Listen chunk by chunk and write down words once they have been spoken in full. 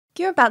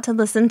You're about to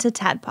listen to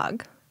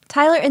TADPOG.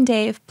 Tyler and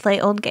Dave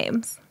play old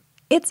games.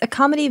 It's a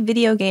comedy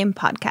video game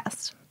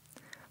podcast.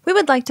 We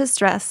would like to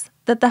stress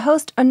that the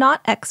hosts are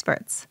not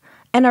experts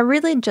and are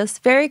really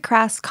just very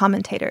crass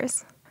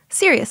commentators.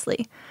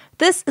 Seriously,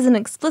 this is an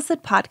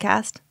explicit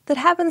podcast that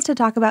happens to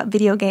talk about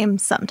video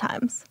games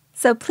sometimes.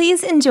 So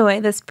please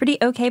enjoy this pretty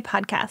okay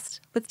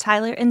podcast with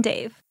Tyler and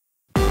Dave.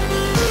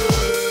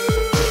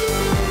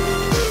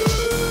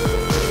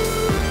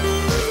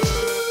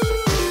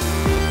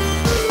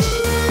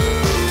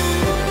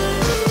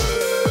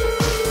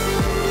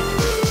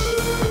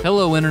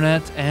 Hello,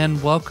 Internet,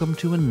 and welcome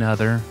to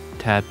another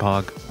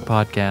TADPOG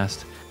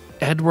podcast.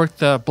 I had to work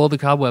blow the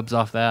cobwebs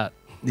off that.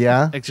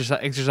 Yeah?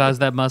 Exercise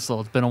that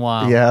muscle. It's been a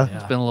while. Yeah.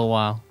 It's been a little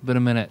while. Been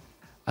a minute.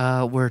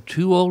 We're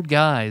two old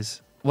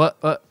guys.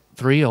 What?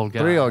 Three old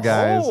guys. Three old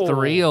guys. Oh.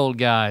 Three old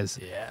guys.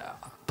 Yeah.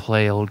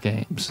 Play old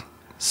games.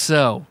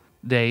 So,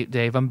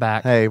 Dave, I'm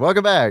back. Hey,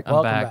 welcome back.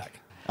 I'm back.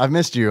 I've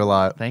missed you a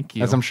lot. Thank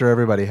you. As I'm sure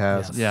everybody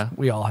has. Yes, Yeah.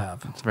 we all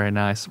have. It's very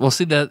nice. Well,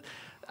 see, that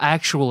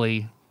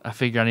actually, I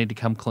figure I need to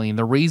come clean.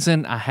 The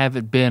reason I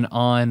haven't been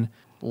on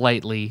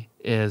lately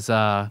is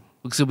so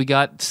we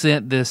got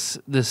sent this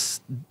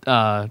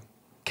Caveman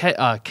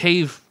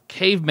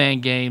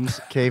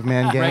games,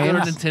 Caveman regular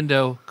games.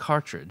 Nintendo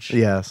cartridge.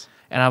 Yes.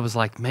 And I was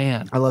like,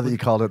 man, I love that you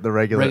called it the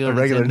regular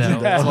Nintendo.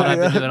 Nintendo. That's what I've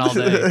been doing all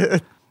day.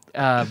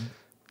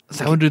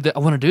 So I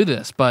want to do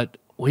this, but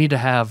we need to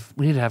have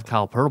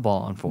Kyle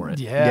Purtleball on for it.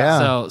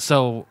 Yeah.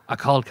 So I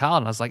called Kyle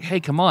and I was like, hey,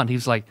 come on. He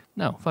was like,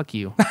 no, fuck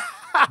you.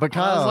 But I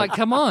was Kyle, like,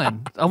 come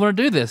on, I want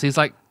to do this. He's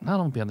like, I don't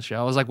want to be on the show.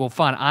 I was like, well,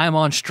 fine, I'm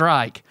on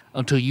strike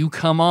until you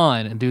come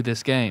on and do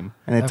this game.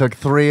 and it took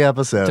 3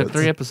 episodes. It took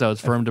 3 episodes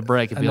for him to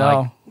break and be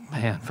like,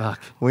 man,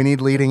 fuck. We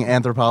need leading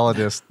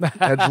anthropologist,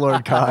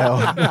 Edgelord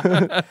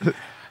Kyle.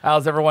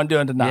 How's everyone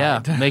doing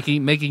tonight? Yeah,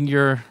 making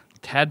your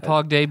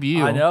TADPOG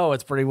debut. I know,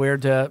 it's pretty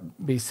weird to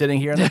be sitting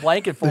here in the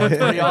blanket for it.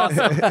 It's pretty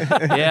awesome.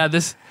 Yeah,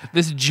 this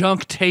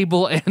junk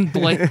table and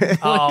blanket.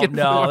 Oh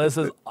no, this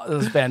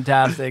is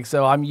fantastic.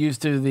 So I'm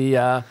used to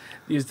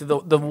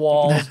the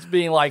walls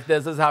being like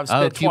this. This is how I've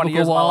spent 20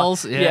 years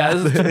walls? of my life. Yeah,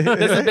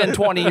 this has been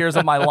 20 years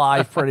of my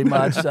life pretty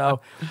much.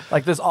 So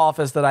like this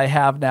office that I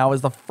have now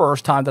is the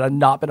first time that I've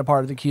not been a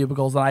part of the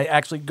cubicles, and I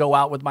actually go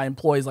out with my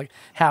employees like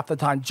half the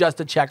time just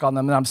to check on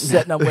them, and I'm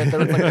sitting them with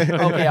them. It's like,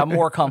 okay, I'm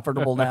more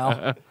comfortable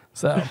now.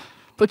 So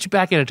Put you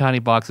back in a tiny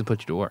box and put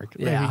you to work.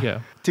 There Yeah. you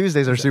go.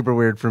 Tuesdays are super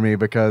weird for me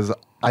because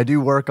I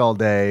do work all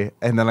day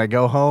and then I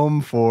go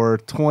home for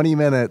 20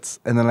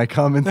 minutes and then I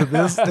come into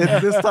this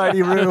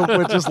tiny room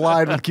which is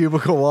lined with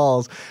cubicle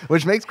walls,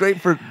 which makes great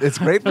for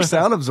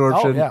sound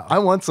absorption. Oh, yeah. I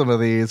want some of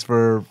these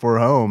for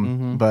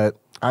home, but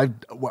I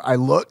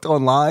looked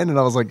online and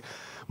I was like,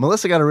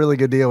 Melissa got a really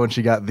good deal when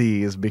she got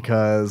these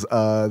because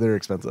they're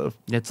expensive.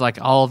 It's like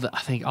I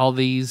think all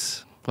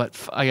these. But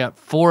I got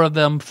 4 of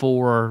them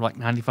for like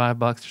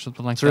 $95 or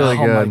something like that. really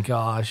oh my good.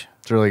 gosh.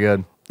 It's really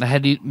good. I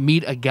had to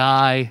meet a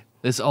guy,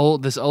 this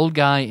old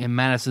guy in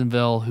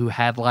Madisonville who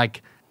had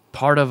like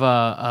part of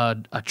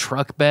a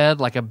truck bed,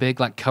 like a big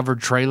like covered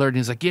trailer, and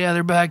he's like, "Yeah,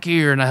 they're back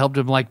here," and I helped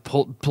him like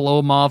blow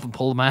them off and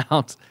pull them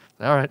out.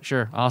 All right,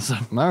 sure,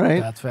 awesome. All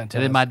right. That's fantastic.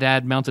 And then my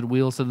dad mounted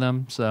wheels to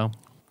them, so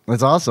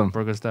That's awesome.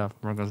 real good stuff.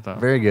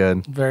 Very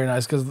good. Very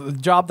nice, because the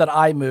job that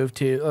I moved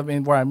to,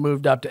 where I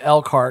moved up to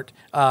Elkhart,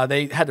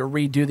 they had to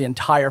redo the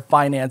entire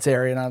finance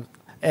area,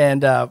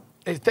 and I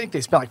think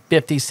they spent like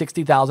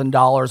 $50,000,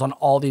 $60,000 on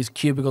all these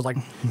cubicles, like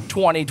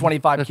 20,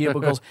 25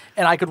 cubicles,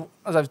 and I could,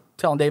 as I was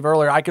telling Dave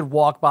earlier, I could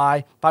walk by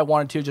if I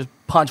wanted to, just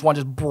punch one,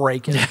 just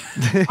break it.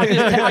 I could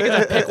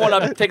just pick one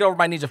up, take it over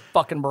my knees, just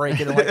fucking break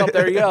it, and like, oh,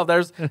 there you go.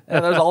 There's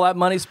all that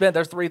money spent.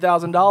 There's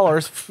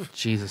 $3,000.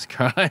 Jesus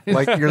Christ.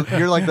 Like you're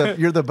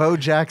the Bo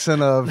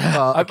Jackson of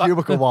a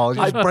cubicle wall.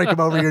 You just break them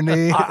over your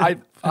knee.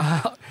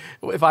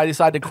 If I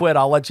decide to quit,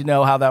 I'll let you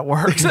know how that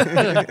works. You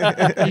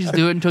just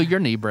do it until your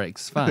knee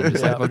breaks. Fine,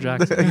 just like Bo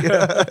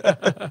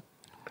Jackson.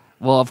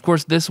 Well, of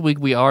course, this week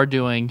we are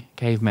doing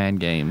Caveman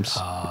games.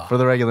 For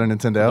the regular The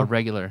Nintendo.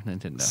 regular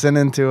Nintendo. Sent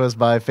in to us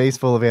by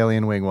Faceful of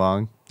Alien Wing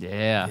Wong.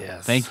 Yeah.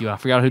 Yes. Thank you. I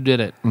forgot who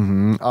did it.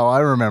 Oh, I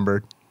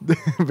remembered.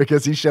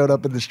 Because he showed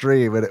up in the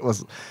stream, and it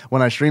was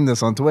when I streamed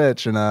this on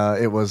Twitch, and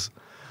it was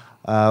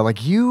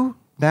like, you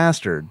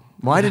bastard.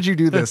 Why did you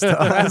do this to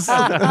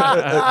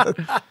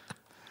us?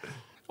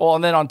 Well,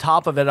 and then on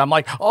top of it, I'm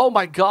like, oh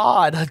my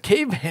God,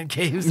 Caveman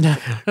games.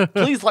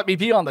 Please let me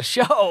be on the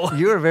show.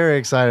 You were very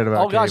excited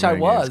about Oh gosh, I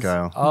Caveman was.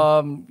 games,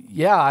 Kyle.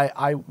 Yeah,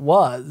 I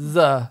was.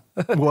 Was?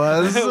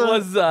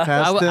 was.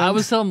 Past tense? I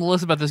was telling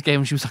Melissa about this game,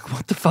 and she was like,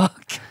 what the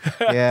fuck?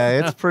 Yeah,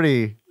 it's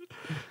pretty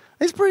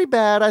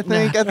bad, I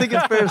think. I think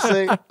it's fair to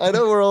say. I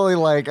know we're only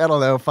like, I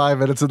don't know, 5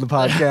 minutes in the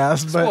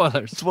podcast.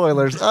 But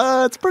Spoilers.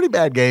 It's a pretty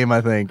bad game,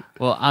 I think.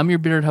 Well, I'm your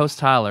bearded host,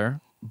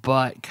 Tyler.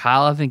 But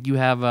Kyle, I think you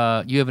have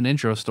an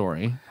intro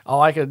story. Oh,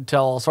 I could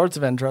tell all sorts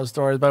of intro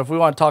stories, but if we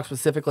want to talk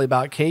specifically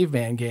about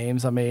Caveman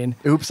games, I mean...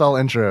 Oops, all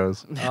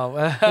intros.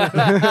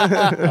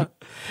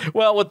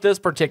 Well, with this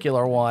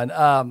particular one,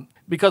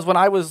 Because when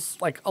I was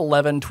like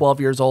 11,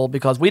 12 years old,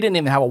 because we didn't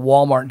even have a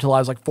Walmart until I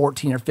was like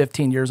 14 or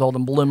 15 years old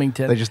in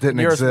Bloomington. They just didn't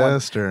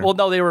exist? Or? Well,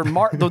 no, they were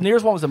the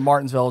nearest one was in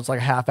Martinsville. It's like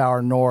a half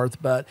hour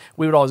north, but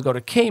we would always go to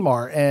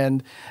Kmart.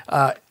 And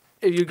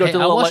you go to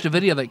I watched a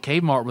video that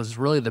Kmart was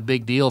really the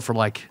big deal for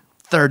like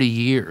 30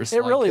 years.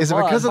 It really Is it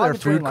was. because of their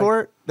Between, food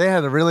court? They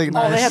had a really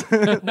nice...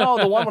 No,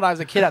 the one when I was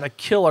a kid had a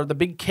killer, the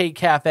Big K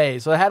Cafe.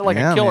 So it had like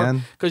a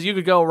killer because you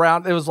could go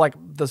around. It was like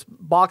this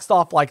boxed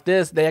off like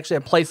this. They actually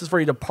had places for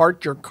you to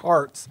park your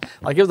carts.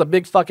 Like it was a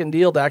big fucking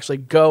deal to actually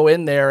go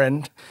in there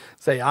and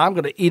say, I'm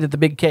going to eat at the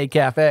Big K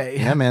Cafe.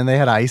 Yeah, man. They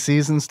had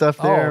ices and stuff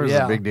there. It was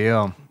a big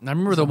deal. I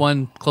remember the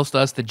one close to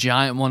us, the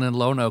giant one in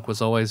Lone Oak,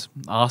 was always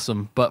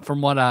awesome. But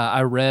from what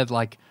I read,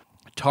 like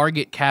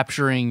Target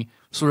capturing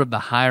sort of the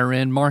higher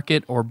end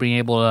market or being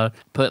able to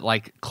put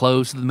like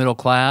clothes to the middle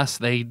class,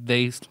 they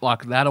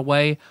locked that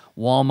away.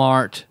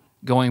 Walmart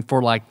going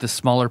for like the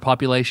smaller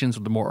populations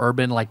with the more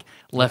urban, like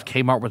left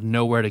Kmart with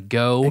nowhere to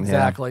go.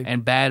 Exactly.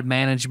 And bad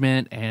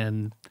management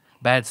and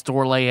bad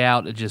store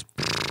layout. It just...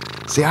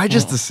 See, I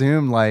just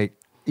assumed like,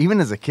 even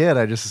as a kid,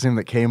 I just assumed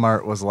that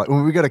Kmart was like,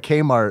 when we go to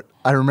Kmart,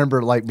 I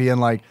remember like being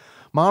like,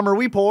 Mom, are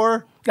we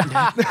poor?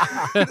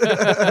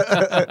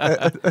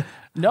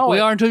 No, we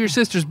are until your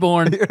sister's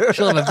born.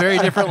 She'll have a very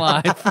different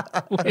life.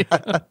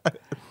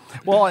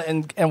 Well,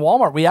 and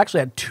Walmart, we actually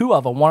had two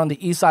of them, one on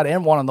the east side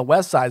and one on the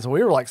west side. So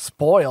we were like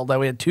spoiled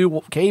that we had two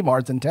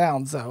Kmarts in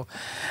town. So,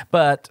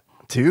 but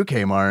 2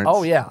 Kmarts?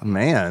 Oh, yeah.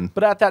 Man.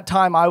 But at that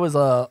time, I was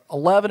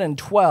 11 and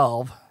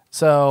 12.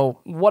 So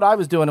what I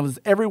was doing was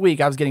every week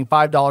I was getting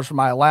 $5 for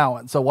my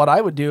allowance. So what I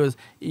would do is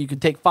you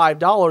could take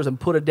 $5 and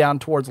put it down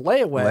towards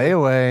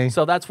layaway.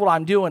 So that's what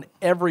I'm doing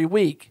every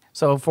week.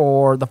 So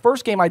for the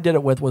first game I did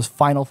it with was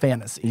Final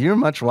Fantasy. You're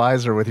much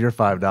wiser with your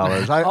 $5.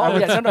 I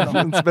would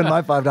spend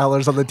my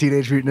 $5 on the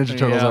Teenage Mutant Ninja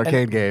Turtles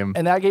arcade game.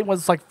 And that game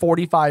was like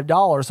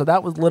 $45. So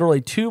that was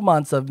literally 2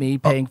 months of me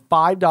paying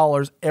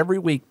 $5 every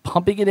week,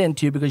 pumping it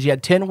into because you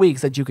had 10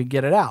 weeks that you could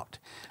get it out.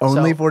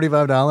 Only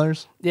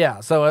 $45?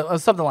 Yeah, so it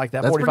was something like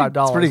that, $45.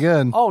 That's pretty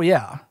good. Oh,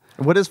 yeah.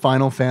 What is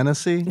Final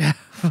Fantasy?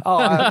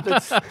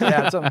 It's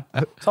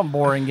some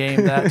boring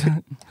game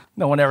that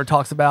no one ever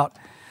talks about.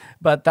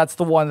 But that's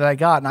the one that I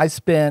got, and I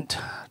spent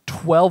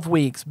 12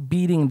 weeks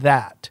beating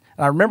that.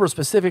 And I remember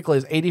specifically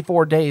it was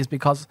 84 days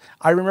because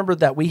I remember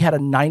that we had a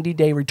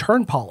 90-day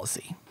return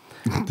policy.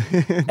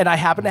 And I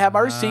happened to have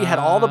my receipt, had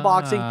all the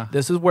boxing.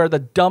 This is where the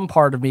dumb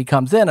part of me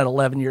comes in at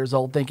 11 years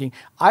old thinking,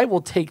 I will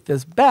take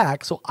this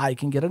back so I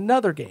can get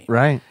another game.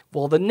 Right.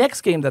 Well, the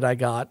next game that I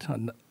got,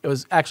 it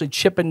was actually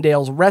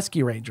Chippendale's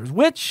Rescue Rangers,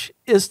 which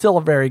is still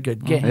a very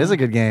good game. It is a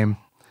good game.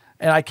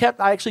 And I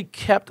actually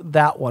kept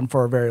that one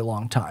for a very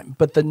long time.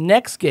 But the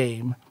next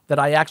game that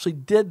I actually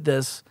did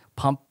this,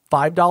 pump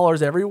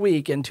 $5 every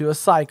week into a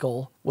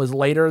cycle, was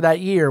later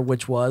that year,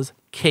 which was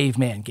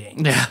Caveman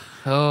games. Yeah.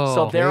 Oh,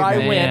 so there I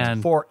man.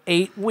 went for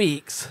 8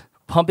 weeks,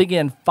 pumping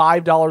in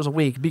 $5 a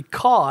week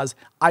because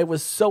I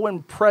was so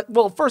impressed.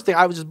 Well, first thing,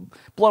 I was just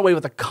blown away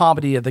with the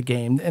comedy of the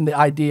game and the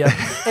idea.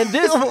 And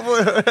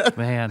this,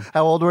 man,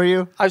 how old were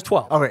you? I was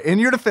 12. Okay, in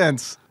your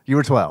defense, you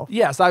were 12.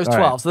 Yes, I was 12.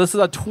 Right. So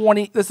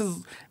this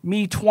is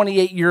me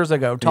 28 years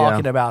ago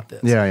talking about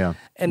this. Yeah.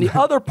 And the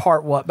other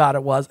part about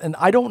it was, and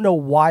I don't know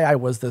why I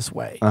was this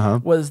way,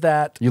 was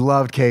that You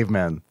loved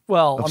Cavemen.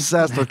 Well,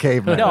 obsessed with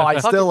Cavemen. No, I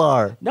still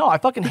are. No, I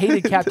fucking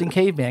hated Captain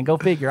Caveman. Go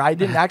figure. I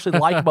didn't actually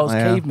like most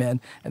cavemen,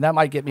 and that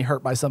might get me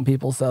hurt by some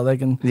people. So they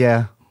can,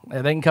 they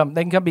can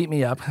come beat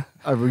me up.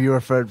 Were you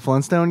a Fred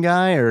Flintstone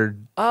guy or?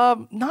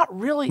 Not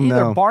really either.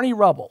 No. Barney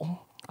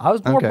Rubble. I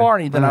was more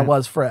Barney than I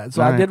was Fred,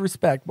 so I did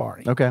respect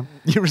Barney. Okay,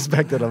 you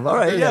respected him. All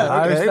right,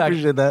 I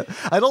appreciate that.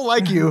 I don't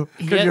like you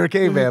because you're a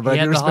caveman, but he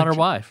I had do the hotter respect you.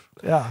 wife.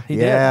 Yeah, he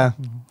Yeah.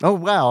 did. Oh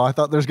wow, I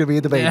thought there was going to be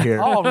a debate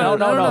here. Oh no!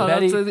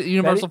 Betty, That's a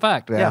universal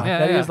fact. Yeah,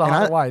 Betty is the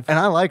hot wife. And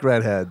I like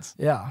redheads.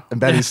 Yeah,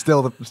 And Betty's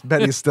still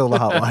the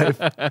hot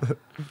wife.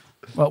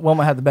 Well,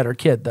 Wilma had the better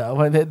kid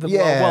though. The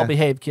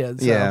well-behaved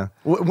kid. So. Yeah,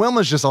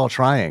 Wilma's just all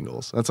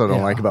triangles. That's what I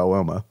don't like about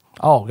Wilma.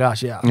 Oh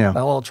gosh, yeah. Yeah.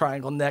 That little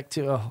triangle neck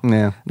too. Oh.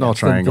 Yeah, all couldn't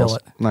triangles. feel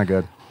it. Not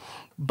good.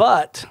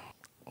 But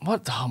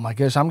what? Oh my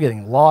gosh, I'm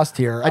getting lost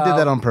here. I did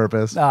that on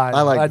purpose.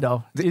 I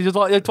know. You just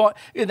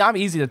I'm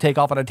easy to take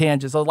off on a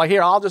tangent. So like,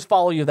 here, I'll just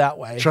follow you that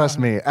way. Trust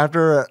me.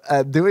 After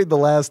doing the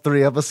last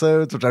 3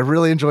 episodes, which I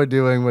really enjoyed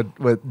doing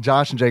with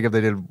Josh and Jacob,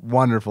 they did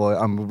wonderful.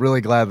 I'm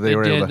really glad that they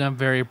were did, able and to. I'm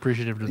very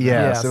appreciative of that.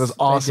 Yes, it was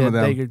awesome of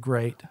them. They did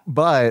great.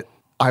 But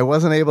I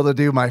wasn't able to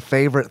do my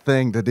favorite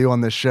thing to do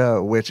on this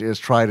show, which is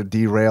try to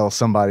derail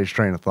somebody's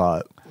train of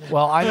thought.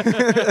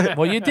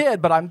 Well, you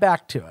did, but I'm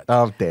back to it.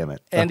 Oh, damn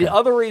it. And the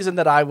other reason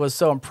that I was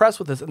so impressed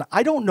with this, and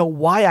I don't know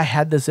why I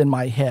had this in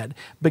my head,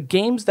 but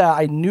games that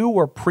I knew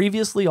were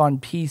previously on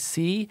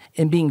PC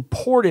and being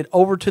ported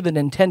over to the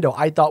Nintendo,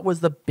 I thought was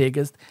the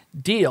biggest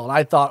deal. And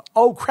I thought,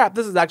 oh crap,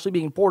 this is actually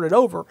being ported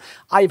over.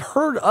 I've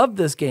heard of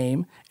this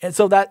game, And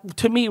so that,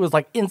 to me, was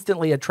like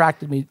instantly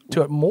attracted me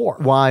to it more.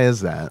 Why is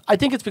that? I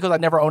think it's because I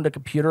never owned a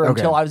computer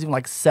until I was even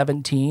like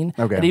 17.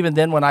 Okay. And even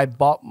then, when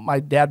my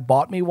dad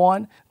bought me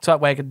one, so that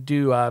way I could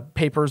do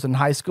papers in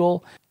high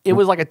school, it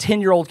was like a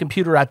 10-year-old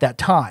computer at that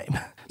time.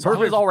 So it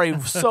was already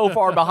so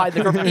far behind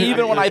the curve,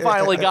 even when I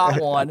finally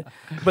got one.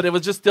 But it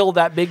was just still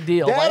that big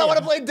deal. Dad, I want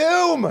to play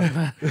Doom.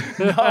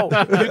 No,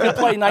 you could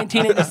play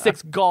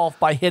 1986 golf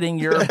by hitting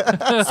your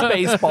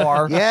space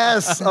bar.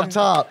 Yes, up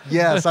top.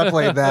 Yes, I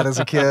played that as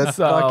a kid.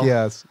 So- Fuck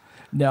yes.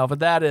 No, but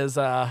that is,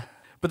 but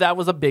that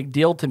was a big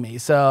deal to me.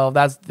 So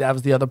that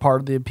was the other part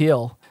of the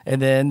appeal.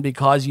 And then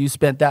because you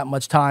spent that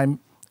much time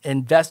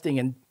investing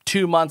in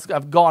 2 months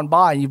have gone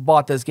by and you've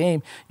bought this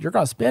game, you're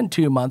going to spend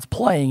 2 months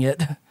playing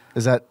it.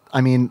 Is that,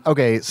 I mean,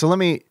 okay, so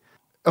it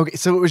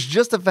was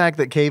just the fact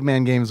that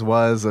Caveman Games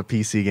was a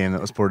PC game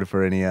that was ported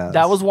for NES.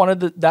 That was one of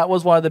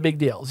the big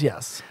deals.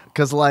 Yes.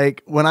 Because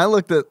like when I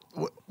looked at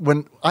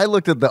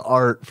the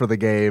art for the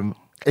game,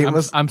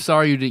 I'm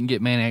sorry you didn't get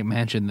Maniac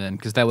Mansion then,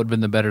 because that would have been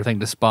the better thing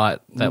to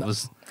spot. That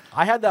was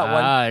I had that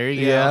one. there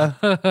you go.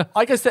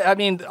 Like I said, I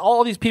mean,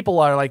 all these people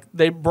are like,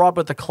 they brought up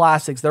with the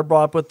classics. They're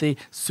brought up with the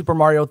Super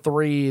Mario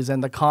 3s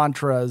and the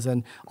Contras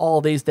and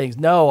all these things.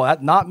 No,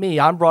 not me.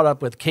 I'm brought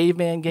up with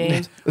Caveman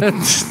Games,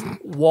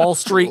 Wall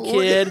Street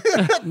Kid,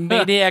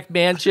 Maniac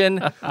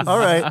Mansion, all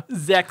right,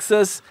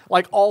 Zexus,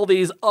 like all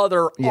these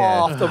other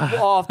off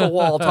the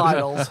wall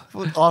titles.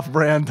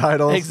 off-brand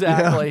titles.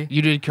 Exactly.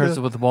 You did curse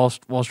it with the Wall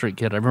Street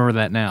Kid. I remember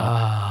that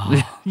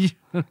now.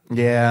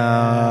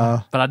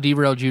 Yeah. But I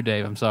derailed you,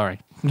 Dave. I'm sorry.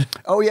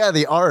 Oh yeah,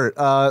 the art.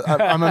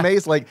 I'm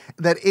amazed like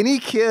that any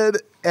kid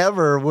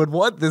ever would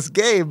want this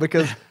game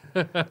because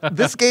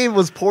this game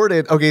was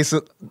ported. Okay,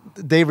 so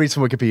Dave reads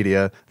from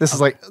Wikipedia. This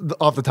is like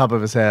off the top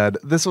of his head.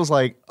 This was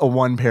like a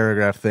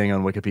 1-paragraph thing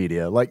on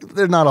Wikipedia. Like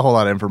there's not a whole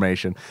lot of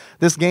information.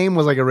 This game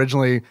was like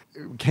originally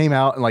came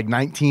out in like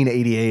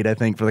 1988, I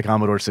think, for the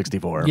Commodore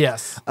 64.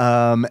 Yes.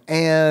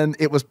 And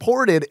it was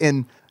ported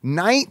in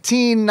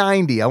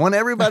 1990. I want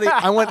everybody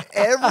to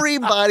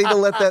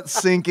let that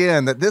sink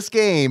in that this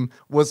game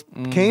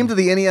came to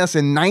the NES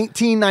in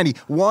 1990,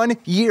 1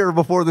 year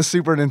before the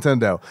Super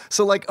Nintendo.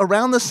 So like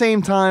around the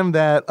same time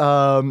that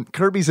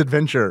Kirby's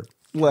Adventure,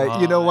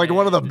 like like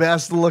one of the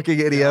best looking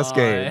NES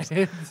games.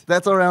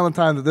 That's around the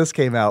time that this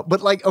came out.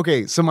 But like,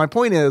 okay, so my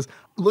point is,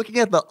 looking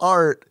at the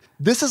art,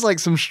 this is like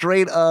some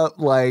straight up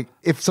like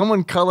if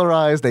someone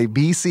colorized a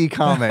BC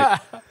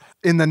comic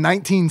in the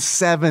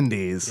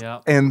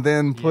 1970s and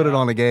then put it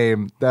on a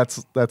game,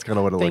 that's kind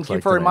of what it looks like. Thank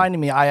you for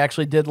reminding me. I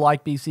actually did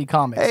like BC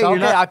Comics. Hey,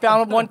 I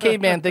found one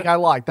Caveman thing I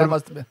liked. That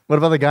must have been. What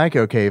about the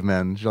Geico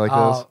Cavemen? Did you like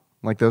those?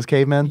 Like those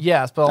cavemen?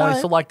 Yes, but only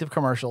selective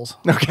commercials.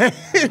 Okay,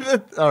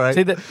 all right.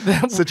 See,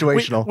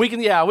 situational. We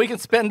can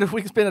spend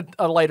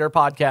a later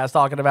podcast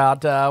talking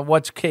about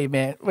which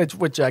caveman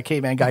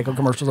Geico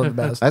commercials are the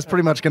best. That's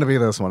pretty much going to be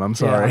this one. I'm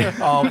sorry. Yeah.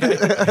 Oh,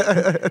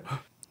 okay.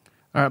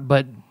 All right,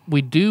 but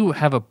we do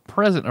have a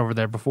present over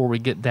there before we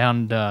get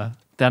down to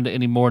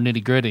any more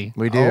nitty gritty.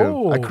 We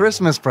do. A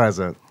Christmas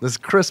present. This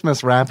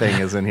Christmas wrapping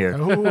is in here.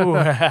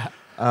 And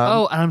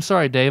I'm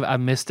sorry, Dave. I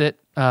missed it.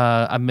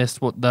 I missed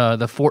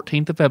the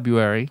 14th of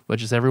February,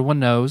 which, as everyone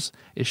knows,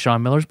 is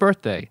Sean Miller's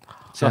birthday.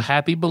 So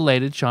happy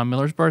belated Sean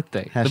Miller's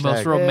birthday. The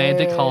most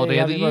romantic holiday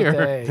of the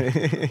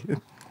year.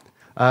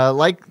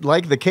 Like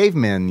the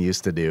cavemen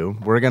used to do,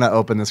 we're going to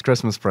open this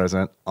Christmas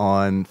present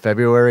on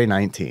February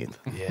 19th.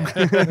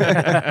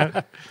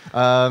 Yeah.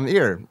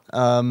 Here,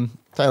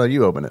 Tyler,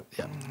 you open it.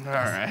 Yeah. All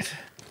right.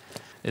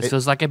 It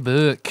feels like a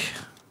book.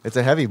 It's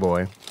a heavy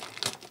boy.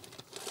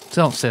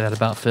 Don't say that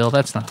about Phil.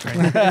 That's not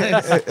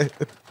right.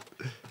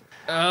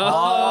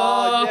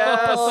 Oh,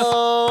 yes.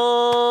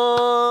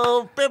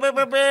 Oh,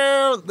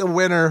 the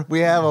winner.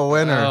 We have a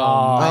winner.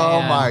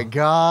 Oh, my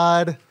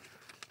God.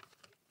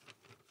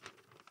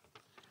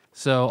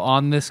 So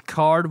on this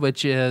card,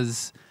 which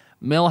is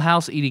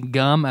Millhouse eating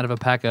gum out of a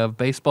pack of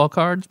baseball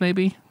cards,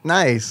 maybe?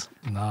 Nice.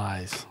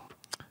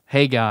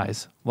 Hey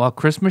guys, while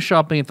Christmas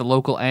shopping at the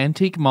local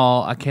antique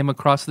mall, I came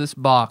across this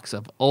box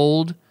of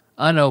old,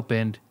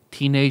 unopened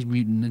Teenage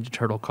Mutant Ninja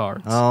Turtle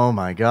cards. Oh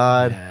my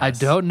God. Yes. I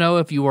don't know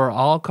if you were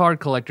all card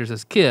collectors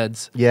as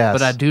kids, yes,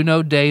 but I do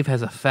know Dave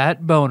has a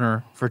fat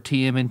boner for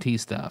TMNT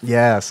stuff.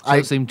 Yes. So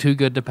it seemed too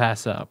good to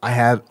pass up.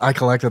 I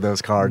collected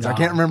those cards. I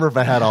can't remember if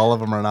I had all of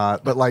them or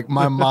not, but like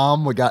my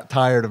mom got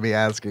tired of me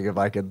asking if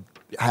I could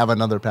have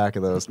another pack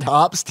of those.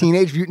 Topps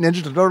Teenage Mutant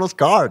Ninja Turtles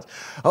cards.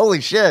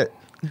 Holy shit.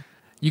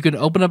 You can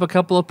open up a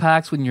couple of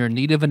packs when you're in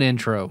need of an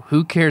intro.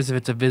 Who cares if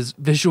it's a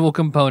visual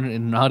component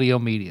in an audio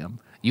medium?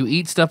 You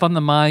eat stuff on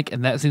the mic,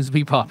 and that seems to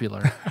be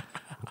popular.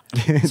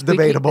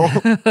 Debatable.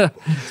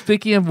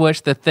 Speaking of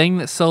which, the thing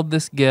that sold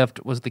this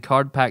gift was the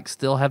card pack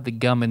still have the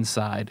gum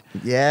inside.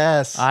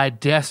 Yes. I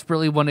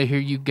desperately want to hear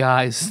you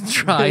guys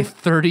try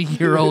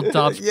 30-year-old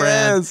Topps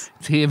brand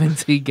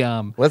TMNT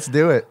gum. Let's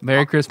do it.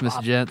 Merry Christmas,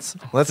 gents.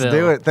 Let's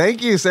do it.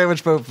 Thank you,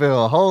 Sandwich Pope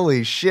Phil.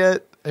 Holy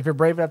shit. If you're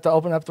brave enough to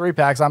open up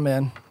 3-packs, I'm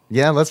in.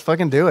 Yeah, let's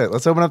fucking do it.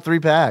 Let's open up 3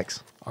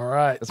 packs. All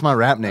right. That's my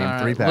rap name, All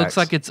right. 3 packs. Looks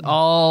like it's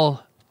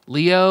all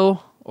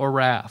Leo or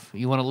Raph?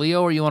 You want a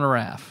Leo or you want a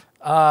Raph?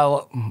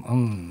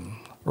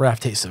 Raph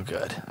tastes so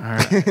good. All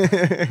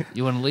right.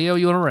 You want a Leo?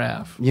 You want a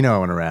Raph? You know I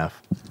want a Raph.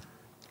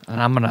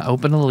 And I'm gonna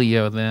open a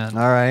Leo then.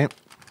 All right.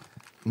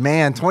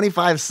 Man,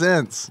 25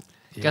 cents.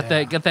 Got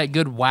that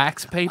good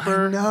wax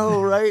paper.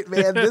 No, right,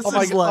 man. This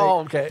is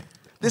okay.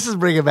 This is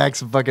bringing back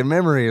some fucking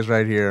memories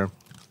right here.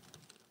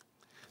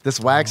 This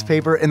wax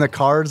paper and the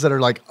cards that are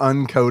like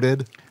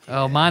uncoated.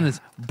 Oh, mine is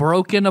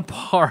broken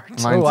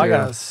apart. Mine I too.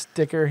 got a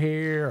sticker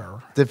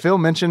here. Did Phil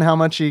mention how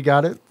much he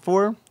got it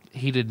for?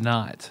 He did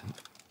not.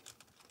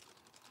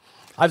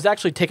 I was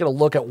actually taking a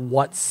look at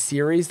what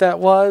series that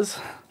was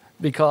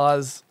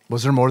because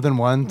Was there more than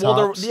one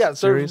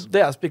series?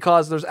 Yes,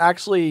 because there's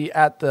actually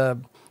at the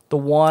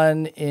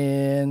one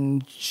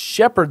in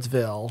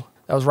Shepherdsville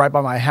that was right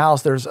by my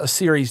house. There's a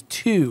series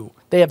 2.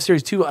 They have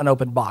series 2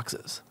 unopened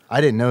boxes.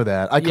 I didn't know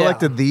that. I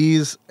collected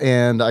these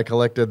and I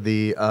collected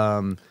the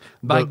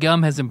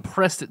Gum has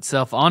impressed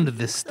itself onto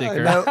this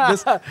sticker.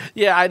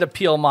 Yeah, I had to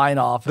peel mine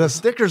off. the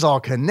stickers all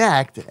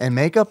connect and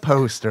make a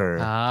poster.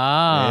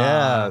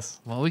 Ah. Yes.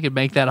 Well, we could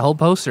make that a whole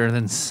poster and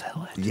then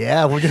sell it.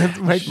 Yeah, we're gonna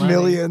make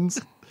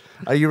millions.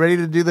 Are you ready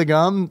to do the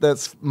gum?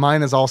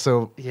 Mine is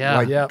also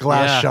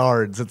glass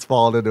shards. It's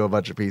fallen into a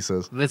bunch of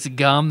pieces. This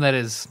gum that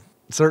is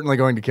Certainly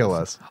going to kill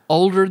us.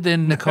 older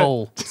than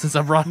Nicole, since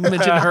I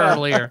mentioned her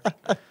earlier.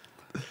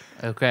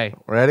 Okay.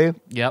 Ready?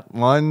 Yep.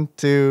 1,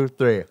 2,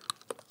 3.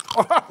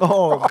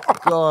 Oh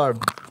God!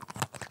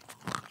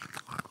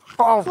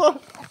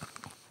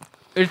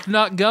 It's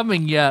not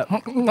gumming yet.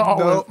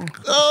 No.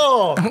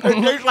 Oh,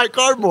 it tastes like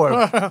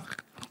cardboard.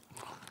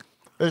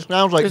 It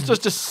sounds like It's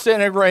just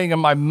disintegrating in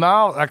my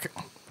mouth.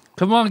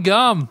 Come on,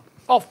 gum.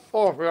 I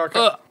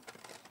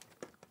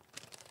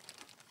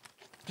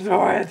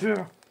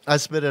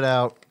spit it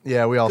out.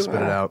 Yeah, we all spit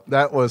it out.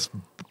 That was.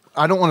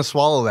 I don't want to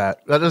swallow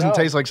that. That doesn't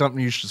taste like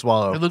something you should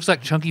swallow. It looks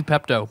like chunky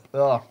Pepto.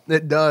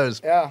 It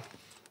does. Yeah.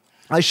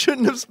 I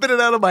shouldn't have spit it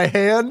out of my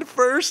hand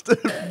first.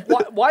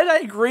 Why did I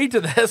agree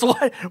to this?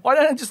 Why didn't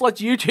I just let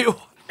you two?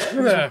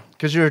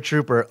 Because you're a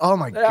trooper. Oh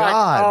my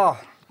God.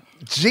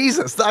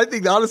 Jesus. I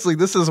think honestly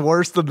this is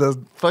worse than the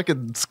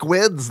fucking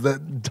squids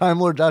that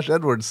Time Lord Josh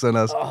Edwards sent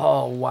us.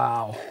 Oh,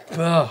 wow.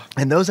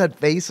 And those had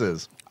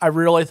faces. I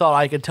really thought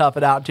I could tough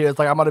it out, too. It's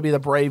like, I'm going to be the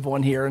brave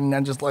one here and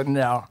then just letting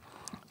it out.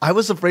 I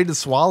was afraid to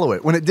swallow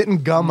it. When it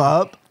didn't gum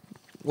up,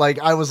 like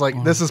I was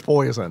like, this is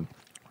poison.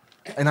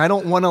 And I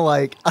don't want to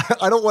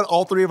I don't want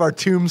all 3 of our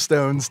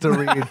tombstones to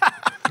read.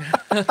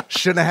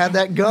 Shouldn't have had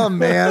that gum,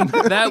 man.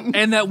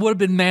 That would have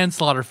been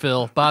manslaughter,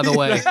 Phil, by the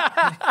way.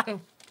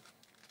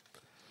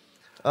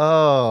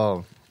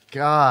 Oh,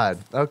 God.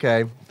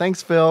 Okay.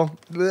 Thanks, Phil.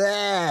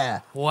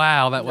 Bleh.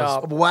 Wow, that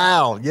was...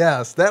 Wow.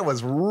 Yes, that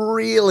was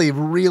really,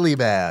 really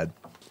bad.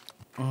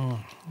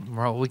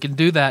 Bro, we can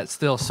do that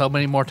still so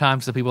many more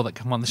times to people that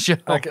come on the show.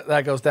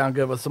 That goes down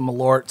good with some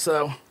Malort,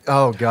 so.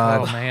 Oh,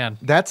 God. Oh, man.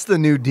 That's the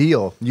new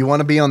deal. You want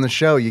to be on the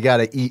show, you got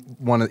to you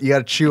got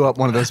to chew up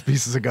one of those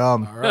pieces of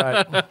gum. All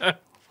right.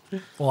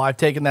 Well, I've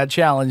taken that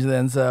challenge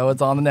then, so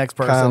it's on the next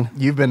person. Kyle,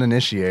 you've been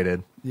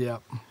initiated.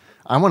 Yep.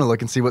 I want to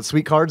look and see what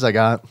sweet cards I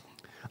got.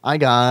 I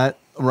got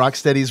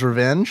Rocksteady's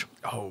Revenge.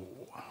 Oh.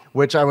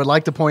 Which I would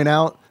like to point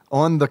out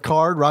on the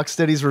card,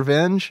 Rocksteady's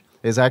Revenge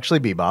is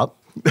actually Bebop.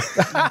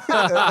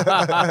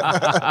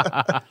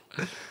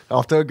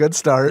 Off to a good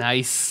start.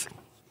 Nice.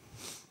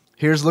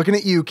 Here's looking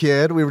at you,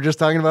 kid. We were just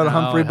talking about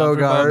Humphrey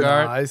Bogart.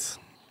 Nice.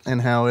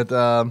 And how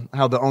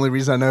the only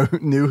reason I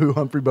knew who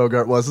Humphrey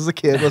Bogart was as a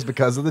kid was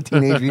because of the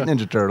Teenage Mutant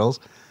Ninja Turtles.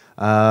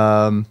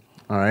 All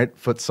right,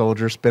 Foot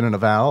Soldier spinning a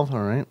valve.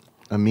 All right,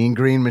 a Mean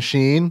Green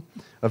Machine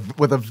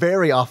with a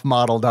very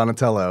off-model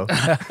Donatello.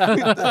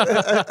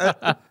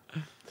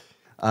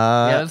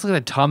 Yeah, it's like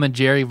a Tom and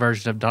Jerry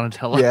version of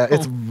Donatello. Yeah,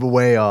 it's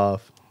way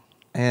off.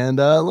 And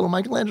a little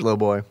Michelangelo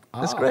boy.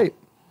 That's great,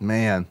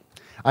 man.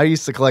 I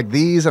used to collect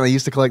these, and I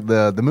used to collect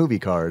the movie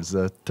cards,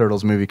 the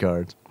Turtles movie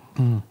cards.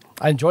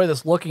 I enjoy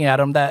this looking at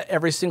them, that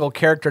every single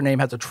character name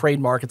has a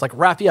trademark. It's like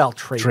Raphael,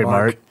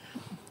 trademark.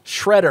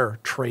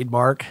 Shredder,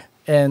 trademark.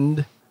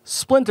 And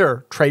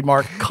Splinter,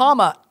 trademark.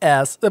 Comma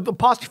S,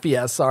 apostrophe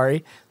S,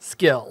 sorry,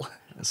 skill.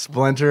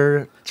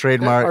 Splinter,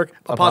 trademark,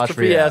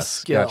 apostrophe S,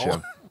 skill.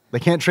 Gotcha. They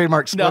can't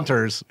trademark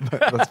splinters, but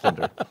that's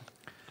Splinter.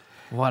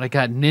 What, I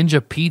got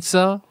Ninja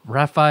Pizza,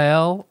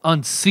 Raphael,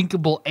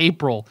 Unsinkable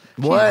April.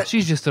 What?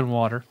 She's just in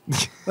water.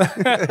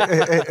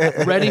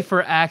 Ready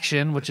for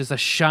Action, which is a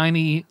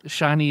shiny I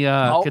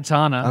was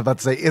katana. about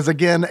to say, is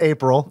again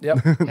April.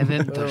 Yep. And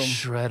then the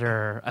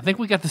Shredder. I think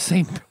we got the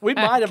same. We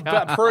might have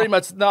got pretty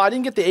much. No, I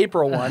didn't get the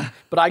April one,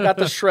 but I got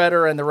the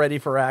Shredder and the Ready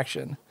for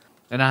Action.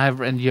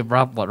 And you have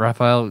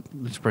Raphael.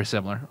 It's pretty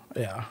similar.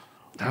 Yeah.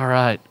 All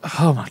right.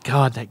 Oh my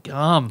God, that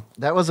gum.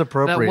 That was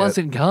appropriate. That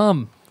wasn't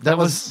gum. That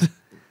was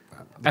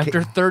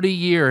After 30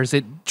 years,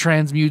 it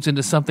transmutes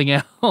into something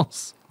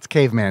else. It's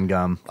caveman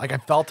gum. Like I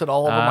felt it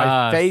all over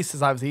my face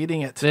as I was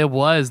eating it. That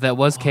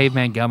was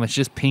caveman gum. It's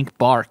just pink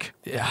bark.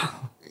 Yeah.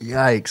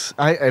 Yikes.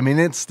 I mean,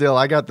 it's still,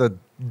 I got the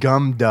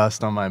gum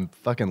dust on my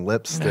fucking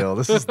lips still.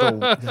 This is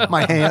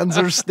my hands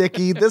are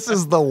sticky. This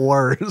is the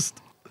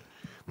worst.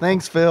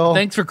 Thanks, Phil.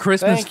 Thanks for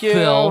Christmas, Thank you.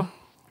 Phil.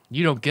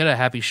 You don't get a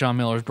happy Sean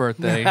Miller's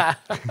birthday.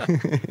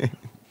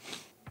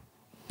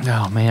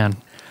 Oh, man.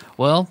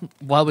 Well,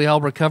 while we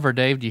all recover,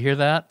 Dave, do you hear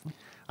that?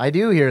 I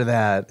do hear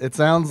that. It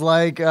sounds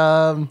like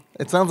a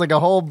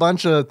whole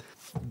bunch of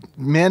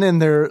men in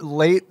their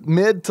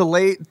mid to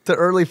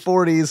early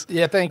 40s.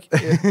 Yeah, thank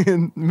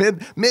you. mid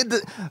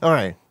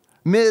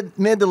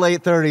to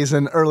late 30s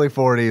and early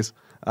 40s.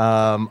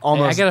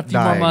 Almost. Hey, I got a few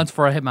more dying. months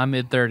before I hit my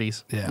mid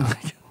 30s. Yeah.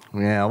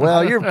 Yeah,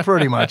 well, you're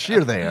pretty much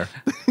there.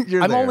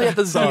 I'm only at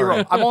the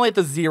zero. I'm only at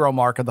the 0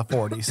 mark of the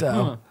 40.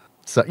 So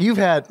So you've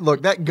had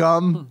that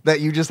gum that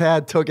you just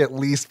had took at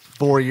least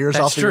 4 years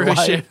That's off of your true.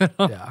 life. Shit.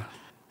 yeah.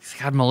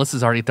 God,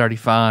 Melissa's already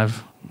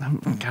 35. I'm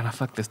gonna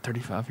fuck this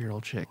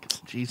 35-year-old chick.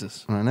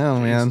 Jesus. I know,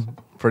 man.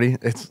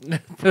 It's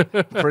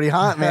pretty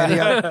hot, man.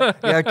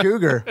 Yeah,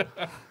 cougar.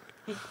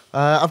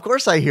 Of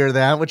course, I hear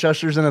that, which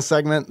ushers in a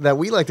segment that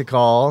we like to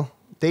call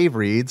Dave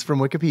Reads from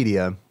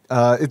Wikipedia.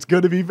 It's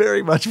going to be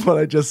very much what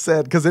I just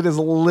said because it is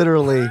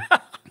literally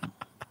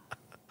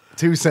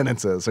 2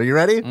 sentences. Are you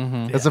ready?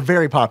 Mm-hmm. It's a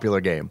very popular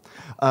game.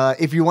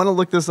 If you want to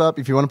look this up,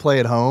 if you want to play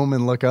at home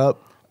and look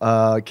up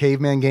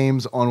Caveman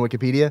games on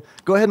Wikipedia,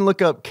 go ahead and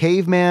look up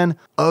Caveman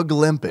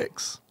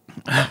Olympics.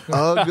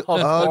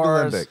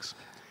 Olympics.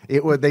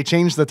 They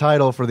changed the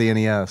title for the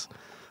NES.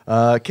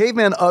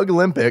 Caveman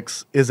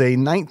Olympics is a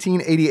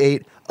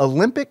 1988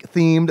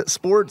 Olympic-themed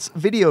sports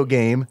video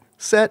game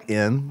set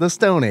in the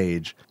Stone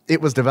Age.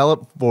 It was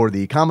developed for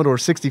the Commodore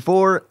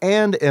 64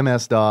 and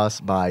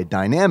MS-DOS by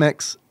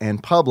Dynamics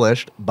and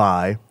published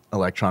by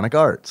Electronic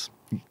Arts.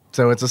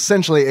 So it's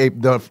essentially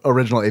the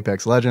original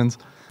Apex Legends.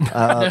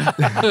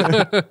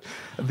 The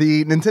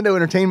Nintendo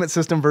Entertainment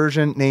System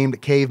version,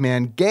 named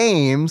Caveman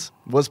Games,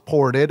 was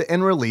ported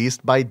and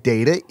released by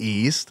Data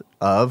East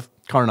of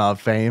Karnov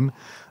fame,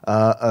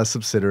 a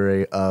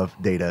subsidiary of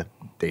Data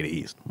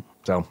East.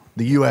 So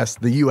the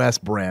U.S.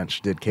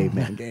 branch did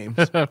Caveman Games.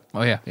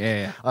 Oh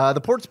yeah.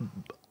 The port's.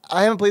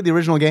 I haven't played the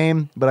original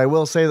game, but I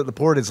will say that the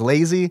port is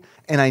lazy,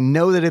 and I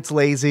know that it's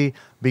lazy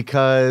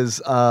because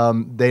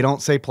they don't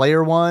say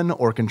player 1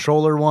 or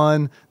controller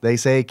 1; they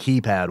say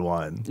keypad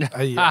 1.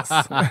 Yes.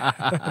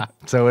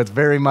 So it's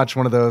very much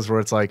one of those where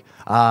it's like,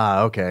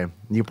 okay,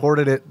 you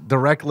ported it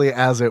directly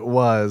as it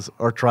was,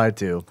 or tried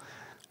to.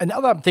 And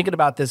now that I'm thinking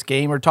about this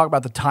game, we're talking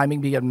about the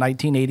timing being of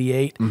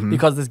 1988,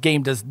 because this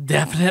game does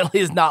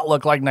not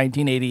look like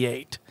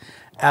 1988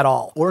 at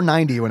all. Or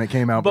 90 when it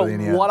came out. But for the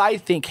NES. what I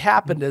think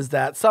happened is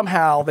that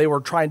somehow they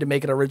were trying to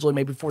make it originally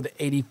maybe for the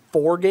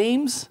 84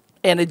 games.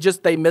 And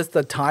they missed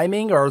the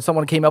timing, or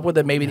someone came up with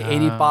it maybe in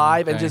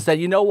 85 and just said,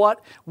 you know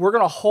what, we're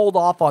going to hold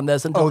off on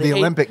this until the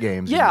Olympic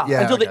Games. Yeah,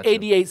 until I the gotcha.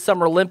 88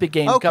 Summer Olympic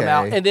Games come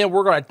out, and then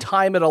we're going to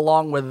time it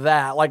along with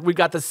that. Like we've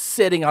got this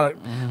sitting on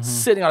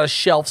a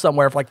shelf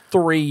somewhere for like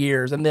 3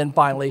 years, and then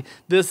finally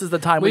this is the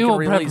time we can won't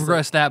release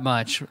progress that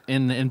much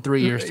in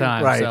 3 years'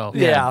 time. Right. So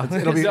Yeah,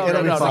 It'll be It's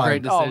a fine.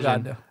 great decision. Oh,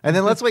 God, no. And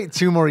then let's wait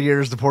 2 more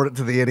years to port it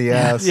to the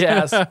NES.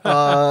 Yes.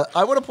 I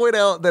want to point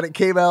out that it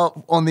came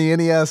out on the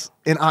NES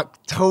in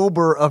October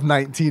of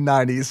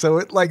 1990. So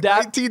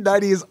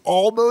 1990 is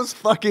almost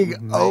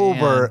fucking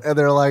over. And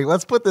they're like,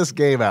 let's put this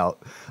game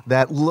out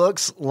that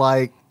looks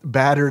like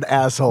battered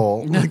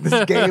asshole. Like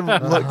this game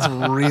looks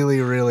really,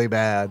 really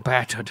bad.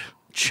 Battered,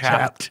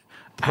 chapped,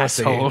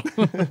 pussy. asshole.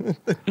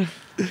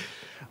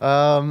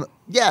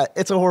 Yeah,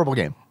 it's a horrible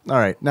game. All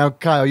right. Now,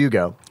 Kyle, you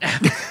go.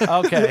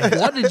 Okay.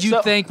 What did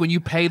you think when you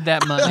paid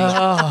that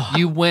money?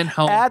 You went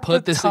home, At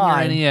put the this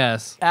time- in your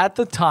NES. At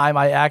the time,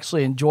 I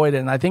actually enjoyed it,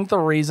 and I think the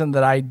reason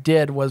that I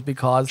did was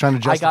because Trying to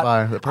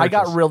justify the I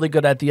got purchase. really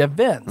good at the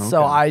event.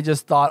 So I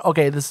just thought,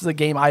 okay, this is a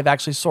game I've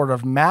actually sort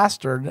of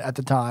mastered at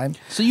the time.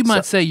 So you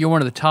might say you're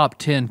one of the top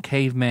 10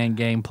 caveman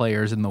game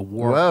players in the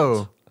world.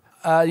 Whoa.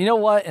 You know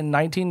what? In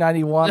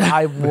 1991,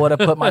 I would have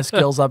put my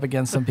skills up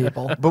against some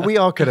people. But we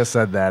all could have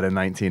said that in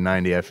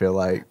 1990, I feel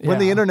like. When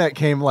the Yeah. internet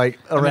came I mean,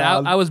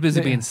 around. I was busy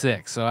being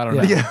sick, so I don't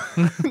know.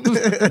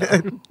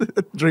 Yeah.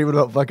 Dreaming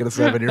about fucking a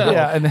 7-year-old.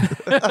 Yeah.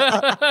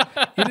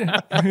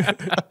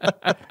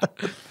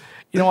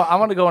 You know what? I'm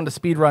going to go into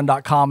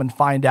speedrun.com and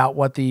find out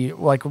what the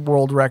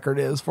world record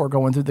is for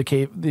going through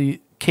the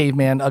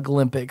Caveman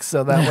Olympics,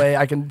 so that way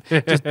I can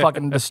just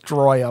fucking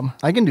destroy them.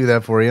 I can do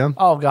that for you.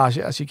 Oh gosh,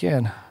 yes, you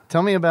can.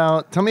 Tell me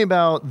about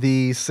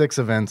the 6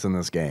 events in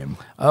this game.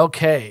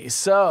 Okay,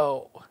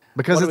 so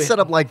Because what do it's we- set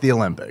up like the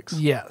Olympics.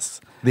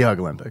 Yes. The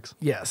Olympics.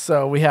 Yes,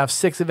 so we have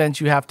 6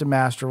 events you have to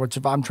master, which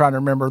if I'm trying to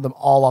remember them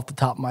all off the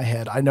top of my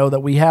head, I know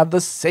that we have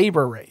the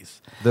saber race.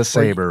 The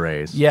saber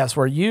race. Yes,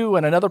 where you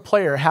and another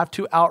player have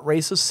to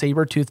outrace a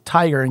saber-toothed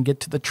tiger and get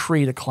to the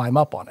tree to climb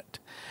up on it.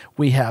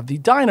 We have the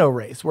dino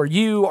race, where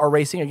you are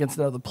racing against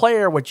another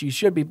player, which you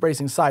should be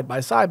racing side by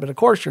side, but of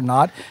course you're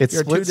not. It's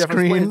You're split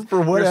screen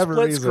for whatever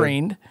You're reason. split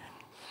screened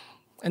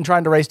and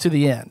trying to race to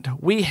the end.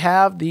 We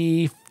have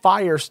the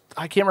fire,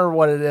 I can't remember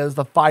what it is,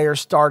 the fire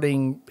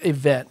starting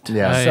event.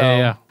 Yeah.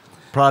 Yeah.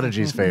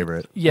 Prodigy's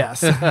favorite.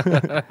 Yes.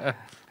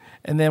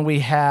 And then we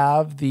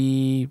have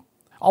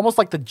almost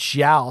like the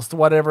joust,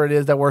 whatever it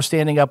is that we're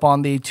standing up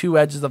on the two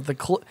edges of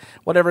the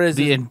whatever it is.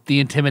 The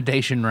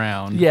intimidation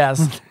round.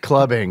 Yes.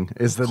 Clubbing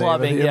is the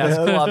Clubbing, name of the yes,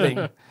 event.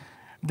 clubbing.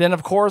 Then,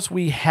 of course,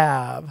 we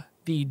have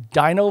the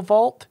Dino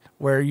Vault,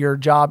 where your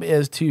job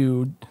is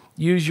to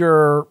use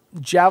your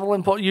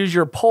javelin pole, use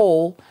your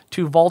pole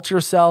to vault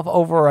yourself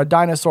over a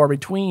dinosaur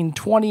between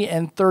 20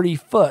 and 30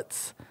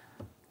 foot,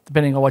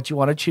 depending on what you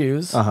want to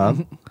choose.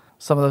 Some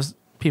of those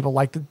people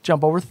like to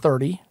jump over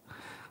 30.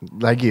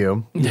 Like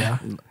you. Yeah.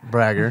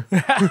 Bragger.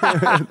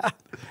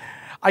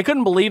 I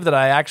couldn't believe that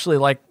I actually,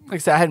 like I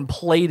said, I hadn't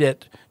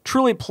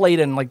truly played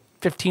in like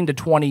 15 to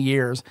 20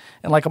 years.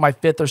 And like on my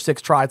 5th or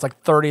 6th try, it's like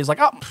 30 is like,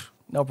 oh,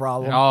 no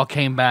problem. It all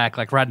came back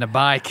like riding a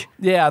bike.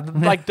 Yeah,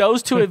 like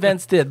those two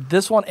events did.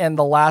 This one and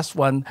the last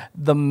one,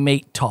 the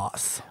mate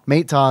toss.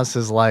 Mate toss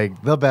is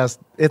like the best.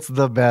 It's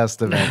the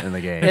best event in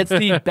the game. It's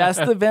the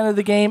best event of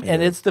the game,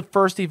 and it's the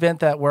first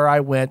event where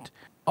I went,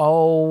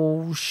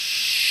 oh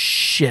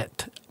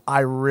shit,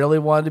 I really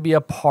wanted to be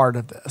a part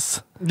of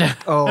this.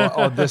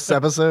 oh, this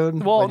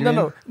episode? Well, What do you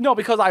mean? no,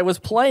 because I was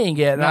playing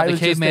it. And Not I the was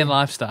caveman just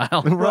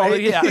lifestyle. Well,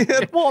 yeah.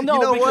 Well, no,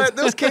 you know because, what?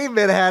 This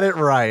caveman had it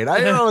right.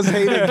 I was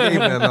hating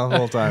caveman the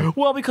whole time.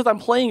 Well, because I'm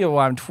playing it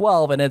when I'm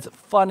 12, and it's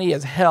funny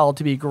as hell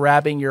to be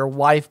grabbing your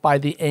wife by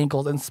the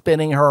ankles and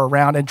spinning her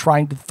around and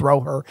trying to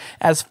throw her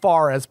as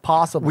far as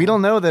possible. We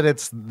don't know that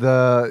it's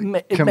the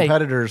Mate.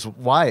 competitor's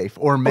wife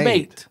or mate.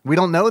 mate. We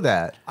don't know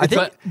that. I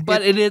think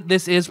But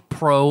this is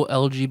pro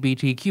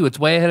LGBTQ. It's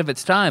way ahead of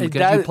its time because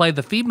That- you play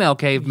the female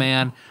caveman,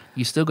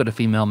 you still got a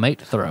female mate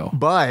to throw.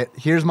 But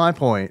here's my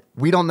point.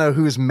 We don't know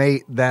whose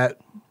mate that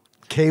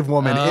cave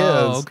woman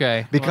Oh, is.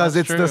 okay. Because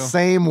Well, it's that's the true.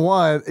 same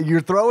one.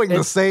 You're throwing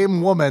the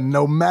same woman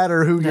no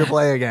matter who you're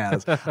playing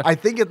as. I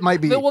think it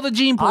might be. Well, the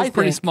gene pool's I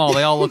pretty think- small.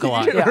 They all look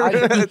alike. Yeah,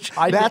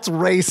 That's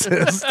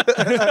racist.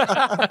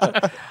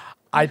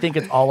 I think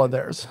it's all of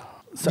theirs.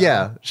 So,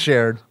 Yeah,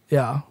 shared.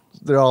 Yeah.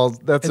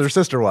 That's their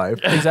sister wife.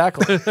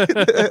 Exactly.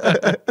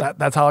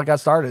 That's how it got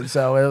started.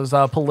 So it was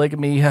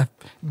polygamy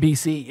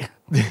BC.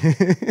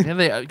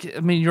 Yeah, I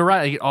mean, you're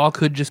right. It all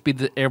could just be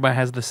that everybody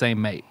has the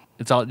same mate.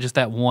 It's all just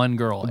that one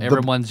girl.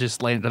 Everyone's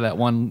just slated to that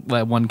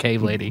one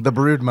cave lady. The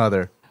brood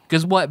mother.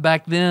 Because what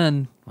back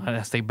then?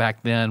 I say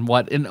back then.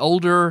 What in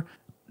older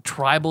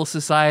tribal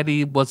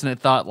society wasn't it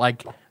thought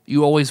like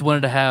you always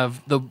wanted to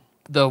have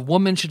the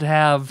woman should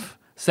have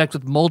sex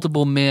with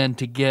multiple men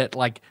to get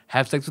like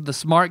have sex with the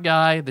smart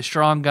guy, the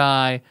strong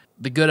guy,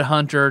 the good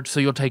hunter. So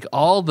you'll take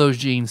all those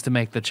genes to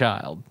make the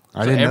child.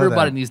 I So didn't know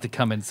everybody that. needs to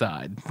come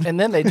inside. And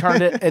then they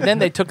turned it, and then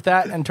they took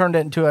that and turned it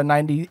into a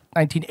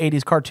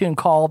 1980s cartoon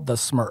called The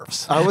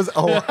Smurfs. I was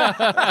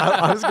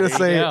going to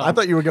say, go. I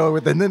thought you were going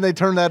with, and then they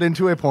turned that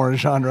into a porn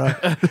genre.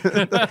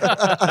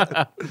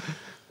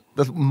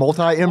 The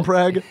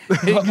multi-impreg.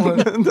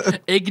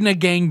 Igna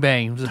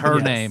Gangbang was her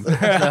name.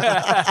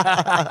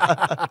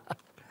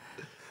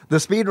 The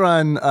speed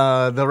run,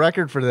 the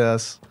record for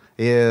this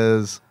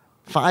is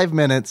 5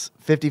 minutes,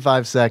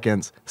 55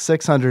 seconds,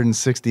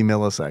 660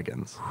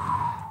 milliseconds.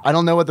 I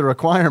don't know what the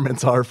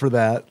requirements are for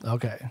that.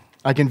 Okay.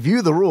 I can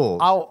view the rules.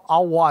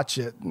 I'll watch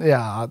it.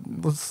 Yeah.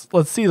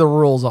 Let's see the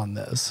rules on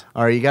this.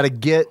 All right, you got to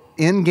get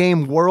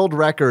in-game world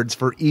records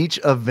for each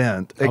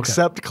event,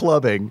 except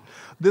clubbing.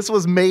 This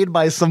was made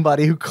by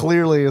somebody who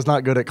clearly is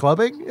not good at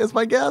clubbing, is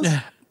my guess.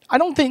 I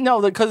don't think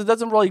because it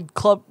doesn't really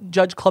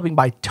judge clubbing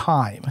by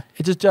time.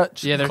 It just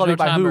judges Yeah, there's clubbing no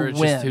by who timer. It's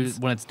wins. just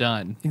when it's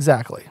done.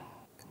 Exactly.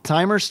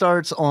 Timer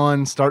starts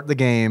on Start the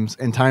Games,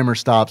 and timer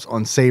stops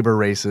on Saber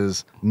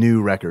Race's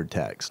new record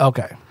text.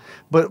 Okay.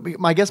 But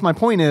I guess my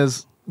point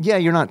is, yeah,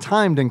 you're not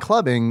timed in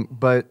clubbing,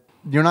 but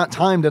you're not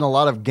timed in a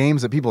lot of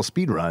games that people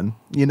speedrun.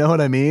 You know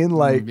what I mean?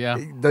 Like, yeah.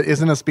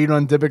 Isn't a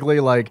speedrun typically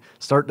like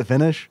start to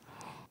finish?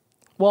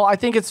 Well, I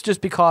think it's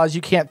just because you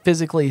can't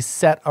physically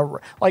set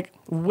like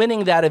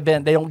winning that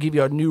event. They don't give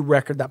you a new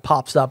record that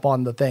pops up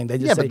on the thing. They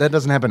just Yeah, say, but that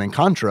doesn't happen in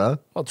Contra.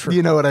 Well, true.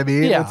 You know what I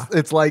mean? Yeah.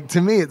 It's like,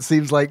 to me, it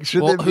seems like,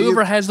 should Well, there be...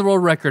 whoever has the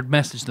world record,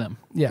 message them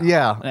yeah.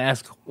 Yeah, and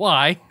ask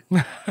why.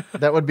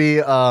 that would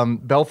be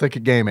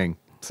Belthic Gaming.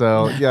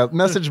 So, yeah,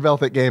 message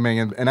Belthic Gaming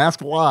and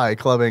ask why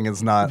clubbing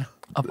is not...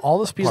 Of all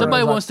the speed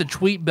Somebody runners, wants to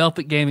tweet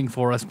Belfic Gaming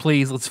for us,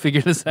 please. Let's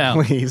figure this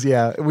out. Please,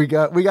 yeah. We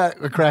got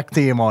a crack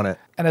team on it.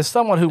 and as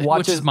someone who Which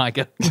watches, is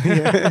Micah.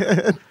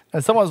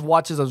 as someone who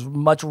watches as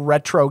much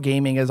retro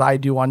gaming as I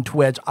do on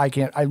Twitch,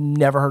 I've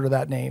never heard of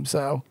that name.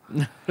 So,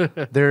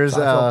 There's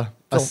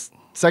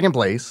second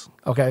place,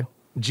 okay.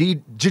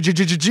 G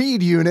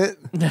unit,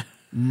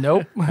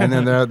 Nope. and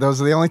then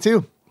those are the only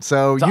two.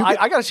 So, So you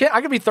I got a chance.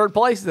 I could be third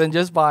place then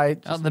just by.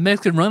 The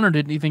Mexican runner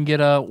didn't even get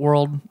a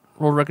world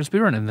record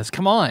speedrun in this.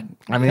 Come on.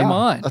 Come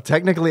on.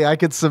 technically, I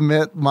could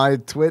submit my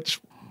Twitch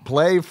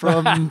play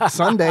from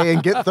Sunday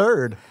and get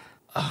third.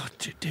 Oh,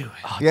 do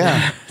it.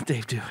 Yeah,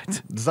 Dave, do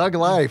it. Zug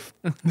Life,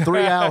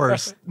 3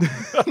 hours.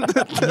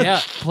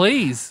 Yeah,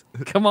 please.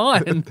 Come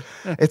on.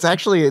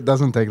 It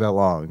doesn't take that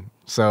long.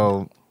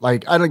 So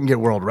Like, I didn't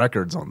get world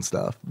records on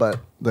stuff, but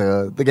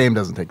the game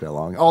doesn't take that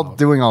long.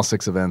 Doing all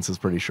 6 events is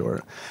pretty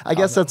short. I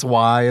guess that's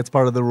why it's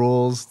part of the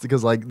rules,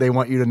 because like they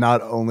want you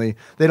to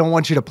they don't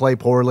want you to play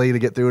poorly to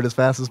get through it as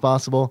fast as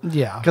possible.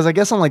 Yeah. Because I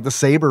guess on like the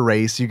saber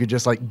race, you could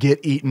just like get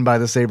eaten by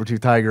the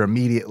saber-tooth tiger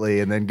immediately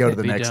and then go to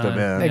the next done.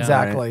 event. Yeah.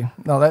 Exactly.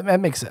 Right? No, that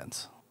makes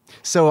sense.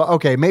 So,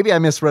 okay, maybe I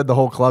misread the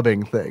whole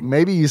clubbing thing.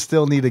 Maybe you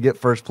still need to get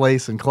first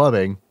place in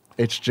clubbing.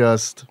 It's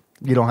just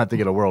you don't have to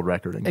get a world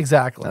record.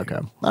 Exactly. Okay.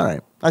 All right.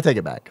 I take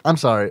it back. I'm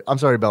sorry. I'm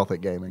sorry, Belthic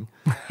Gaming.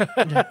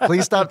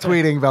 Please stop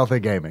tweeting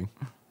Belthic Gaming.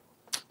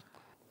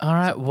 All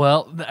right.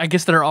 Well, I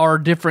guess there are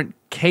different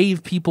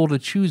cave people to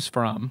choose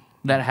from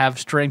that have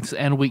strengths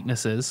and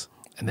weaknesses.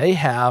 And they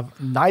have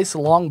nice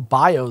long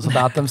bios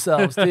about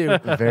themselves too.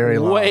 Very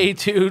long. Way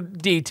too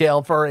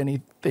detailed for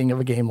anything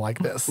of a game like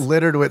this.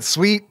 Littered with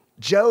sweet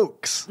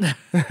jokes.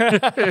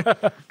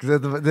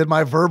 Did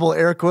my verbal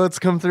air quotes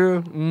come through?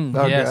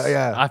 Okay, Yes,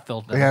 yeah. I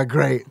felt that. Yeah,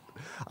 great.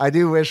 I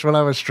do wish when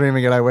I was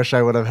streaming it, I wish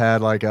I would have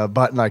had like a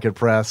button I could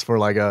press for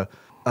like a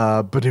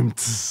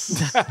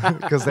because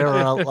there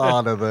were a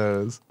lot of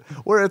those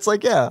where it's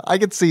like, yeah, I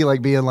could see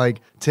like being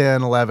like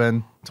 10,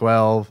 11,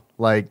 12,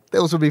 like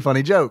those would be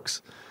funny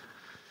jokes.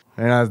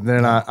 And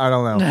they're not, I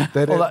don't know.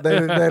 They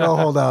don't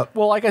hold up.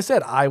 Well, like I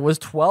said, I was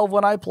 12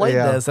 when I played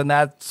Yeah. this, and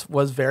that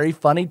was very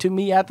funny to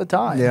me at the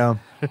time. Yeah.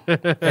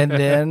 And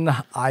then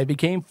I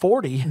became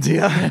 40.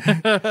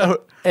 Yeah.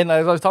 And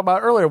as I was talking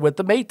about earlier with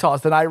the mate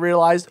toss, then I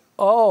realized,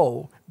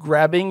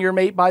 grabbing your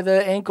mate by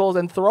the ankles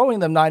and throwing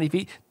them 90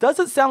 feet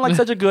doesn't sound like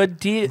such a good,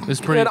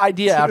 good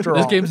idea after all.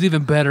 This game's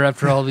even better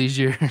after all these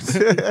years.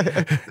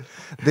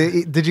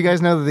 Did you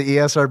guys know that the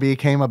ESRB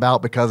came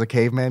about because of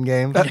Caveman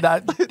games?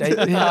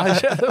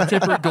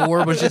 Tipper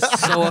Gore was just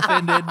so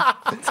offended.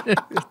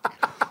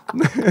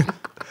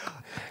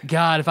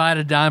 God, if I had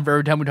a dime for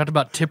every time we talked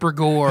about Tipper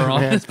Gore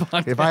on this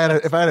podcast. If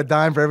I had a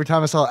dime for every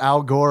time I saw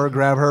Al Gore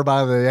grab her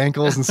by the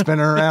ankles and spin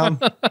her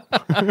around.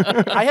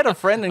 I had a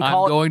friend in I'm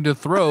college. going to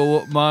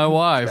throw my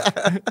wife.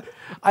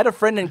 I had a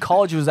friend in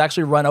college who was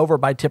actually run over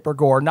by Tipper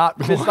Gore, not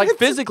like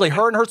physically,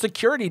 her and her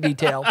security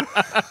detail.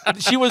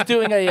 She was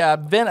doing a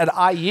event at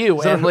IU,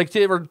 and like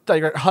they were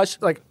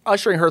like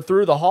ushering her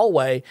through the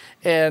hallway.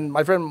 And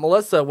my friend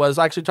Melissa was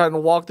actually trying to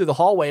walk through the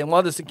hallway, and one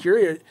of the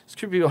security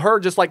people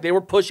heard just like they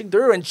were pushing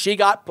through, and she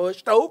got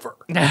pushed over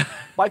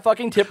by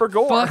fucking Tipper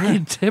Gore.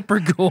 Fucking Tipper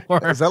Gore.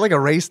 Is that like a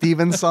Ray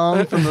Stevens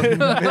song from the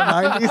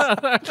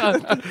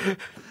mid-90s?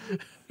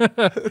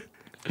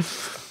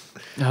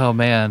 Oh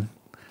man,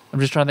 I'm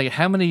just trying to think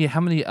how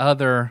many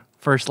other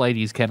first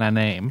ladies can I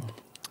name?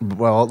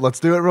 Well, let's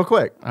do it real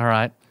quick. All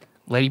right,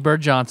 Lady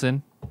Bird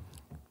Johnson,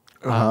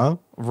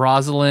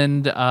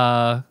 Rosalind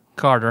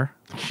Carter,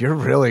 You're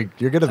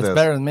good at That's this.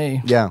 better than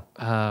me. Yeah.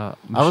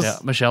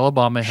 Michelle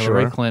Obama,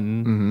 Hillary Sure.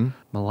 Clinton,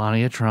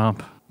 Melania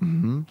Trump,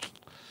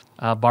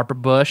 Barbara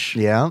Bush,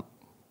 Yeah.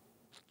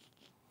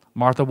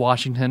 Martha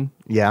Washington,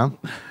 Yeah.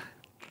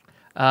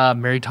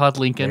 Mary Todd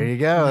Lincoln. There you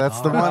go.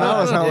 That's the one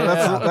I was.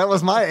 That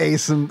was my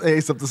ace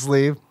up the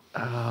sleeve.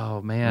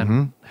 Oh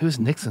man, who's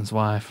Nixon's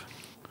wife?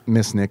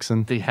 Miss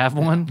Nixon, Do you have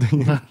one?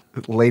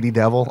 Lady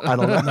Devil. I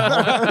don't know.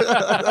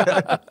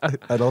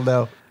 I don't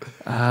know.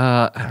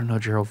 I don't know.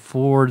 Gerald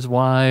Ford's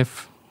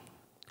wife.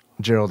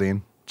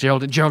 Geraldine.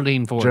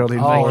 Geraldine Ford. Geraldine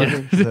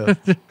Oh, Ford.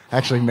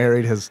 Actually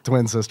married his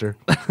twin sister.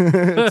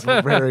 It's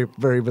very,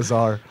 very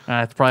bizarre.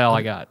 That's probably all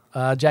I got.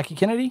 Jackie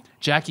Kennedy.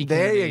 Jackie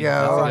There Kennedy. you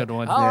go. That's a good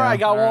one. All right,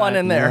 got All one right.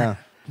 in there. Yeah.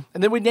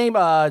 And then we name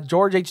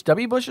George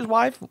H.W. Bush's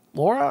wife,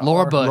 Laura.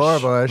 Laura Bush. Laura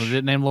Bush. We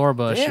didn't name Laura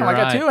Bush. Damn, You're I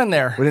got right. two in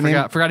there. We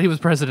didn't Forgot he was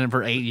president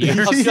for 8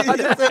 years.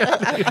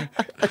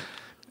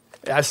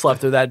 I slept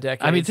through that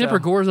decade. I mean, so- Tipper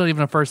Gore's not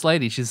even a first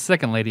lady. She's a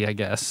second lady, I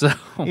guess. So.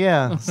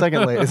 Yeah.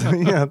 Second lady.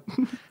 Yeah.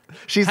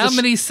 She's How the,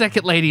 many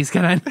second ladies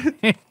can I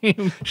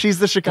name? She's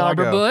the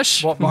Chicago. Barbara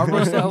Bush, Well,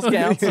 Barbara Sales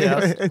counts,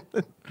 yes.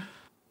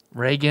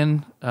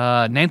 Reagan,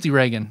 Nancy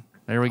Reagan.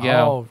 There we go.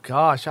 Oh,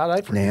 gosh. How did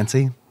I forget?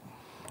 Nancy.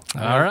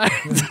 All right.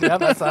 Yeah,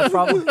 that's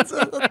probably.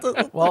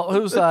 Well,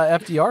 who's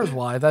FDR's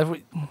wife?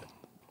 Did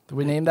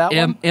we name that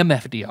one?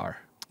 MFDR.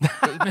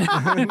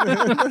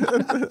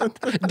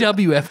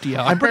 WFDR.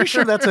 I'm pretty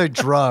sure that's a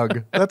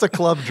drug. That's a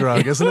club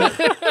drug, isn't it?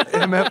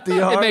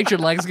 MFDR. It makes your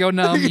legs go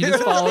numb. You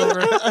just fall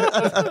over.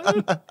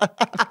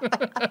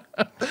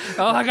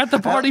 Oh, I got the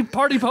party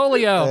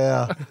polio.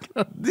 Yeah.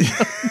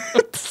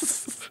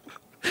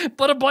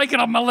 Put a blanket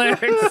on my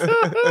legs.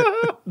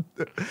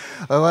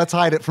 Let's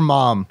hide it from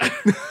mom.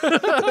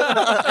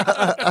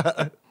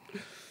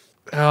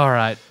 All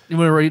right.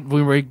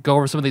 We go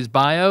over some of these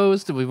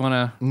bios. Do we want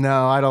to?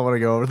 No, I don't want to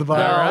go over the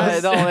bio. All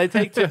right, no, they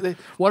take two.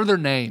 What are their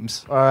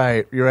names? All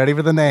right, you ready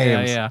for the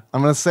names? Yeah.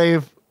 I'm gonna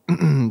save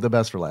the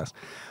best for last.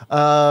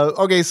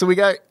 Okay, so we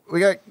got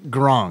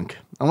Gronk.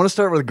 I want to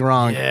start with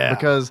Gronk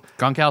because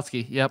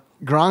Gronkowski. Yep.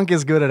 Gronk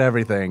is good at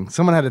everything.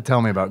 Someone had to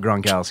tell me about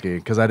Gronkowski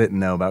because I didn't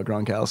know about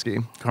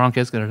Gronkowski. Gronk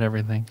is good at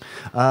everything.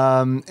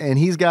 And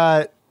he's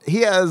kind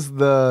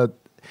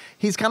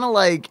of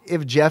like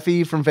if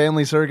Jeffy from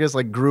Family Circus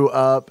like grew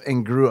up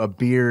and grew a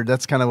beard.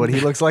 That's kind of what he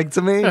looks like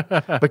to me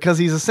because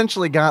he's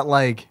essentially got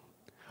like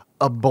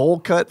a bowl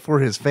cut for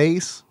his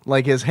face.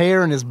 Like his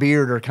hair and his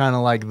beard are kind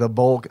of like the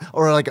bowl,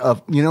 or like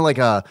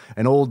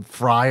an old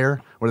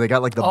fryer where they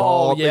got like the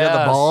bald, they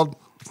got the bald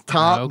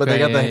top, but they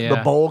got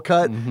the bowl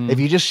cut. If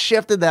you just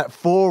shifted that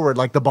forward,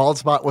 like the bald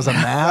spot was a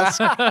mask,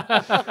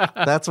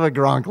 that's what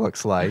Gronk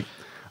looks like.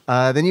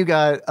 Then you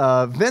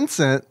got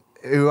Vincent,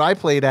 who I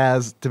played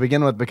as to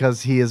begin with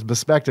because he is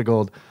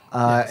bespectacled,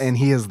 and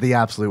he is the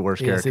absolute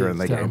worst character in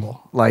the game.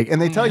 Like,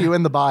 and they tell you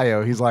in the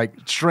bio, he's like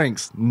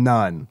shrinks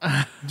none.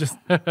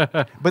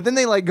 But then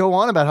they like go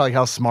on about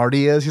how smart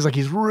he is. He's like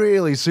he's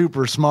really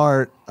super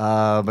smart,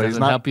 but Doesn't he's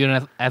not help you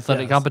in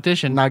athletic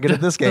competition. Not good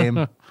at this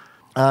game.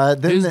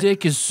 His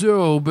dick is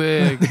so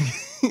big.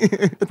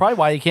 Probably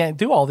why you can't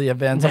do all the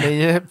events. I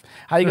mean,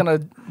 how you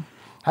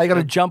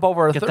gonna jump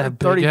over a Get that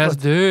 30 big ass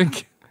foot?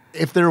 dick.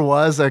 If there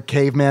was a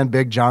Caveman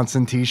Big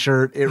Johnson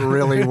T-shirt, it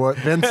really would.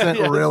 Vincent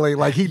really,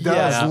 like, he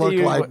does look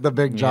like the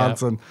Big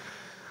Johnson.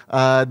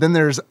 Then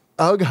there's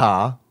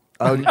Ugha.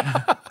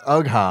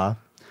 Ugha.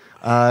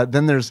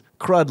 Then there's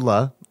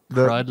Crudla,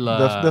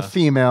 the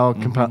female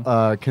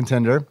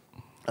contender.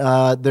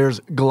 There's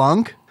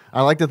Glunk.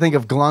 I like to think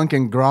of Glunk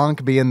and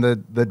Gronk being the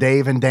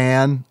Dave and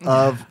Dan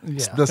of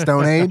the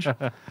Stone Age.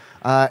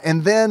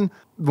 And then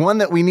one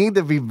that we need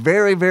to be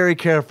very, very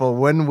careful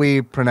when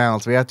we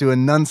pronounce. We have to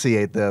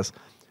enunciate this.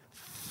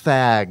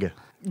 Thag.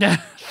 Thag.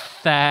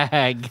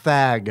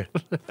 Thag.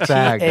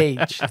 Thag.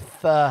 T-H.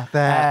 Thag.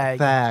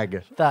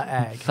 Thag.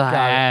 Thag.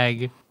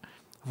 Thag.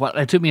 What?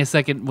 It took me a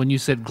second when you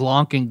said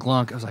Glonk and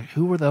Glunk. I was like,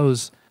 who were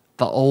those?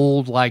 The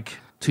old, like,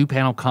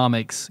 2-panel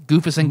comics.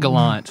 Goofus and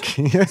Gallant.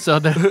 So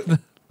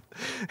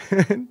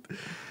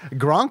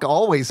Gronk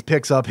always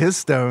picks up his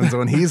stones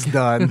when he's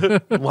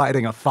done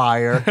lighting a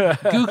fire.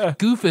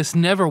 Goofus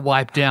never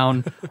wiped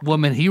down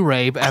woman he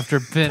raped after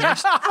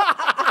finished.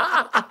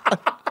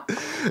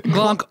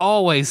 Glunk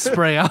always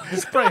spray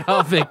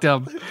off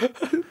victim.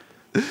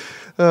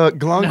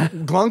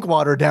 Glunk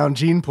water down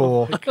gene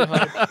pool.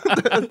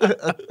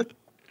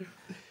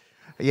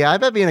 Yeah, I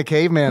bet being a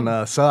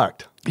caveman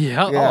sucked.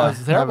 Yeah. Oh,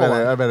 it's terrible.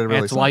 I bet it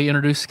really That's sucked. why you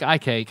introduced Sky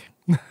Cake.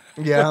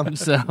 Yeah.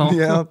 So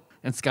Yeah.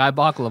 and Sky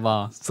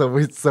Baklava.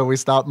 So we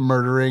stopped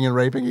murdering and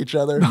raping each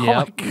other.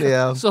 Yep.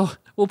 Yeah. So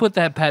we'll put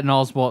that Patton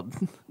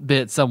Oswalt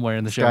bit somewhere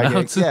in the show Sky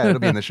notes. Cake. Yeah, it'll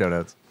be in the show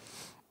notes.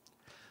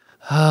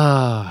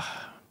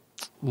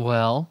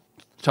 Well,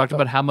 talked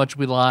about how much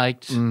we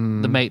liked the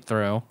mate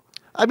throw.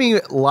 I mean,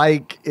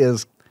 like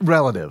is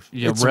relative.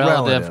 Yeah, It's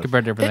relative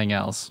compared to everything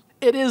else.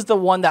 It is the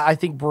one that I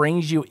think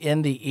brings you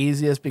in the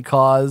easiest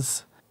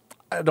because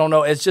I don't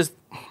know. It's just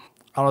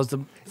I don't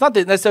know. It's not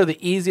necessarily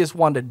the easiest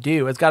one to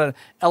do. It's got an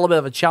element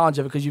of a challenge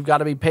of it because you've got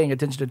to be paying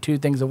attention to two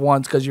things at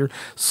once because you're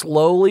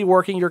slowly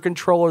working your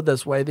controller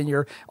this way. Then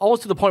you're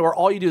almost to the point where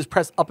all you do is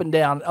press up and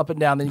down. Then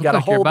you got to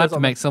Like you're hold about this to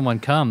make someone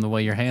come the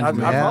way your hands I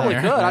move. probably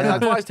there. could.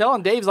 That's why I was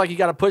telling Dave's like you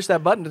got to push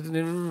that button.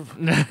 You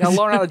got to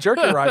learn how to jerk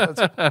it right.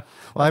 That's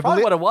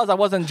probably what it was. I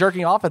wasn't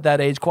jerking off at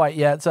that age quite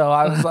yet, so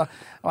I was.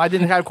 I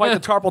didn't have quite the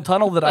carpal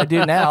tunnel that I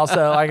do now,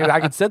 so I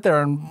could sit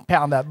there and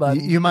pound that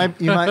button. You might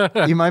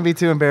be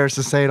too embarrassed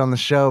to say it on the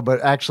show, but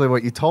actually,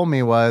 what you told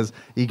me was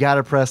you got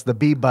to press the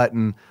B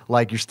button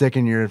like you're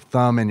sticking your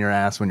thumb in your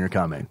ass when you're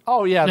coming.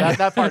 Oh yeah,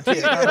 that part too.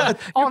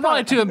 You're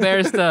probably too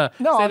embarrassed to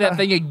say that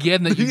thing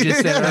again that you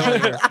just said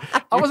earlier.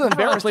 I wasn't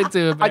embarrassed. Probably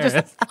too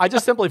embarrassed. I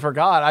just simply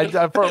forgot. I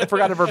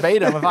forgot it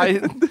verbatim.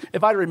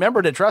 If I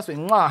remembered it, trust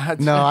me.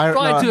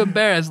 Probably too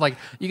embarrassed. Like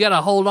you got to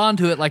hold on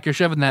to it like you're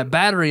shoving that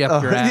battery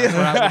up your ass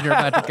right when you're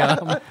about to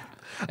come,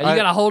 and you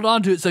got to hold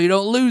on to it so you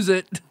don't lose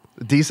it.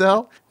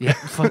 D-cell? Yeah,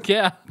 fuck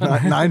yeah.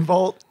 9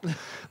 volt?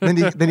 Then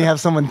you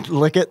have someone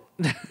lick it?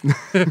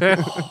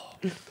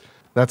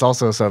 That's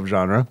also a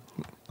subgenre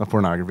of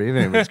pornography, if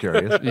anybody's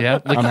curious. Yeah.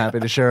 I'm happy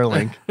to share a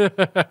link.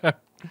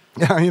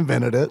 I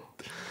invented it.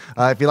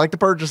 If you'd like to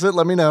purchase it,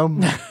 let me know.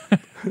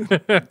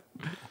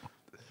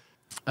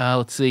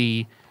 Let's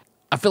see.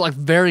 I feel like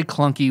very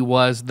clunky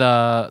was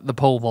the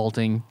pole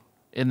vaulting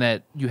in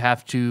that you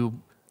have to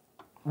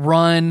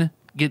run,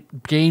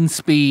 gain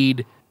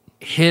speed,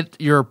 hit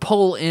your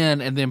pole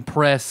in, and then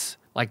press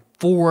like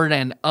forward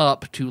and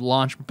up to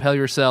launch, propel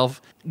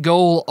yourself,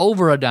 go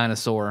over a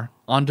dinosaur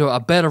onto a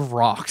bed of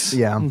rocks.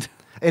 Yeah.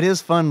 It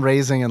is fun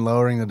raising and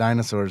lowering the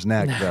dinosaur's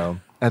neck, though,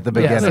 at the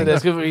beginning. Yes, it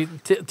is. Because we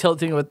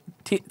tilting with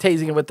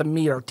tasing it with the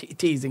meat or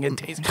teasing and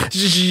tasing.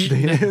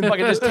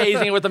 Fucking just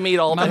tasing it with the meat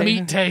all day. My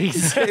meat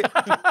taste.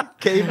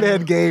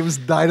 Caveman Games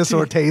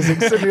Dinosaur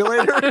Tasing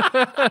Simulator.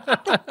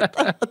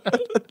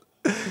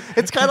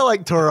 It's kind of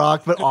like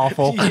Turok, but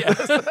awful.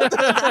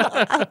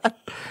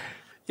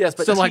 Yes,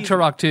 but So like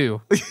Turok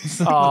 2.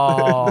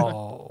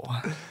 Oh,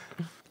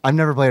 I've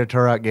never played a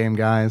Turok game,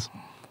 guys.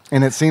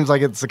 And it seems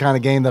like it's the kind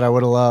of game that I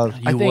would have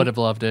loved. You would have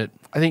loved it.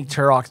 I think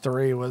Turok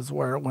 3 was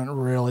where it went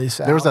really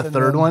south. There was a and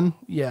third then- one?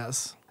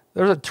 Yes.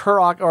 There was a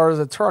Turok, or was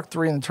a Turok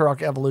 3 and the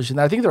Turok Evolution.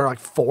 I think there were like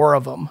 4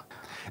 of them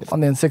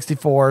on the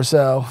N64.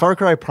 So Far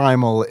Cry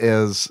Primal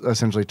is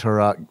essentially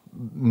Turok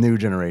new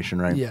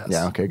generation, right? Yes.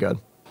 Yeah, okay, good.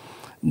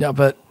 no,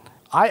 but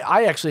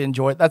I actually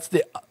enjoy it. That's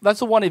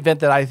the one event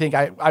that I think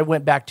I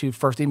went back to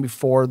first, even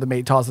before the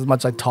mate toss. As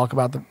much as I talk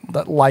about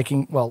the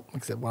liking, well,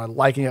 like I said,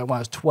 liking it when I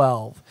was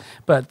 12,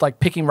 but like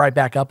picking right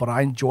back up on it,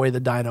 I enjoy the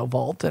dyno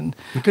vault, and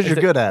Because you're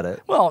good at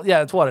it. well,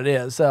 yeah, it's what it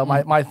is. So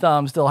my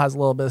thumb still has a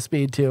little bit of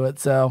speed to it.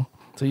 So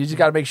you just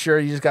got to make sure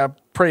you just got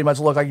to pretty much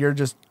look like you're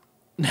just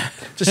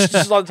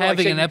like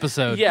Having an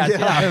episode. Yeah,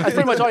 that's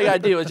pretty much all you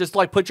got to do is just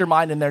like put your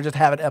mind in there, just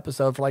have an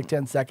episode for like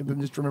 10 seconds,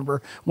 and just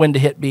remember when to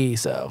hit B.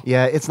 So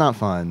Yeah, it's not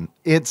fun.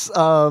 It's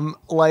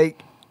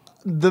like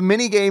the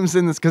mini games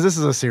in this, because this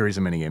is a series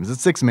of mini games.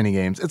 It's 6 mini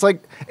games. It's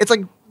like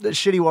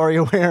shitty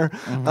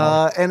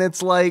WarioWare, and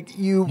it's like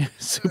you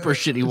Super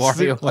shitty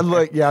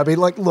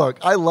Wario. Look,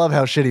 I love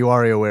how shitty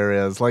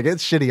WarioWare is. Like,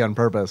 it's shitty on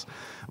purpose,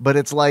 but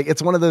it's like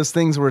it's one of those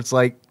things where it's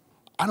like,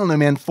 I don't know,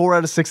 man. 4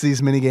 out of 6 of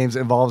these mini games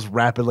involves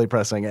rapidly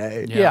pressing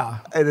A. Yeah.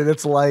 And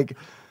it's like,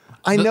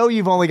 I know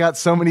you've only got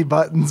so many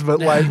buttons, but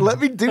like, let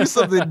me do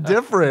something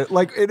different.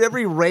 Like in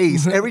every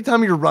race, every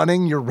time you're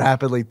running, you're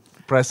rapidly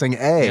pressing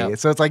A. Yep.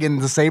 So it's like in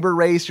the Saber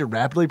race, you're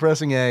rapidly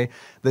pressing A.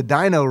 The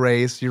Dino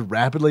race, you're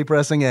rapidly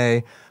pressing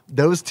A.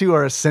 Those two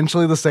are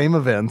essentially the same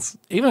events.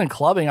 even in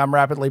clubbing, I'm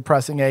rapidly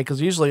pressing A because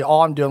usually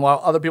all I'm doing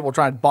while other people are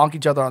trying to bonk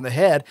each other on the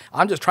head,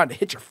 I'm just trying to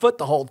hit your foot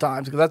the whole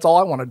time because that's all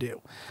I want to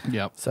do.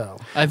 Yep. So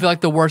I feel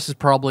like the worst is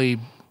probably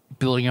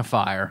building a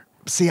fire.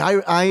 See,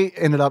 I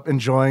ended up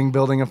enjoying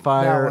building a that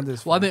fire. one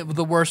is Well, I mean,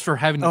 the worst for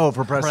having to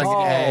For pressing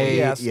press A.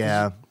 yes.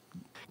 Yeah.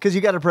 Because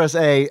you got to press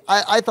A.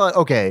 I thought,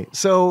 okay,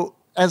 so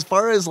as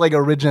far as like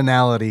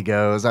originality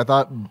goes, I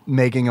thought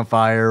making a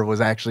fire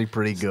was actually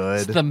pretty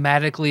good.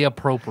 thematically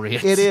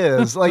appropriate. It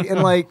is.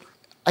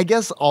 I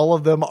guess all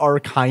of them are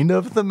kind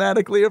of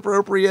thematically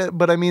appropriate,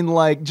 but I mean,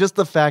 like, just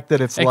the fact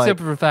that it's Except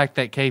for the fact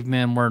that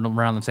cavemen weren't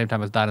around the same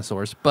time as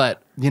dinosaurs.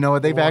 But you know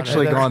what, they've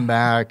actually Whatever. gone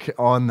back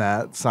on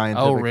that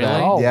scientific Oh, really?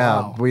 fact. Oh, Yeah,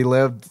 wow. we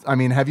lived. I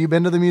mean, have you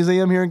been to the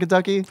museum here in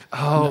Kentucky?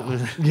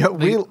 Yeah,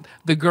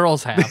 the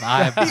girls have.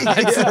 I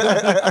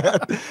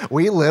have.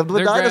 we lived with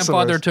Their dinosaurs.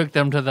 grandfather took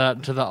them to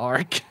the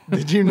ark.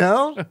 Did you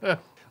know?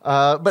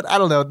 But I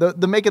don't know.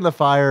 The making the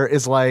fire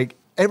is like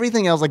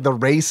everything else, like the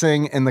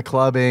racing and the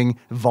clubbing,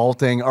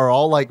 vaulting are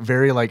all like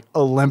very like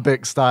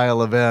Olympic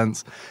style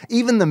events.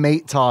 Even the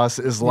mate toss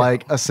is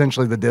like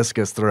essentially the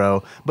discus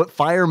throw. But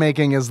fire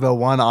making is the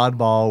one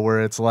oddball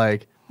where it's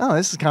like, oh,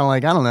 this is kind of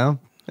like, I don't know.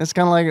 It's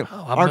kind of like,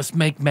 I must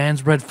make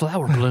man's red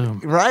flower bloom.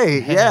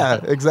 right. Yeah,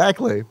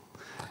 exactly.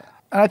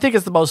 And I think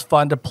it's the most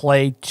fun to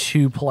play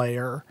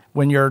 2-player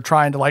when you're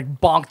trying to like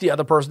bonk the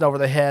other person over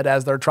the head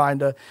as they're trying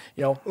to,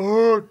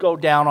 go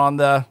down on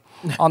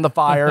the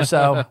fire.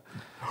 So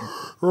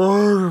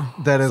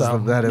That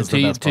is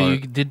the best Till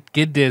part. you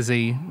get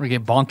dizzy or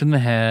get bonked in the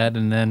head,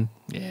 and then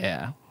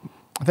I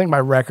think my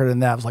record in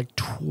that was like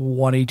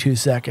 22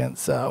 seconds.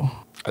 So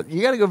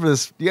You gotta go for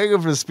this. You gotta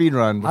go for the speed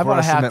run I'm before gonna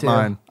I have submit to.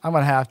 mine. I'm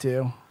gonna have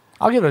to.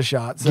 I'll give it a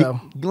shot. So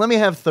Let me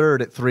have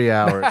third at 3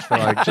 hours for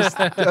like just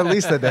at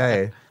least a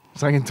day,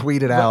 so I can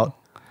tweet it out.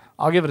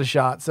 I'll give it a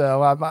shot.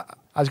 So I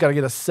just got to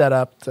get a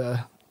setup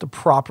to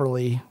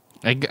properly.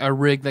 a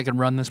rig that can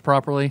run this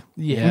properly.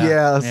 Yeah.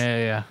 Yes.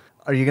 Yeah.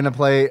 Are you gonna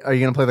play? Are you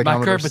gonna play the My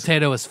Commodore? current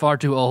potato is far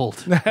too old.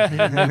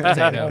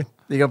 Potato.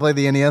 You gonna play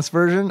the NES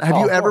version? Have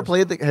you of ever course.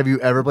 played the? Have you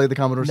ever played the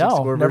Commodore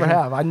 64 No, never version?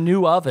 have. I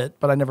knew of it,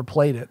 but I never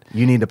played it.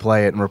 You need to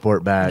play it and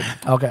report back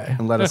Okay.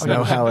 and let us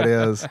know how it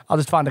is. I'll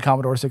just find a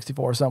Commodore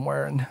 64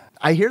 somewhere and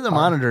I hear the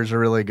monitors are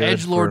really good.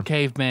 Edgelord for-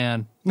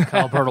 caveman.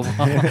 Alberta.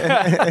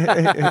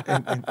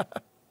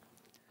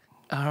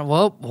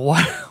 Well,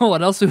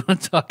 what else do we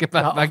want to talk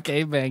about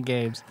caveman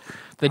games?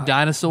 The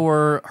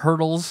dinosaur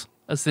hurdles,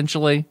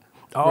 essentially,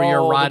 where you're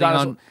Oh, the riding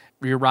dinosaur-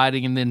 you're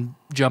riding and then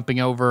jumping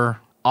over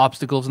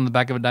obstacles in the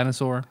back of a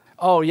dinosaur.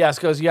 oh yes,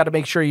 because you got to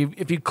make sure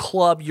if you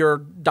club your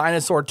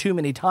dinosaur too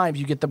many times,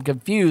 you get them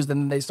confused,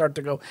 and then they start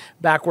to go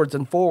backwards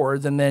and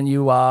forwards, and then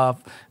you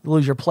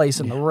lose your place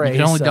in the race. You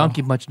can only so-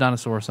 donkey punch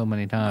dinosaur so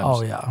many times.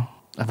 Oh yeah.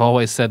 I've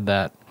always said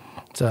that.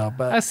 So,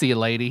 but I see a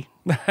lady.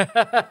 you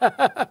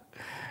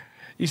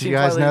Do you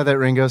guys know that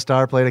Ringo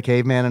Starr played a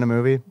caveman in a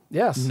movie?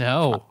 Yes.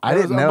 No. I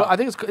didn't know. I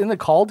think it's in the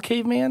called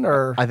Caveman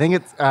or I think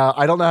it's.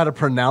 I don't know how to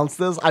pronounce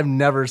this. I've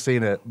never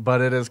seen it, but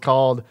it is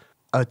called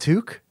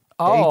Atouk.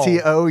 Oh.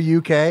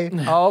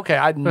 ATOUK. Oh, okay.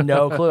 I had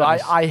no clue.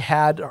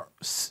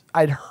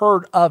 I'd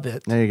heard of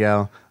it. There you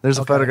go. There's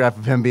a photograph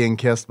of him being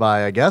kissed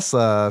by, I guess,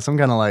 some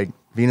kind of like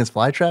Venus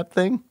flytrap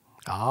thing.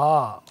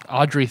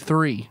 Audrey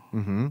 3.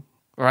 Mm-hmm.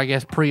 Or I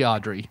guess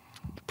pre-Audrey.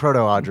 Proto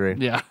Audrey.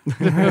 Yeah.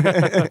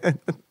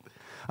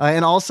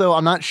 And also,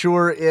 I'm not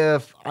sure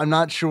if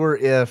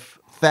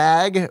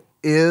Thag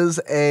is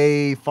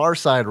a Far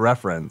Side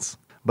reference,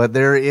 but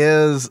there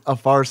is a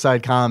Far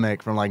Side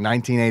comic from like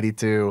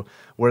 1982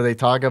 where they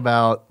talk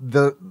about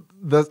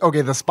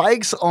the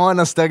spikes on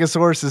a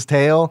Stegosaurus's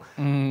tail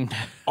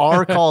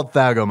are called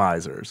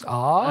thagomizers.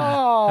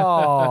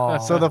 Oh.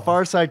 So the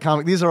Far Side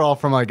comic, these are all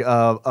from like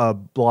a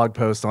blog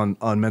post on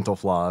Mental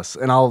Floss,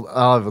 and I'll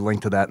have a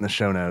link to that in the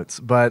show notes.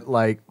 But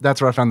like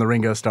that's where I found the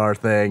Ringo Starr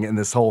thing and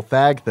this whole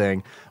thag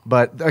thing.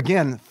 But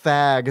again,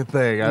 thag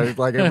thing. I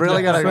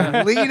really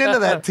gotta lean into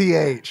that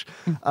th.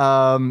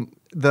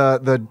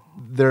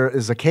 There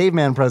is a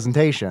Caveman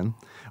presentation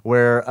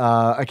where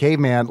a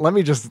caveman. Let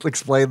me just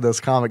explain this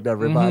comic to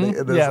everybody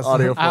in this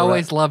audio format. I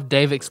always love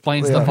Dave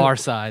explains the Far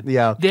Side.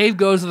 Yeah. Dave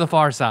goes to the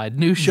Far Side.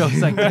 New show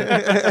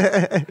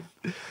segment.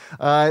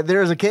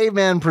 There's a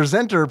caveman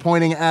presenter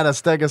pointing at a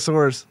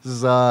Stegosaurus'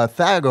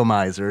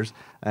 thagomizers,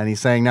 and he's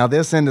saying, now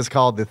this end is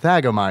called the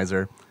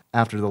thagomizer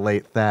after the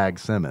late Thag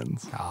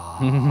Simmons.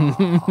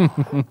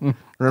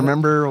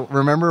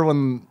 Remember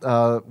when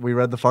we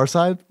read the Far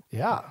Side?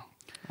 Yeah.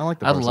 I like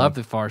the I Far love Side.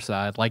 the Far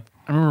Side. Like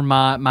I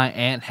remember my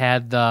aunt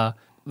had the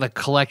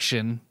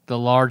collection, the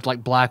large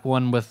like black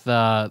one with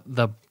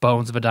the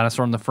bones of a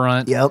dinosaur in the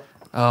front. Yep.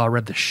 Oh, I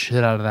read the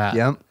shit out of that.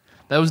 Yep.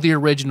 That was the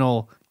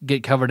original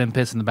get covered in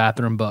piss in the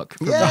bathroom book.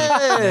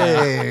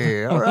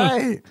 Yay! All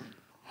right.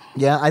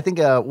 Yeah, I think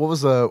what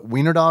was the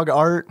Wiener Dog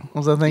art?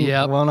 Was I think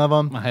Yep. one of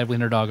them? I had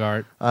Wiener Dog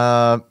art.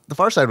 The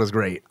Far Side was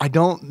great. I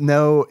don't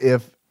know.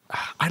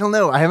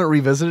 I haven't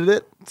revisited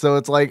it, so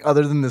it's like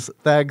other than this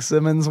Thag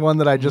Simmons one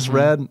that I just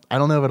read, I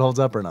don't know if it holds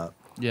up or not.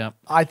 Yeah.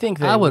 I think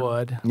they I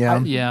would. Yeah.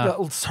 Yeah.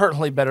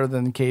 Certainly better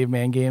than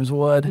Caveman games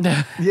would.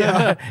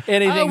 Yeah.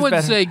 Anything's I wouldn't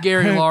better. say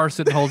Gary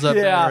Larson holds up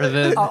better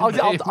than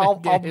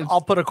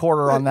I'll put a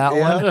quarter on that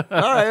one.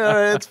 all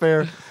right, it's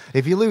fair.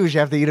 If you lose, you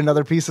have to eat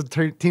another piece of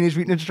Teenage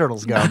Mutant Ninja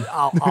Turtles gum.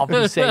 I'll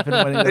be safe in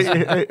winning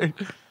this.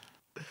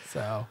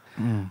 So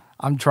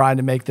I'm trying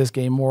to make this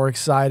game more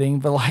exciting,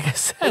 but like I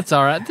said, It's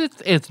all right.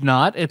 It's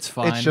not. It's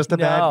fine. It's just a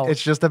No. bad.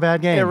 It's just a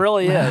bad game. it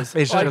really is.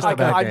 It's just a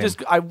bad game.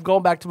 I'm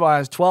going back to when I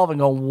was 12 and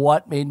going,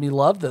 what made me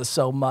love this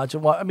so much?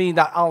 And what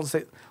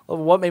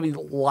what made me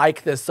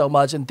like this so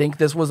much and think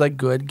this was a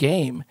good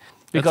game?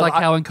 It's like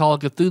how in Call of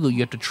Cthulhu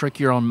you have to trick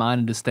your own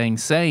mind into staying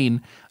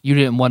sane. You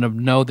didn't want to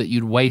know that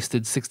you'd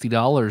wasted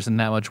 $60 and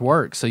that much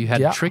work, so you had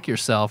to trick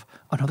yourself.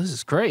 Oh no, this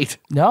is great.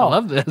 No. I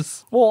love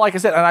this. Well, like I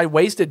said, and I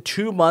wasted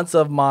 2 months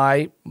of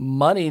my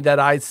money that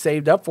I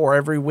saved up for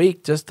every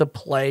week just to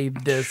play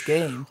this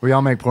game. We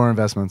all make poor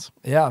investments.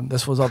 Yeah,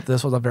 this was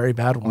a very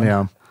bad one.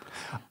 Yeah.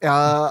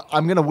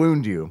 I'm gonna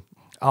wound you.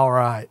 All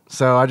right.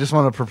 So I just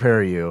want to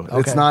prepare you.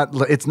 Okay.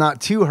 It's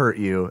not to hurt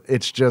you.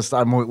 It's just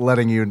I'm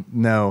letting you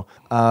know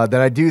that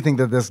I do think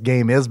that this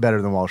game is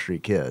better than Wall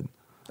Street Kid.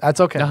 That's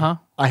okay. Uh-huh.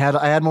 I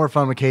had more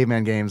fun with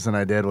Caveman games than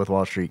I did with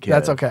Wall Street Kid.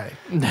 That's okay.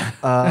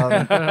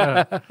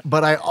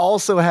 But I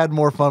also had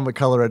more fun with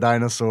Color a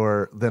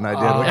Dinosaur than I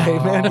did with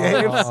Caveman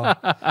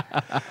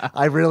games.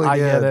 I really I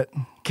did.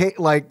 get it.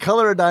 Like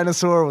Color a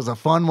Dinosaur was a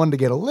fun one to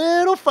get a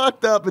little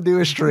fucked up and do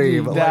a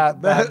stream.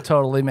 That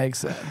totally makes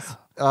sense.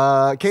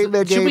 Caveman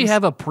games. Should we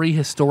have a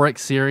prehistoric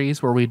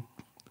series where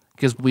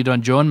because we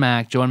done Joe and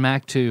Mac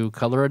 2,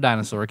 Color a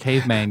Dinosaur,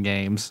 Caveman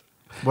games,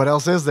 What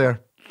else is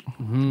there?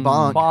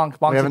 Bonk.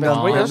 Bonk. We haven't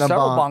done, There's done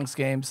several Bonk. Bonks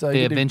games. So the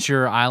you could do-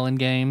 Adventure Island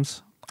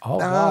games. Oh, I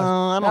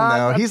God.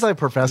 don't know. He's like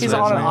Professor. He's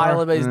on an isn't he?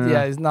 island,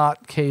 but he's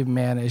not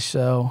cavemanish.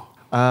 So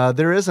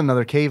There is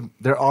another cave.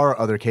 There are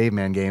other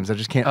Caveman games. I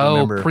just can't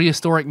remember.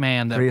 Prehistoric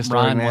Man that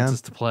Prehistoric Ryan Man? wants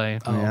us to play.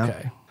 Yeah.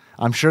 okay.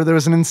 I'm sure there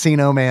was an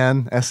Encino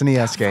Man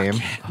SNES game.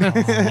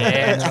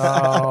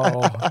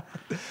 Oh,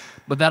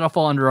 But that'll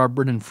fall under our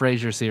Brendan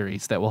Fraser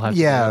series that we'll have.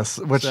 Yes,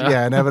 to do. which So-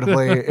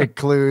 inevitably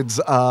includes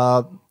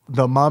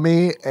The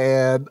Mummy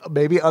and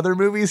maybe other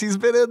movies he's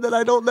been in that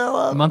I don't know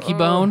of. Monkey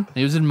Bone.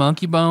 He was in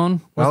Monkey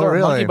Bone. was Oh, there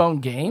really? a Monkey Bone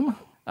game?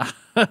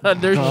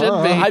 There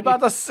should be. I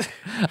about to.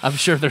 I'm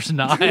sure there's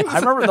not. I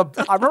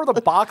remember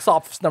the box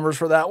office numbers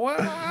for that one.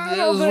 It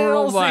was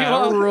real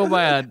bad. Real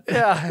bad.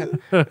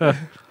 Yeah.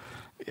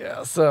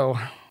 Yeah. So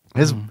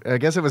I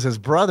guess it was his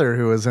brother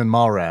who was in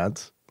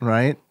Mallrats,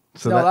 right?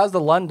 So that was the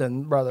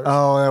London brothers.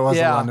 Oh, that was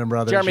Yeah. the London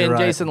Brothers. Jeremy You're and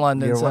right. Jason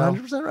London, You're so-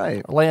 100%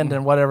 right.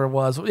 Landon, whatever it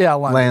was. Yeah,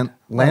 London.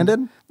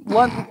 Landon?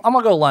 I'm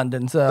gonna go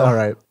London. So All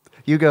right.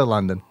 You go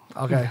London.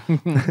 Okay.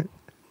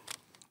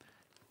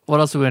 What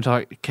else are we going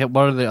to talk?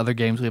 What are the other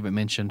games we haven't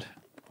mentioned?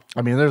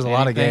 I mean, there's a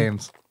lot of Anything?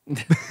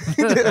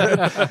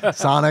 games.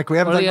 Sonic. We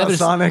haven't talked about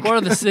Sonic. What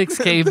are the 6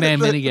 caveman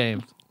mini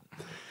games?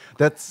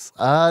 That's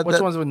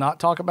Which ones would not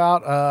talk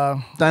about?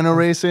 Dino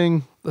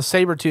Racing, The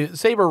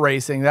saber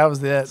racing. That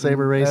was it.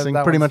 Saber Racing,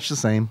 That pretty was- much the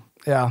same.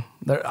 Yeah.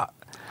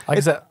 Like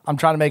I said, I'm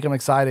trying to make them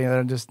exciting.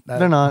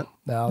 They're not.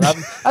 No,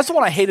 that's the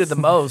one I hated the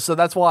most. So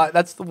that's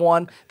the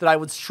one that I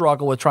would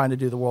struggle with trying to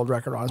do the world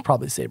record on. Is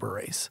probably Saber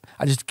Race.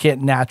 I just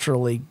can't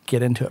naturally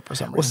get into it for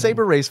some reason. Well,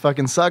 Saber Race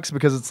fucking sucks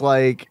because it's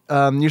like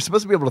you're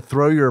supposed to be able to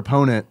throw your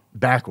opponent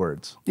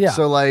backwards. Yeah.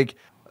 So like,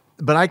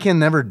 but I can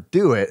never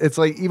do it. It's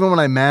like even when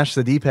I mash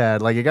the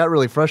D-pad, like it got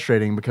really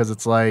frustrating because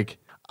it's like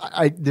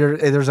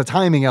there's a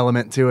timing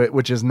element to it,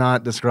 which is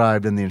not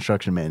described in the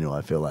instruction manual,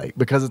 I feel like.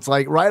 Because it's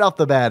like right off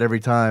the bat, every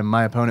time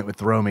my opponent would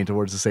throw me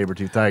towards the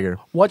saber-toothed tiger.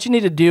 What you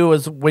need to do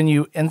is when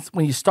you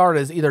start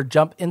is either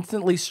jump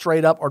instantly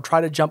straight up or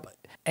try to jump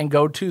and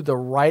go to the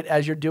right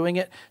as you're doing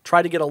it.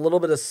 Try to get a little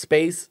bit of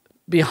space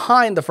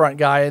behind the front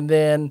guy,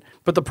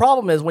 but the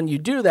problem is when you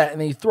do that and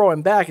then you throw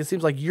him back, it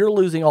seems like you're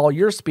losing all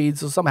your speed,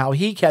 so somehow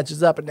he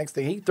catches up, and next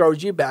thing he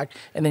throws you back,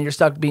 and then you're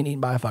stuck being eaten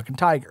by a fucking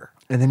tiger.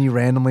 And then you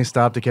randomly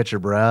stop to catch your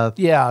breath.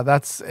 Yeah,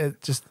 that's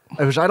it. Just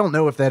which I don't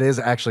know if that is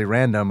actually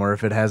random or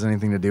if it has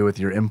anything to do with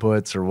your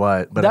inputs or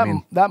what. But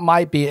that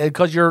might be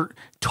because you're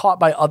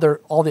taught by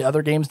all the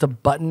other games to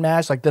button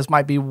mash. Like this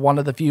might be one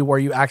of the few where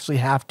you actually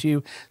have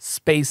to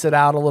space it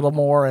out a little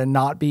more and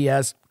not be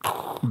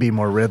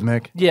more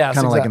rhythmic. Yes,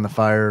 kind of like in the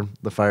fire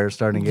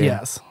starting game.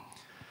 Yes,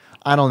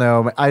 I don't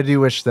know. I do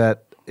wish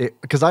that.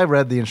 Because I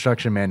read the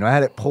instruction manual. I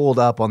had it pulled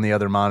up on the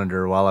other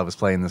monitor while I was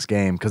playing this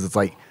game because it's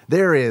like,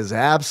 there is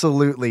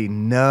absolutely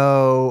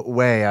no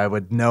way I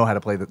would know how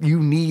to play this. You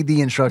need the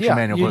instruction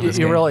manual for this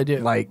game. You really do.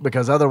 Like,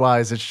 because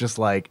otherwise it's just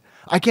like,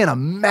 I can't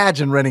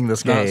imagine renting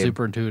this game. Not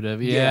super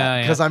intuitive.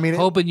 Yeah. Because I mean,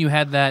 hoping you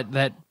had that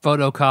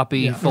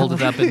photocopy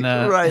folded up in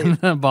the, right. in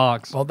the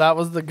box. Well, that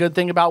was the good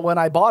thing about when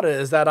I bought it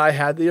is that I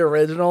had the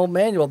original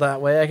manual.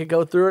 That way I could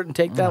go through it and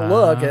take that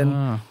look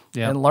and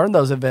learn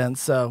those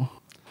events. So.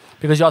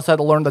 Because you also had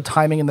to learn the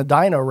timing in the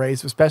dino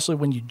race, especially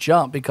when you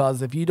jump,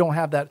 because if you don't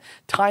have that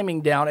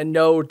timing down and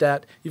know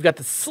that you've got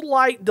the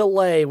slight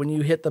delay when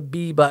you hit the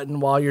B button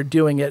while you're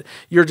doing it,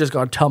 you're just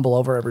going to tumble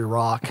over every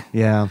rock.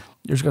 Yeah.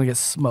 You're just going to get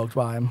smoked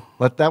by him.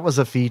 That was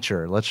a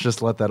feature. Let's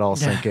just let that all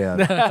sink in.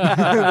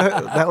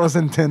 That was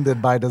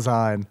intended by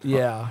design.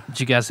 Yeah. Did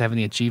you guys have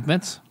any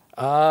achievements?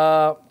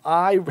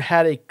 I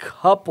had a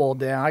couple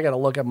down. I got to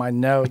look at my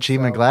notes.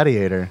 Achievement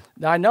Gladiator.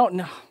 I know.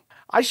 No.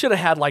 I should have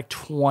had like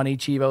 20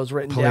 Chivos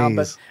written down,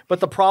 but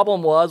the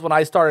problem was when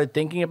I started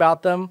thinking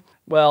about them,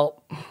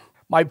 well,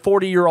 my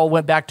 40-year-old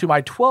went back to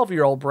my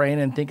 12-year-old brain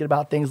and thinking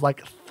about things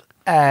like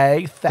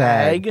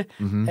thag,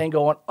 and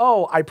going,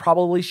 oh, I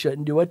probably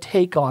shouldn't do a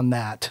take on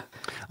that.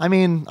 I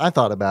mean, I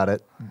thought about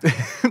it,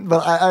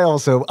 but I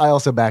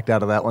also backed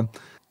out of that one.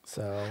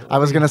 So I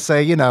was going to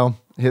say,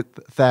 hit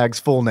Thag's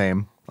full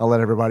name. I'll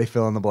let everybody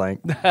fill in the blank.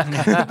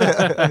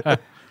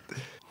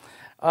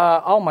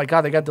 Oh my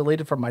God, they got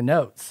deleted from my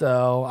notes.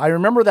 So I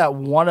remember that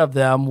one of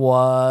them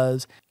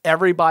was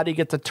everybody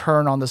gets a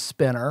turn on the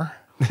spinner.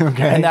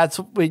 Okay. And that's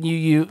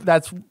when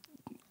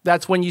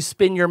that's when you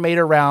spin your mate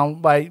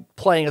around by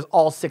playing as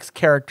all 6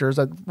 characters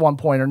at one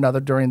point or another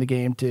during the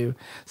game to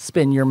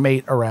spin your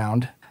mate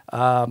around.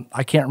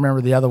 I can't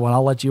remember the other one.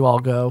 I'll let you all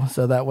go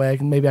so that way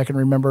maybe I can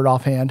remember it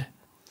offhand.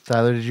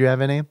 Tyler, did you have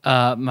any?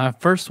 My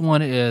first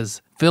one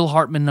is Phil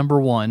Hartman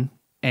 #1,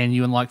 and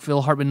you unlock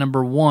Phil Hartman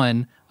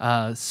 #1.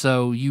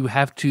 So you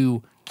have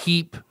to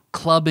keep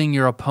clubbing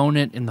your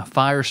opponent in the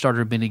fire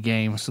starter mini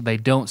game so they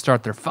don't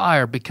start their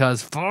fire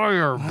because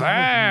fire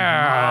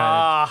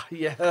bad.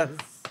 Yes.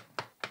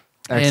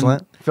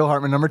 Excellent. Phil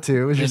Hartman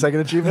 #2 is your second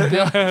achievement.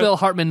 Phil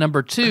Hartman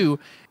 #2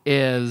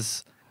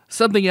 is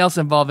something else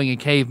involving a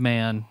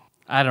caveman.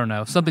 I don't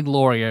know, something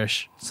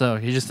lore-ish. So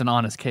he's just an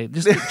honest cave,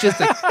 just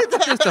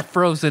a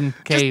frozen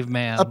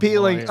caveman.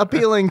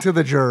 Appealing to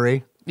the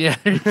jury. Yeah.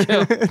 There you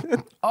go.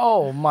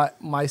 Oh,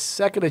 my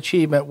second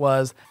achievement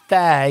was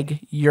Thag,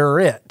 you're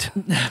it.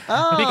 Because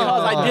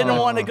I didn't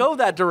want to go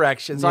that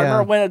direction. So I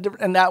remember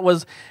and that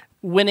was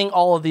winning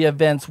all of the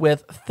events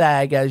with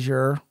Thag as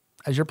your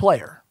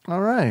player.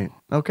 All right.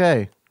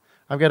 Okay.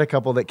 I've got a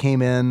couple that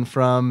came in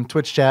from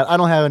Twitch chat. I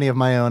don't have any of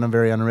my own. I'm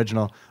very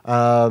unoriginal.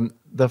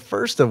 The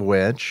first of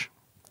which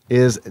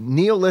is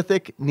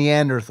Neolithic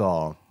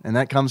Neanderthal, and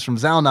that comes from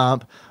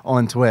Zalnop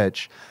on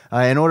Twitch.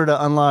 In order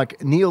to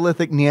unlock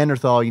Neolithic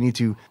Neanderthal, you need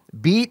to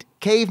beat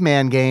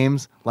caveman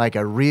games like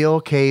a real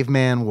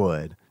caveman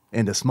would,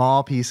 into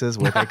small pieces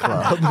with a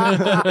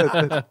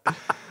club.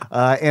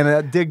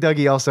 And Dig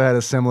Duggy also had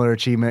a similar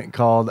achievement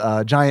called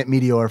Giant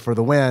Meteor for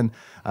the win.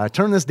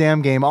 Turn this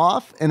damn game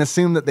off and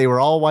assume that they were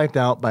all wiped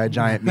out by a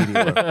giant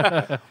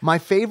meteor. My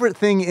favorite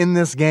thing in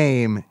this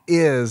game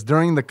is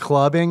during the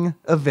clubbing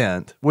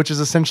event, which is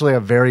essentially a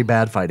very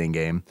bad fighting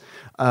game,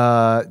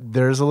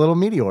 there's a little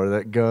meteor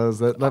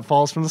that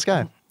falls from the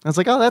sky. I was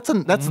like, oh, that's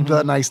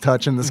a nice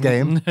touch in this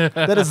game.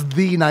 That is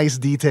the nice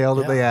detail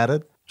that they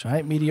added.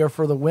 Giant Meteor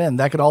for the win.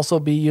 That could also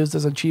be used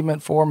as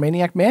achievement for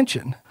Maniac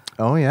Mansion.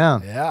 Oh yeah,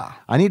 yeah.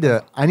 I need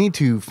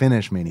to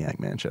finish Maniac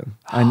Mansion.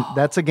 And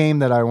that's a game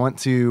that I want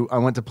to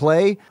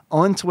play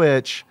on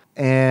Twitch,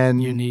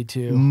 and you need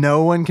to.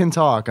 No one can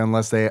talk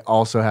unless they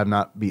also have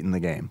not beaten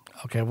the game.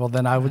 Okay, well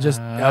then I would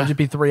just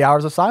be 3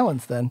 hours of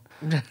silence then.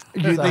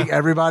 You think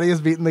everybody has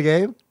beaten the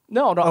game?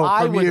 No,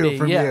 I would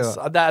be. Yes,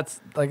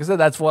 that's like I said.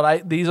 That's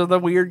what these are the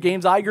weird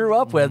games I grew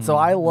up with. So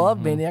I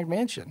love Maniac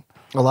Mansion.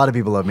 A lot of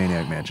people love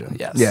Maniac Mansion.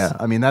 Yes. Yeah.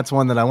 I mean, that's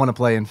one that I want to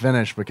play and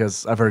finish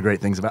because I've heard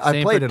great things about.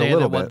 I've played it a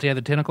little bit. Day of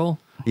the Tentacle?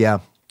 Yeah.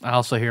 I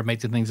also hear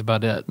amazing things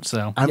about it.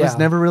 So I was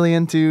never really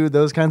into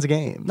those kinds of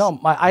games. No,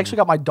 I actually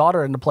got my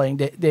daughter into playing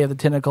Day of the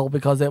Tentacle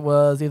because it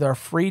was either a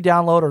free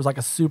download or it was like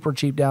a super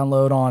cheap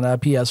download on a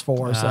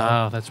PS4. So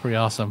oh, that's pretty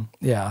awesome.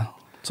 yeah.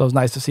 So it was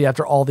nice to see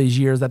after all these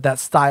years that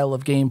style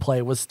of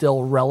gameplay was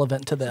still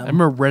relevant to them. I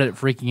remember Reddit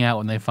freaking out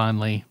when they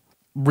finally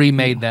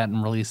remade that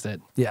and released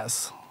it.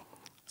 Yes.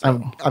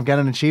 I've got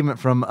an achievement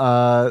from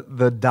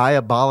the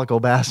diabolical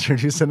bastard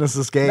who sent us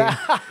this game,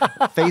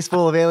 Face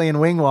Full of Alien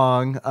Wing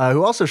Wong,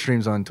 who also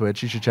streams on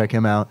Twitch. You should check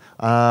him out.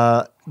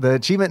 The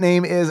achievement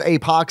name is A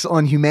Pox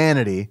on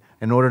Humanity.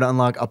 In order to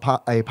unlock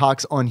a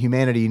Pox on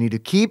Humanity, you need to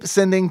keep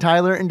sending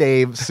Tyler and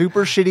Dave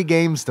super shitty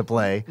games to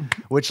play,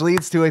 which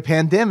leads to a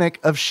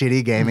pandemic of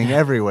shitty gaming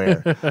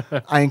everywhere.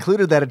 I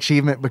included that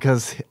achievement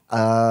because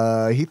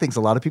he thinks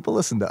a lot of people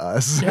listen to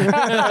us.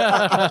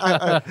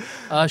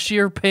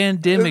 Sheer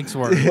pandemic's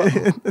work.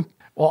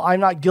 Well, I'm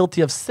not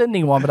guilty of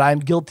sending one, but I'm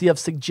guilty of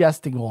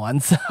suggesting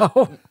one. So,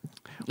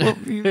 Yeah,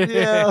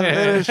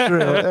 that is true.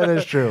 That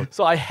is true.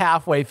 so I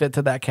halfway fit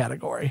to that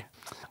category.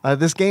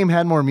 This game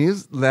had more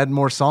had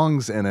more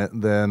songs in it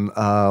than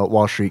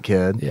Wall Street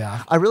Kid.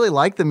 Yeah. I really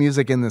like the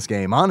music in this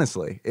game.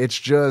 Honestly, it's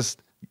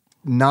just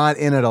not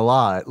in it a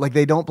lot. Like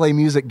they don't play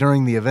music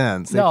during the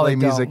events. They play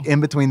music in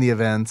between the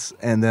events,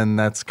 and then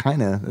that's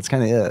kind of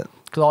it.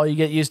 Because all you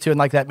get used to in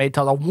like that made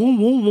like, vroom,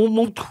 vroom, vroom,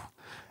 vroom,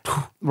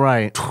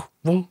 Right.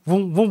 vroom,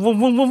 vroom, vroom, vroom,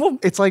 vroom, vroom.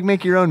 It's like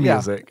make your own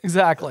music. Yeah,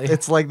 exactly.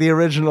 It's like the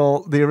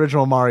original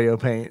Mario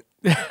Paint.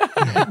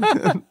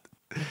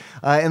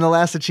 And the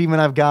last achievement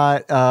I've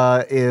got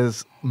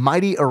is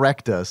Mighty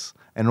Erectus.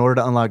 In order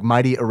to unlock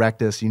Mighty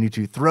Erectus, you need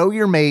to throw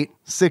your mate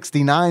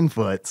 69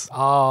 foots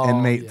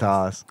and mate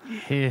toss.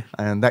 Yeah.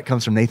 And that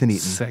comes from Nathan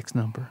Eaton. Sex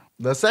number.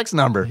 The sex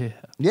number. Yeah.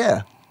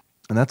 Yeah.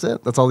 And that's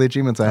it. That's all the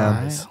achievements I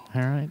have.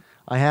 All right.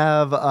 I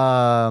have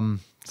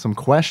some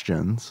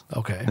questions.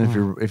 Okay.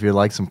 And if you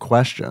like some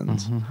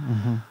questions,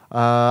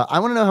 I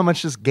want to know how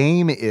much this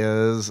game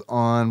is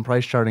on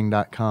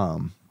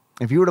pricecharting.com.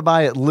 If you were to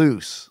buy it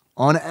loose,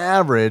 on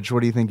average,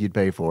 what do you think you'd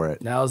pay for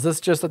it? Now, is this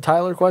just a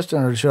Tyler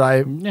question or should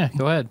I? Yeah,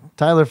 go ahead.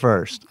 Tyler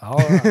first. All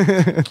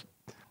right.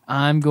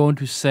 I'm going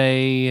to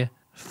say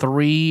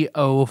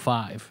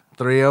 305.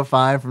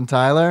 305 from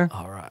Tyler.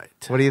 All right.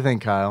 What do you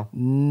think, Kyle?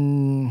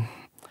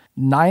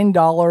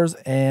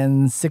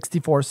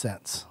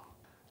 $9.64.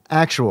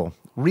 Actual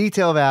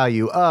retail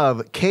value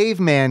of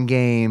Caveman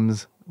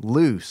games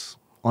loose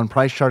on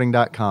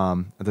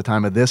pricecharting.com at the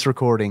time of this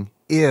recording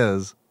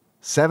is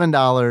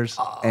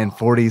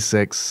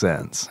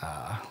 $7.46.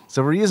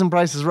 So we're using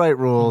Price is Right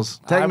rules.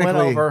 Technically, I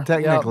went over.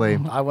 technically.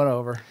 Yep, I went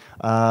over.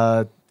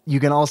 You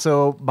can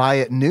also buy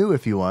it new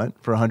if you want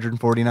for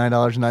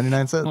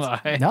 $149.99.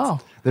 What? No.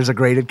 There's a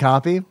graded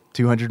copy,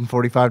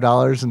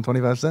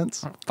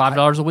 $245.25.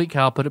 $5 a week,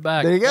 I'll put it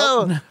back. There you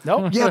go.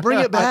 Nope. Yeah, bring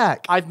it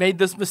back. I've made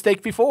this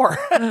mistake before.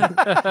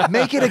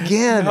 Make it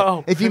again.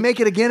 No. If you make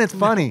it again, it's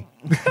funny.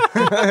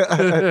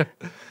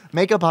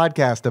 Make a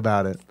podcast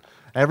about it.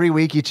 Every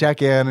week you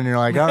check in and you're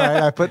like, all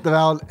right, I put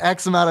about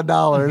X amount of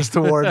dollars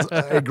towards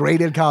a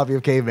graded copy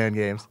of Caveman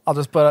games. I'll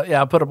just put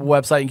up a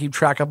website and keep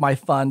track of my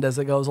fund as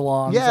it goes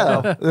along.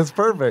 Yeah, So. that's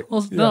perfect.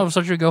 Well, no,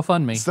 start your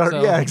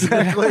GoFundMe. Yeah,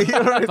 exactly.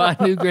 You're right. Buy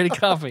new graded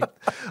coffee.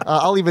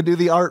 I'll even do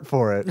the art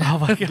for it. Oh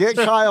my God. Get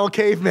Kyle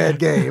Caveman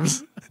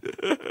games.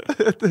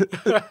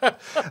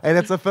 And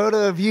it's a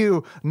photo of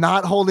you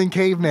not holding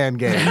Caveman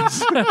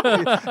games.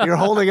 You're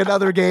holding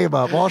another game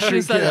up. Wall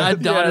Street Kid. A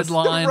dotted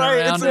line Right,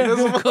 around it's it.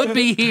 invisible. Could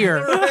be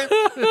here.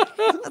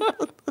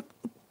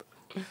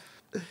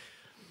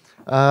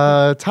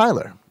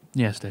 Tyler,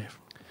 Yes, Dave.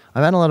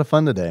 I've had a lot of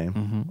fun today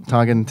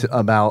talking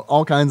about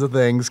all kinds of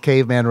things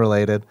Caveman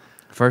related.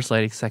 First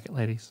lady, second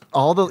ladies.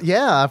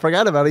 I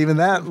forgot about even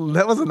that.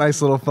 That was a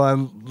nice little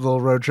fun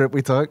little road trip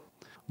we took.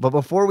 But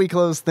before we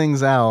close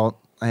things out,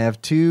 I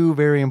have two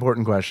very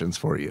important questions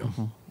for you.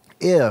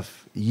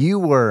 If you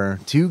were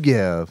to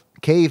give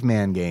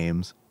Caveman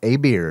games a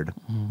beard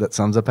that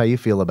sums up how you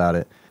feel about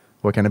it,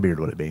 what kind of beard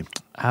would it be?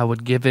 I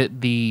would give it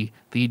the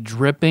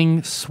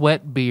dripping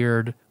sweat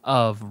beard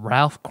of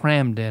Ralph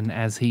Cramden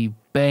as he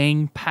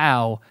bang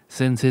pow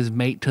sends his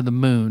mate to the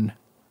moon.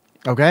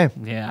 Okay.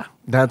 Yeah.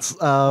 That's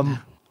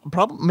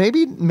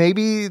maybe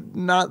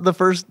not the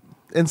first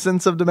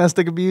instance of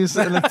domestic abuse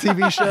in a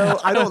TV show.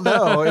 I don't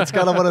know. It's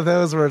kind of one of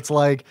those where it's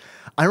like,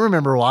 I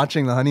remember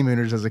watching The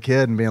Honeymooners as a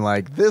kid and being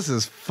like, this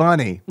is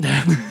funny.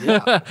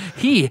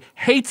 He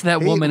hates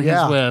that woman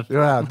he's with.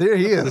 Yeah, there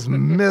he is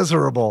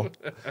miserable.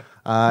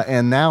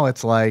 And now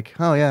it's like,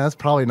 oh yeah, that's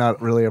probably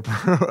not really it's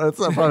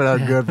probably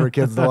not good for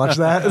kids to watch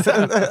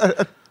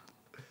that.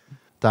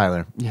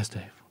 Tyler, Yes,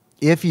 Dave.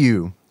 if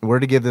you were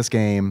to give this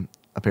game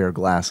a pair of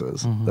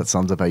glasses that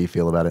sums up how you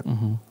feel about it,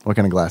 what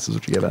kind of glasses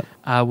would you give it?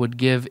 I would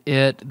give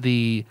it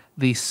the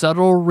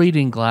subtle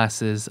reading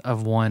glasses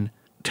of one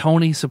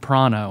Tony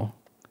Soprano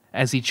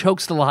as he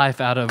chokes the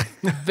life out of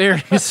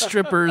various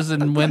strippers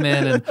and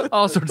women and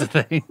all sorts of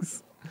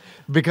things.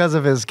 Because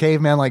of his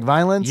caveman-like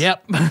violence?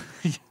 Yep.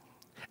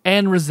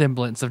 and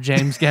resemblance of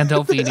James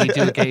Gandolfini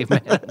to a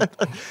caveman.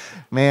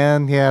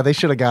 Man, yeah, they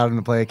should have got him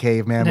to play a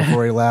caveman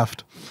before he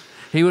left.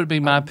 He would be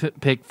my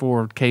pick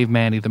for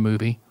Caveman-y the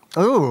movie.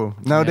 Ooh,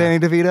 no Danny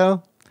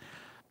DeVito?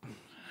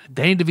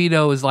 Danny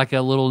DeVito is like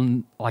a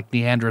little like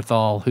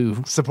Neanderthal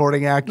who...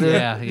 Supporting actor?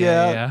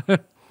 Yeah.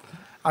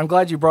 I'm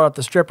glad you brought up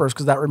the strippers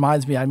because that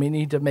reminds me I may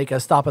need to make a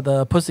stop at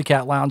the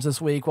Pussycat Lounge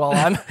this week while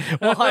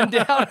I'm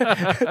down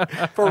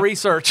for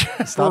research.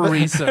 Stop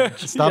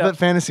at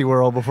Fantasy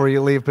World before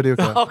you leave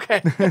Paducah.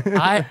 Okay.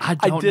 I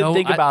don't did know.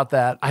 think about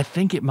that. I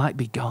think it might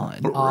be gone.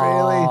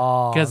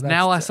 Really? Because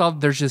now I saw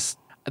there's just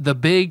the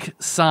big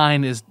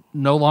sign is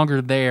no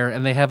longer there,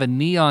 and they have a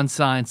neon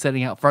sign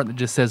sitting out front that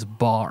just says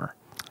bar.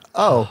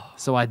 Oh.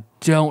 So I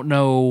don't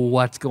know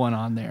what's going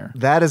on there.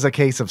 That is a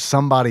case of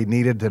somebody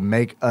needed to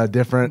make a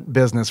different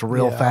business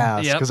real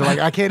fast. Yep. Because they're like,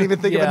 I can't even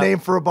think of a name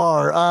for a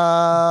bar.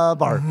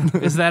 Bar.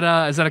 Is that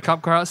a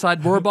cop car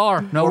outside? We're a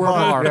bar. No, we're a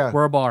bar. Yeah.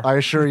 We're a bar. I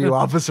assure you,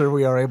 officer,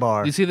 we are a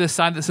bar. You see this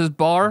sign that says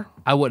bar?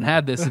 I wouldn't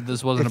have this if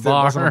this wasn't If a it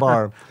bar. wasn't a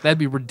bar. That'd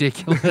be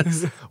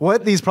ridiculous.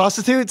 What? These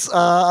prostitutes?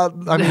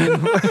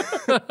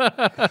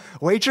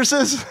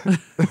 Waitresses?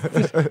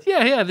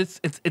 yeah.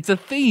 It's a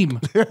theme.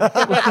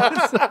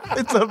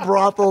 It's a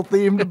brothel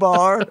themed bar.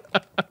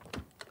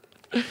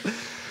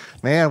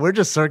 Man, we're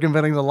just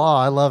circumventing the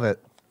law. I love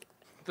it.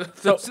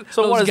 So Those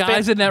what is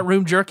guys in that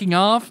room jerking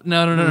off?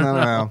 No.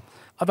 No.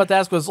 I'm about to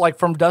ask was like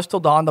from dusk till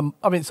dawn.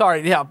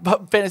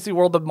 Fantasy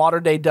World, the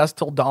modern day dusk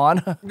till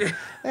dawn.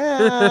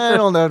 I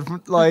don't know.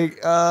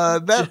 Like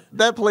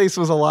that place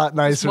was a lot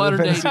nicer than Modern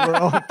day Fantasy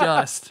World.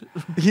 dust.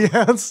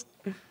 Yes.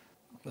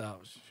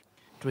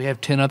 Do we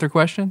have 10 other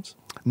questions?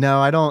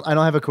 No, I don't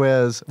have a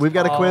quiz. We've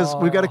got a quiz.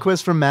 We've got a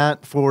quiz from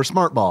Matt for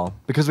Smart Ball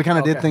because we kind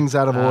of did things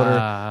out of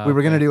order. We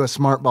were going to do a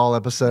Smart Ball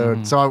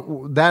episode,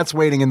 so that's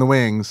waiting in the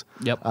wings.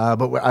 Yep.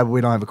 But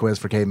we don't have a quiz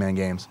for Caveman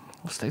games.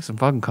 Let's take some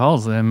fucking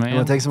calls then, man. You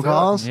want to take some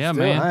calls? Yeah, Let's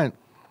do it. man.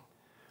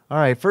 All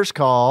right. First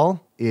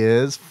call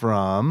is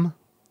from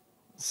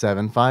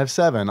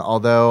 757.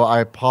 Although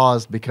I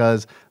paused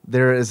because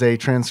there is a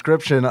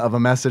transcription of a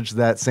message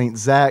that Saint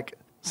Zach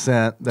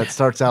sent that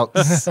starts out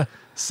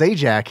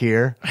Sajak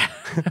here.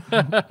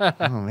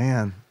 Oh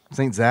man,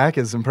 Saint Zach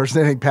is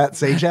impersonating Pat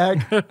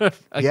Sajak.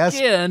 Yes,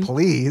 Again.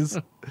 please.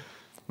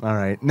 All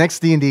right, next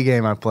D&D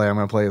game I'm going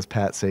to play as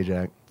Pat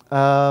Sajak.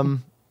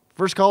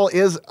 First call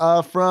is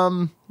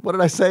from, what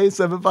did I say,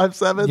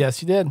 757?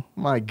 Yes, you did.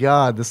 My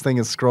God, this thing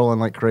is scrolling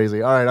like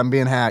crazy. All right, I'm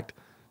being hacked.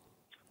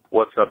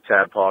 What's up,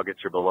 Tadpog?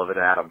 It's your beloved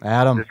Adam.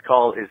 Adam. This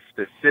call is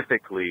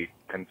specifically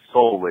and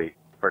solely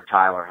for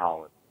Tyler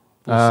Holland.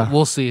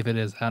 We'll see if it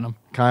is, Adam.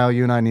 Kyle,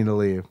 you and I need to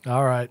leave.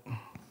 All right.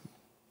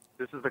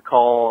 This is a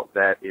call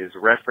that is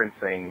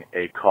referencing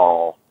a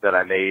call that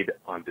I made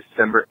on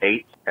December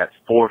 8th at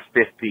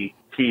 4:50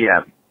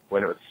 p.m.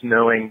 when it was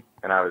snowing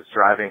and I was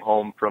driving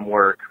home from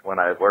work when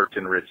I worked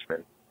in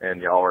Richmond.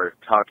 And y'all were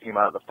talking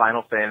about the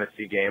Final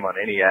Fantasy game on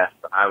NES.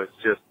 I was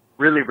just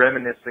really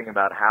reminiscing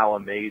about how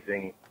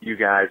amazing you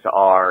guys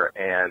are,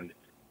 and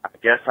I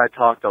guess I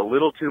talked a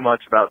little too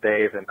much about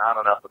Dave and not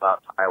enough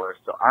about Tyler,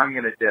 so I'm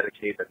going to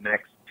dedicate the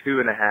next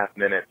 2.5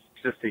 minutes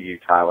just to you,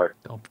 Tyler.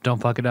 Don't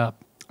fuck it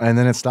up. And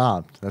then it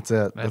stopped. That's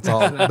it. That's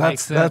all.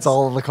 That's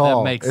all of the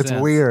call. That makes it's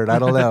sense. weird. I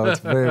don't know.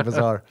 It's very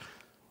bizarre.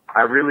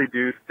 I really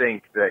do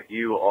think that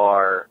you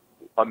are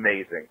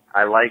amazing.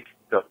 I like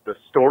the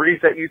stories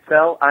that you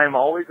tell. I'm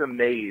always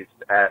amazed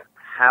at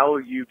how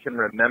you can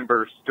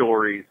remember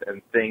stories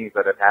and things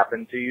that have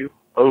happened to you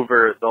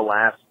over the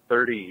last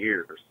 30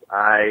 years.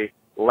 I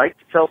like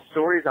to tell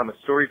stories. I'm a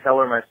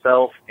storyteller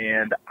myself,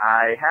 and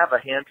I have a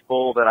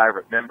handful that I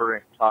remember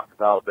and talk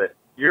about, but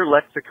your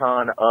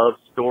lexicon of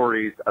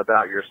stories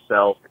about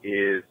yourself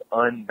is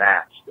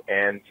unmatched.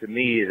 And to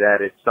me,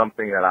 that is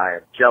something that I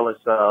am jealous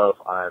of,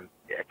 I'm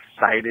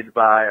excited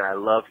by, and I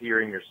love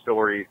hearing your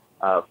stories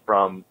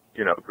from,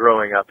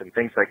 growing up and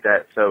things like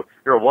that. So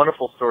you're a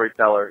wonderful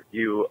storyteller.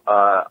 You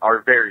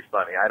are very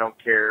funny. I don't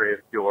care if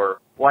your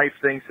wife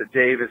thinks that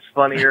Dave is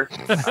funnier.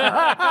 She's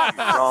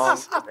wrong.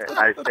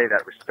 I say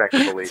that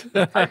respectfully.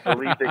 I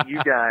believe that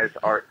you guys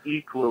are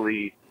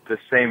equally the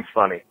same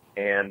funny.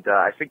 And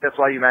I think that's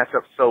why you match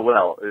up so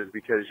well, is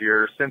because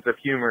your sense of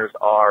humors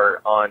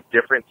are on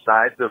different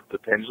sides of the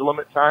pendulum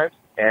at times,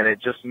 and it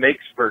just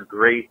makes for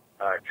great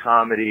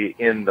comedy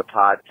in the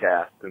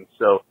podcast. And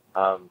so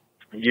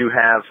you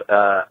have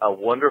a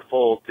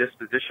wonderful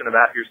disposition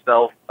about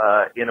yourself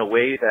in a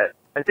way that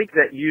I think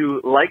that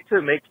you like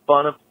to make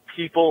fun of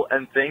people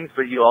and things,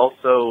 but you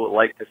also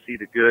like to see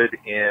the good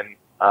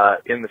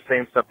in the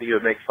same stuff that you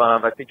would make fun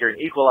of. I think you're an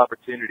equal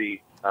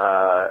opportunity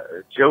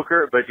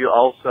joker, but you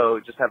also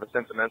just have a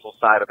sentimental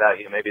side about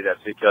you. Maybe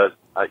that's because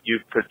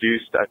you've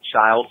produced a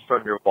child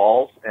from your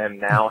balls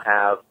and now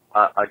have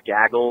a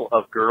gaggle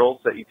of girls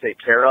that you take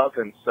care of.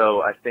 And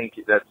so I think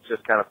that's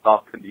just kind of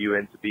softened you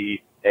into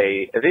be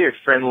a very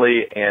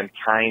friendly and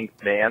kind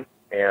man.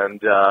 And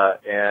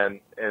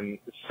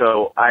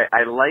so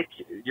I like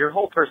your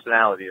whole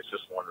personality is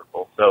just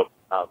wonderful. So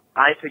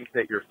I think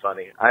that you're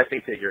funny. I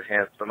think that you're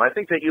handsome. I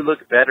think that you look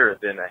better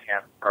than a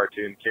handsome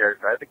cartoon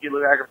character. I think you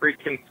look like a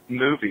freaking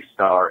movie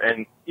star,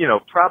 and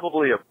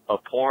probably a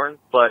porn.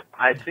 But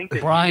I think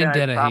that Brian you guys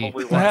Dennehy.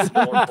 probably watch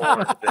more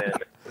porn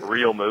than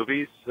real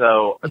movies.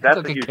 So that's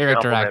like a a huge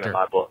character compliment actor. in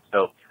my book.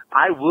 So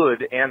I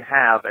would and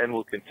have and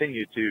will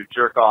continue to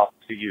jerk off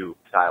to you,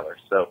 Tyler.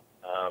 So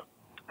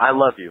I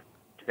love you.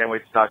 Can't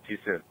wait to talk to you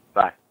soon.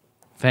 Bye.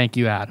 Thank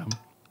you, Adam.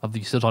 Although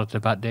you still talked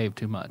about Dave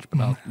too much,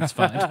 but it's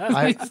fine.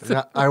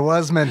 I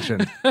was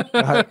mentioned.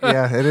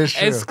 Yeah, it is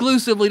true.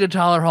 Exclusively to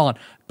Tyler Holland.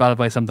 By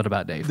the way, something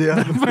about Dave.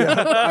 Yeah.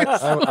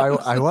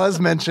 I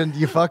was mentioned.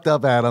 You fucked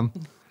up, Adam.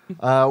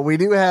 We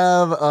do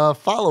have a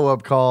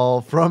follow-up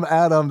call from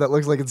Adam that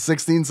looks like it's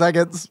 16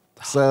 seconds.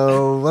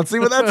 So let's see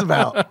what that's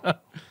about.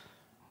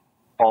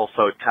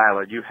 Also,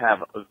 Tyler, you have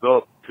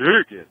the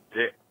biggest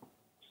dick.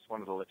 Just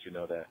wanted to let you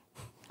know that.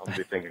 I'm going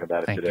to be thinking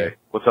about it Thank today. you.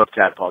 What's up,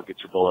 Tadpog? Get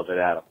your beloved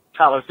Adam.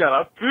 Tyler's got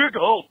a big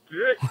old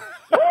dick.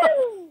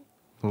 Woo!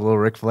 A little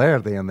Ric Flair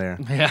at the end there.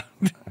 Yeah.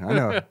 I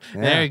know.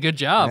 Yeah. Hey, good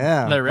job.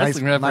 Yeah. That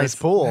wrestling reference. Nice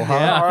pull, huh?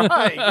 Yeah. All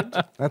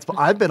right.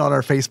 I've been on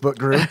our Facebook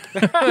group.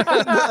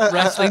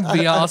 Wrestling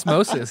via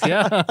osmosis.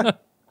 Yeah.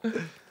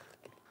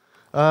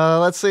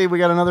 Let's see. We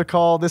got another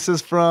call. This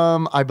is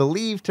from, I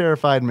believe,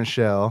 Terrified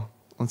Michelle.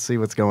 Let's see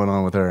what's going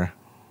on with her.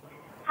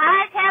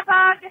 Hi,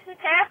 Tapog. This is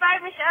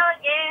Terrified Michelle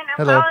again. I'm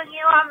Hello. calling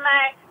you on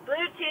my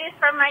Bluetooth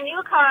from my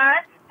new car.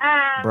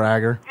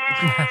 Bragger.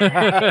 And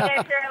I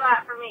think that's a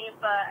lot for me,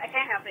 but I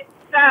can't help it.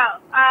 So,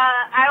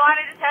 I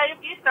wanted to tell you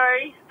a few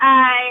stories.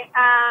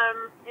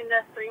 In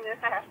the 3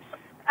 minutes I have.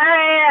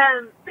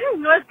 I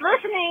was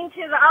listening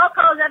to the All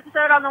Calls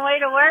episode on the way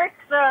to work,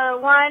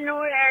 the one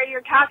where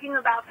you're talking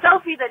about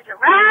Sophie the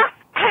giraffe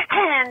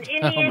and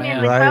Indian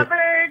in the Right.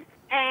 cupboard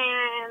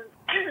and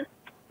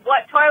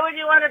what toy would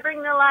you want to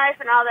bring to life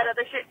and all that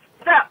other shit.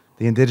 So,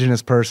 The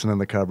indigenous person in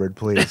the cupboard,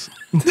 please.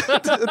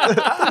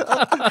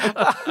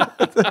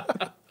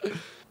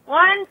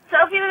 one,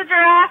 Sophie the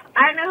giraffe.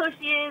 I know who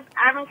she is.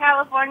 I'm in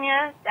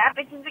California. That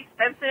bitch is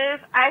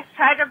expensive. I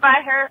tried to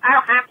buy her. I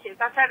don't have to.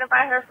 So I tried to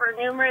buy her for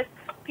numerous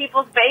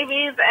people's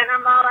babies, and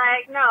I'm all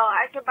like, no,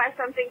 I could buy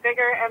something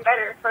bigger and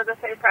better for the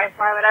same price.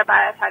 Why would I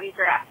buy a tiny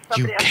giraffe?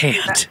 You Somebody else can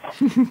do can't. that.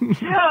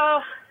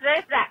 So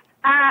there's that.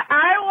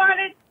 I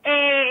wanted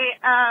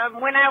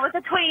when I was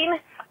a tween,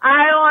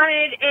 I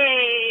wanted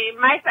a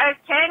my size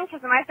 10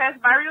 because my size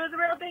Barbie was a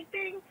real big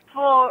thing.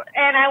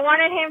 And I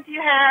wanted him to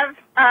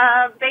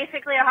have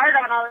basically a heart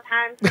on all the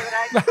time so that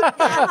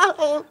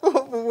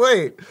I could,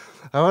 Wait.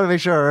 I want to make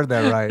sure I heard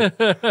that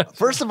right.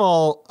 First of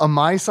all, a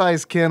my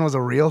size Ken was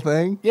a real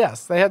thing?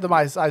 Yes, they had the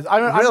my size.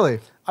 Really?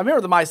 I remember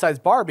the my size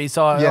Barbie,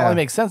 so it Yeah. only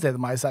makes sense they had the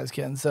my size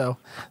Ken. So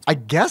I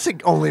guess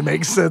it only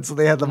makes sense that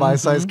they had the my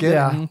size Ken.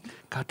 yeah.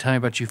 God, tell me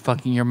about you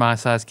fucking your my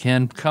size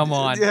Ken. Come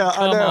on. Yeah,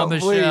 Come I know. on,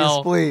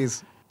 Michelle.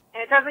 Please.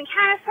 and it doesn't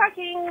count as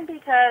fucking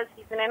because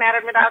he's an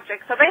inanimate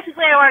object. So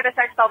basically I wanted a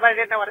sex doll, but I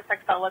didn't know what a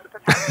sex doll was at the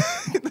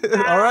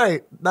time. All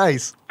right.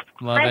 Nice.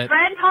 Love My it.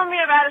 friend told me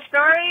about a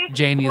story.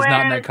 Janie is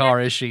not in where that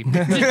car, is she?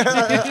 This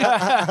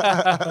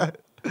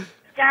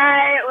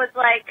guy was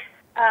like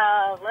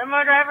a limo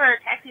driver or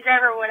taxi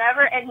driver or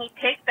whatever, and he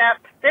picked up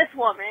this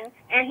woman,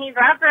 and he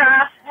dropped her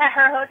off at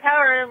her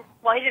hotel room.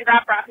 Well, he didn't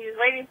drop her off. He was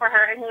waiting for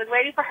her, and he was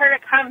waiting for her to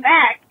come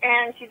back,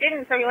 and she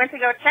didn't, so he went to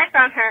go check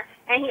on her,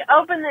 and he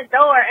opened the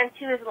door, and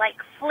she was, like,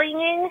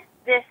 flinging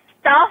this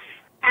stuff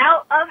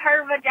out of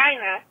her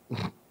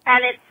vagina,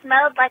 and it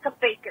smelled like a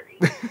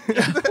bakery.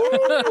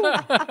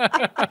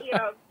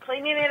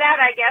 Cleaning it out,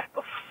 I guess,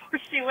 before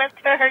she went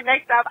to her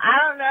next stop.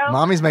 I don't know.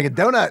 Mommy's making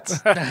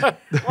donuts. What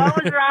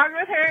was wrong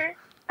with her?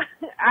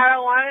 I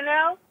don't want to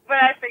know, but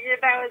I figured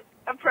that was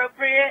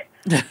appropriate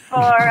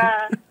for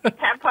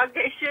Tampon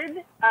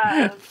Nation.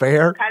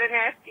 Fair. Kind of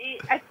nasty.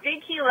 I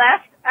think he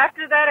left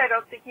after that. I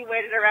don't think he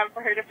waited around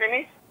for her to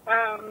finish.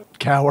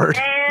 Coward.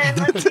 And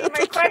let's see,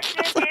 my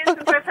question is,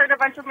 since I've heard a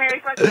bunch of Mary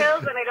Fuck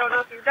Kills, and I don't know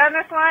if you've done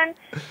this one,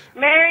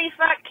 Mary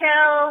Fuck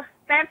Kill,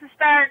 Sansa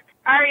Stark,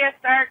 Arya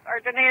Stark, or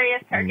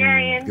Daenerys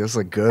Targaryen. This is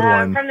a good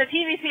one. From the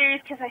TV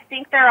series, because I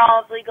think they're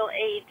all of legal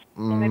age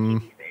in the TV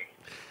series.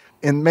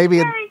 And maybe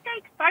Sorry,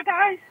 thanks. Bye,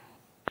 guys.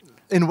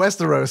 in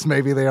Westeros,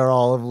 maybe they are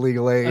all of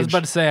legal age. I was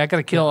about to say, I got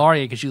to kill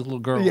Arya because she's a little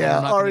girl. Yeah,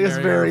 I'm not gonna Arya's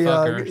marry her or very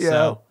fuck young. her, Yeah.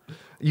 so.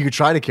 You could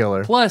try to kill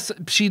her. Plus,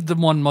 she's the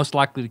one most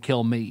likely to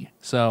kill me.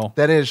 So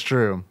That is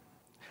true.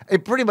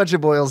 It pretty much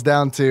boils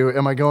down to,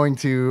 am I going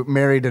to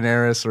marry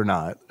Daenerys or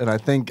not? And I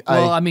think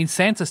I mean,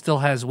 Sansa still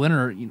has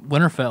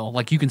Winterfell.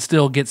 Like, you can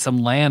still get some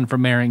land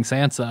from marrying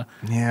Sansa.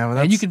 yeah, well,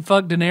 that's, And you can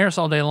fuck Daenerys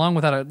all day long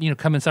without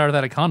come inside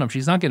without a condom.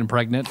 She's not getting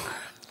pregnant.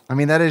 I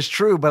mean, that is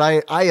true,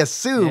 but I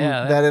assume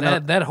Yeah,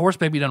 that horse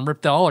baby done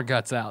ripped all her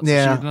guts out. So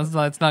Yeah. that's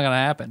not going to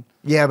happen.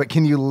 yeah, but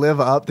can you live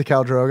up to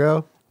Khal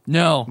Drogo?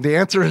 No, The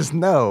answer is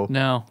no.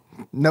 no,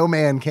 No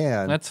man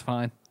can. that's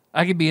fine.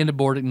 I could be into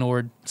board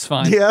ignored. It's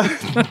fine. yeah.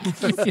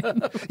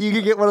 You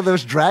could get one of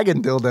those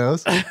dragon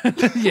dildos.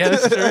 Yeah,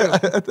 that's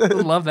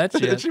true. Love that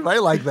shit. She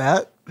might like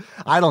that.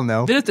 I don't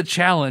know. Then it's a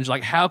challenge.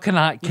 Like, how can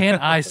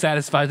I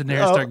satisfy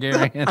Daenerys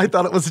Targaryen? I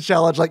thought it was a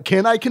challenge. Like,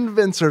 can I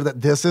convince her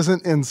that this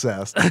isn't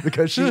incest?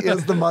 Because she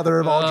is the mother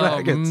of all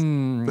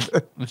dragons.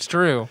 It's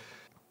true.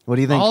 What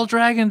do you think? All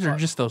dragons or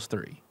just those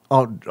 3?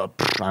 I don't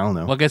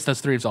know. Well, I guess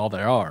those 3 is all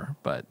there are,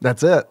 but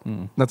That's it.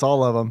 That's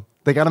all of them.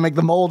 They got to make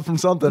the mold from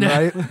something,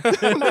 right?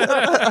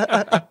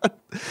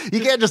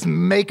 You can't just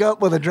make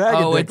up with a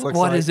dragon.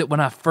 What is it? When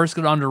I first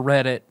got onto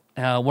Reddit,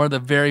 one of the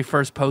very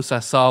first posts I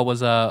saw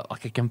was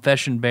like a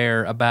confession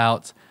bear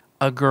about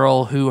a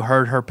girl who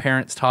heard her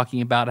parents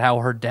talking about how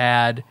her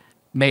dad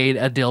made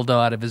a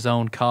dildo out of his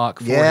own cock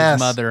for his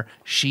mother.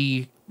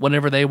 She,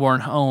 whenever they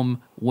weren't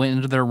home, went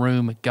into their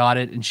room, got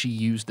it, and she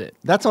used it.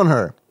 That's on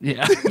her.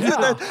 Yeah.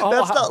 That's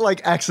not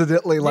like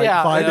accidentally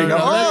finding no,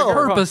 out.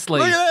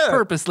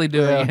 Purposely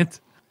doing it.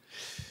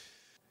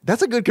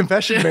 That's a good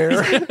confession bear.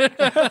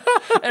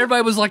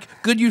 Everybody was like,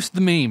 good use of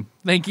the meme.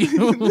 Thank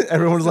you.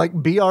 Everyone was like,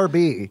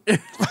 BRB.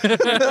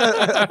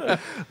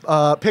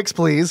 Pics,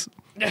 please.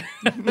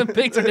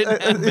 Picture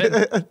didn't have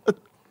it.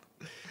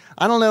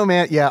 I don't know,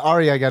 man. Yeah,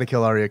 Arya, I got to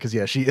kill Arya because,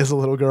 she is a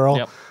little girl.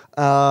 Yep.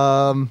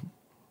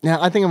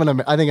 I think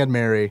I'd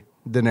marry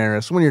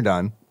Daenerys when you're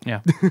done. Yeah.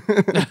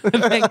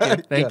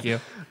 Thank you.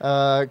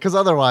 Because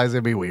otherwise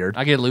it'd be weird.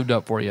 I get lubed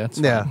up for you. It's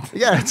Yeah,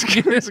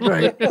 it's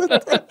great.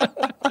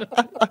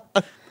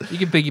 You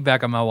can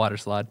piggyback on my water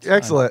slide. It's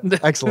Excellent.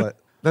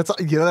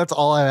 That's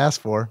all I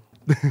asked for.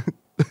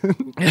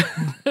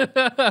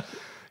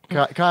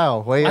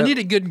 Kyle, wait. I need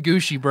it good and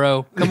gooshy,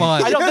 bro. Come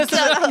on. I know this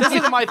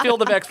isn't my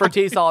field of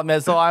expertise, I'll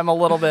admit, so I'm a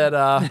little bit.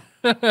 All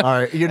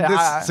right,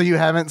 so you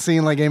haven't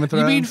seen like Game of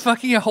Thrones? You mean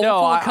fucking a whole No,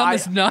 full of cum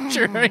is not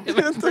your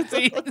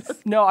expertise?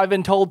 No, I've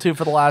been told to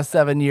for the last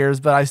 7 years,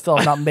 but I still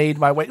have not made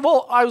my way.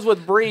 Well, I was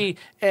with Bree,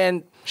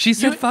 and She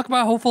said, fuck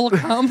my whole full of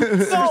cum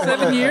for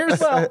 7 years?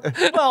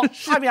 well,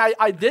 I mean,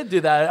 I did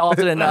do that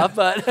often enough,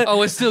 but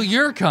Oh, it's still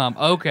your cum.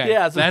 Okay.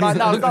 yeah, so it's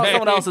not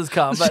someone else's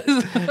cum, but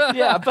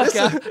yeah, but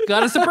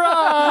Got a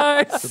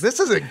surprise. This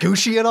isn't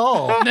Gucci at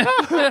all.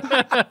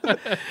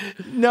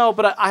 no,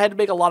 but I had to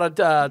make a lot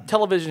of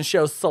television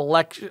show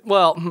selection.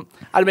 Well,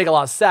 I had to make a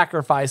lot of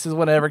sacrifices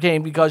whenever it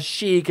came because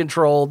she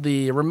controlled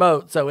the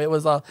remote, so it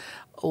was a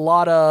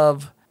lot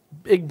of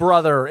Big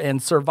Brother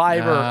and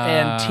Survivor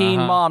and Teen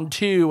Mom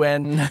 2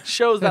 and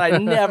shows that I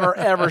never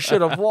ever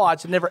should have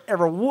watched and never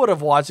ever would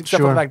have watched,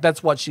 except for the fact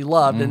that's what she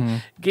loved.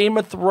 And Game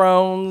of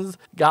Thrones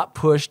got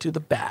pushed to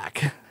the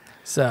back.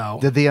 So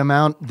Did the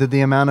amount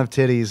of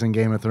titties in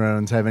Game of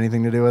Thrones have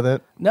anything to do with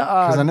it? no,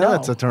 Because I know no.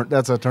 that's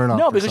a turn off.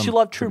 No, for because some she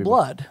loved True people.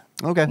 Blood.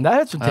 Okay. And that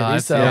had some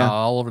titties. So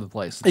all over the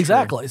place. It's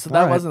exactly. So that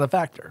All right. wasn't a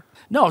factor.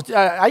 No,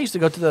 I used to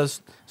go to the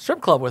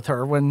strip club with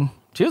her when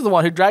she was the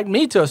one who dragged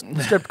me to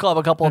a strip club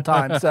a couple of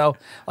times. So,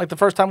 like the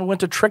first time we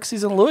went to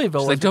Trixie's in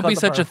Louisville. It's like, don't be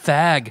such a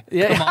thag.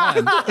 Yeah.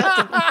 Come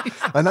on.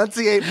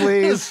 Enunciate,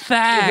 please.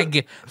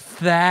 Thag.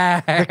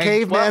 The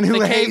caveman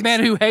The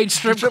caveman who hates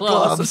strip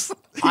clubs.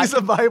 He's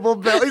a Bible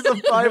Belt. He's a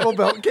Bible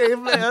Belt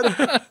caveman.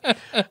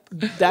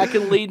 That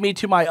can lead me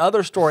to my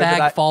other story.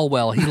 Thag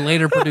Falwell. He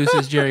later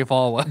produces Jerry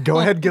Falwell. Go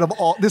ahead, get them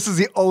all. This is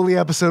the only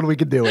episode we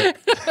can do it.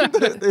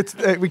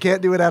 We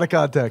can't do it out of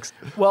context.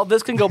 Well,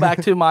 this can go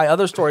back to my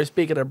other story.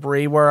 Speaking of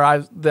Bree,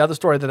 the other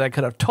story that I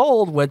could have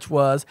told, which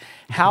was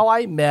how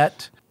I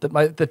met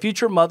the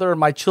future mother of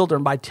my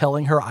children by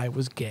telling her I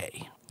was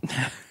gay.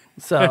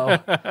 So,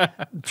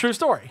 true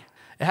story.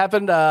 It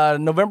happened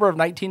November of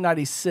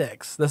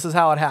 1996. This is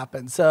how it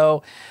happened.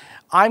 So,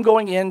 I'm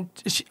working at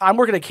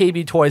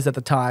KB Toys at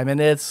the time,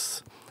 and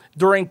it's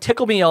during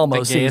Tickle Me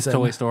Elmo The gayest season.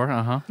 toy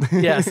store.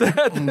 Yes.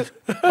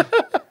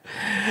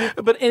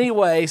 But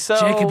anyway, so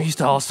Jacob used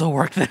to also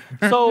work there.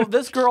 so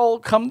this girl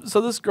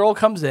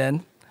comes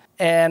in,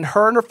 and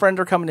her and her friend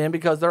are coming in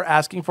because they're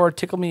asking for a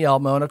Tickle Me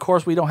Elmo. And of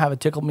course, we don't have any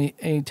Tickle Me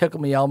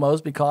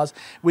Elmos because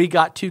we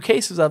got 2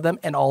 cases of them,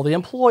 and all the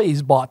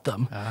employees bought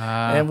them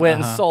and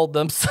went and sold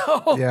them.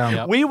 So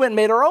we went and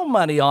made our own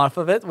money off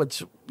of it,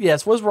 which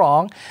yes was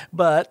wrong,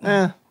 but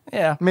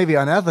yeah. Maybe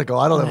unethical.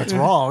 I don't know if it's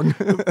wrong.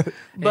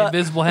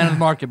 Invisible hand of the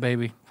market,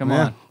 baby. Come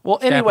on. Well,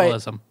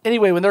 Capitalism.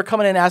 anyway, when they're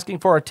coming in asking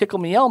for a Tickle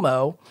Me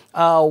Elmo,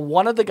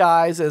 one of the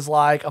guys is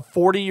like a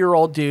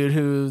 40-year-old dude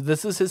who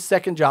this is his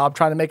second job,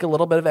 trying to make a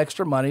little bit of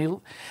extra money,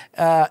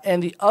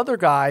 and the other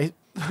guy.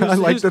 I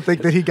like to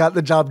think that he got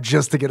the job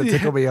just to get a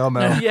Tickle Me Elmo.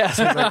 Yes.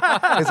 He's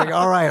like,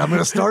 all right, I'm going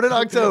to start in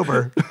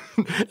October.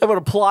 I'm going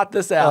to plot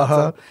this out.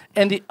 So,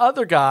 and the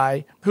other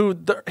guy who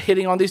they're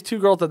hitting on these 2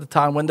 girls at the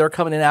time when they're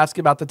coming in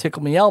asking about the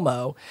Tickle Me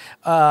Elmo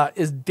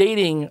is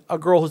dating a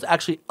girl who's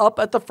actually up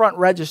at the front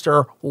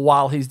register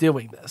while he's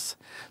doing this.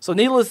 So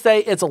needless to say,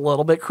 it's a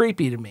little bit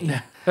creepy to me.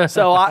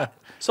 Somehow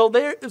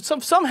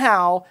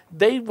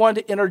they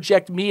wanted to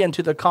interject me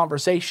into the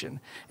conversation.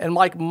 And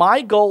like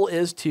my goal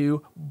is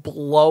to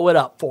blow it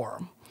up for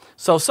them.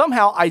 So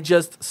somehow I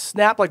just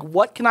snapped, like,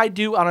 what can I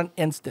do on an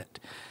instant?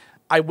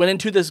 I went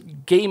into this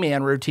gay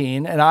man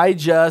routine and I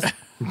just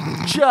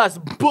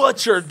just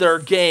butchered their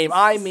game.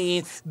 I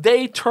mean,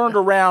 they turned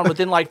around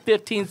within like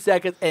 15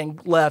 seconds and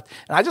left.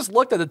 And I just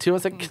looked at the two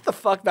and said, "Get the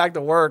fuck back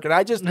to work." And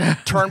I just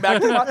turned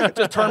back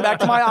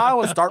to my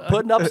aisle and start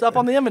putting up stuff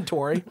on the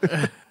inventory.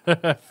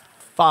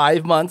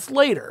 5 months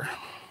later,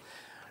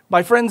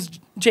 my friends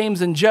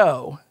James and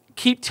Joe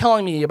keep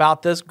telling me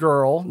about this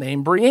girl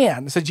named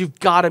Brienne. They said, "You've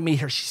got to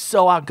meet her. She's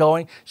so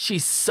outgoing.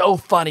 She's so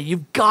funny.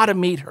 You've got to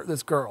meet her,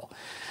 this girl."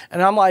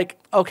 And I'm like,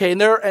 okay.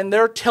 And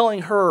they're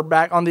telling her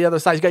back on the other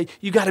side,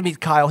 you got to meet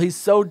Kyle. He's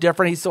so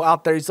different. He's so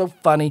out there. He's so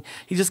funny.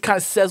 He just kind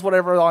of says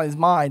whatever's on his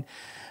mind.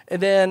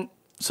 And then,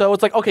 so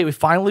it's like, okay, we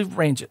finally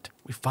arrange it.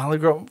 We're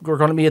going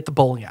to meet at the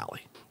bowling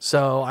alley.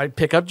 So I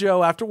pick up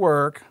Joe after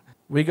work.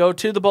 We go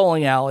to the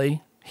bowling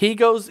alley. He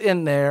goes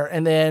in there,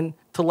 and then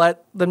to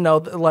let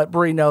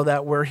Bree know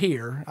that we're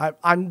here.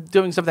 I'm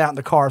doing something out in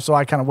the car, so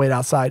I kind of wait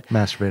outside.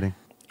 Masturbating.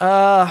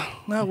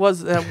 That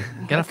was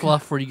Get a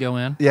fluff before you go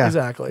in. Yeah.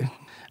 Exactly.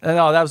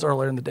 No, that was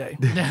earlier in the day.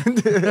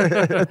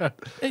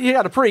 You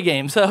got a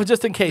pregame, so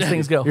just in case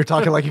things go. You're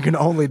talking like you can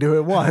only do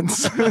it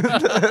once.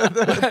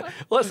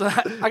 Listen,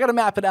 I got to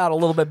map it out a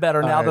little bit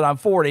better now that I'm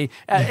 40.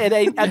 And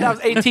I was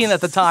 18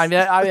 at the time.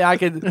 Yeah, I mean, I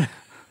could.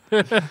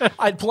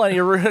 I had plenty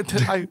of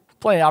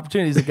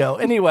opportunities to go.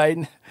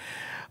 Anyway,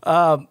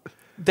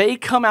 they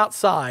come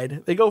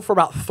outside. They go for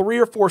about 3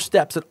 or 4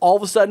 steps, and all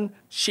of a sudden,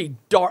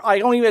 I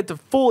don't even have to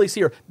fully see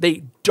her.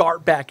 They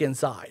dart back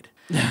inside.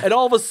 And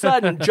all of a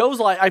sudden, Joe's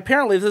like,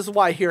 apparently this is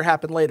why I hear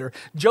happened later.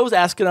 Joe's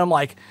asking him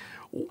like,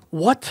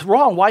 "What's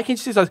wrong? Why can't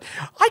you see something?"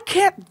 "I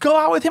can't go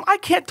out with him. I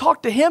can't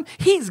talk to him.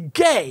 He's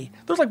gay."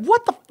 They're like,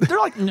 "What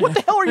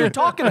the hell are you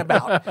talking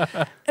about?"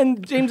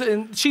 And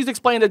she's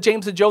explaining to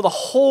James and Joe the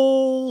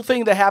whole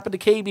thing that happened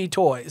to KB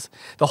Toys,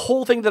 the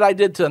whole thing that I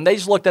did to them. They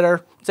just looked at her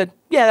and said,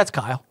 "Yeah, that's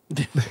Kyle.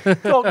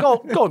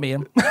 Go meet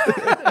him."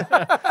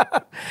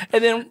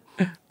 and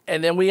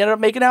then we ended up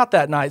making out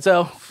that night.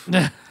 So.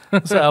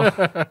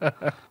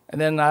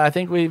 And then I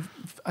think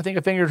I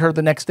fingered her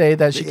the next day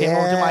that she came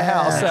over to my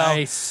house. So,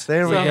 Nice.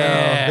 There we go.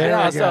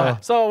 There we go.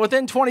 So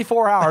within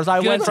 24 hours,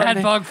 I Good went from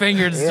TADPOG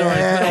fingered story.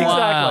 It's been a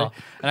while.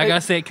 Exactly. And I gotta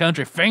say it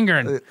country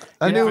fingering.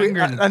 I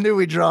knew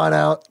we'd draw it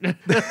out.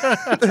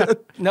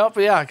 Nope,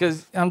 yeah,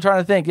 because I'm trying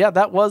to think. Yeah,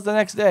 that was the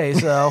next day.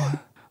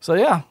 So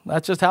yeah,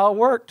 that's just how it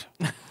worked.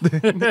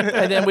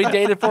 And then we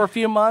dated for a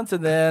few months,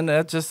 and then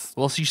it just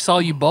Well, she saw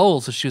you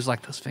bowl, so she was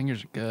like, "Those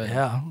fingers are good.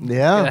 yeah. Gotta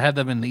Yeah. have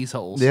them in these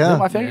holes." Yeah.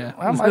 My finger,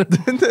 Yeah.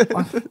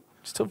 my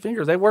still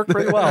fingers, they work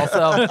pretty well.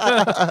 So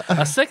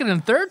A second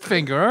and third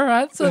finger. All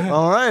right.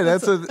 All right.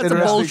 That's a That's a bold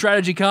interesting,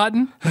 strategy,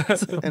 Cotton.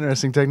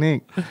 interesting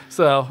technique.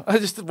 I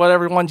just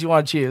whatever ones you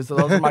want to choose. So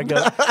those are my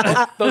go.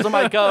 Those are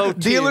my go.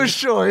 Dealer's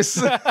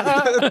choice.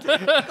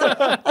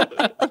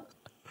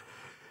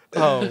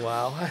 Oh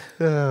wow.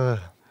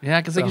 Yeah,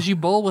 because you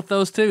bowl with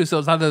those two, so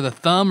it's either the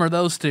thumb or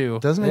those two,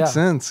 Doesn't make Yeah.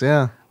 sense.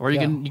 Yeah. or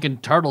you can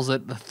turtles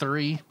it the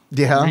 3.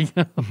 Yeah.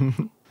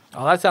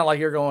 Oh, that sounds like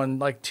you're going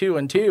like 2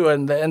 and 2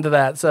 and the end of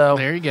that. So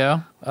There you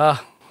go. The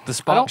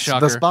Spock don't-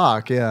 shocker. The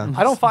Spock. Yeah.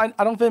 I don't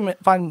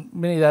find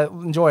many that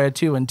enjoy a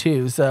 2 and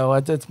 2. So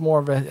it's more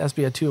of a has to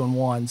be a 2 and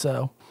 1.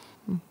 So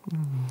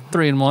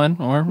 3 and 1,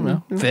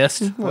 or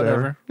fist,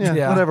 whatever. Yeah.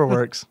 Yeah. Whatever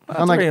works.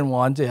 I'm 3 not and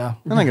 1. Yeah.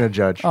 going to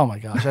judge. Oh my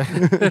gosh.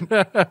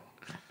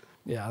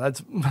 Yeah,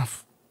 that's.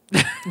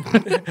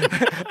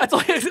 That's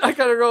like I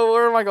gotta go.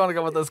 Where am I going to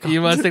go with this?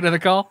 You want to take another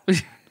call?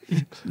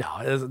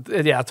 No,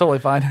 yeah, totally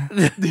fine.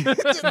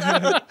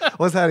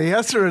 Was that a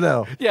yes or a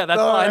no? Yeah,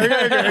 that's fine.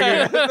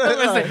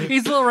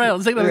 He's a little round.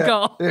 Let's take another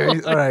call.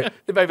 Yeah, all right.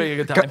 It might be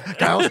a good time.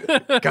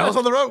 Kyle's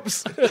on the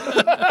ropes.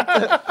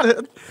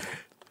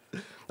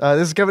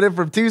 This is coming in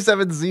from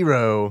 270.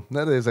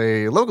 That is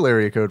a local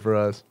area code for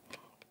us.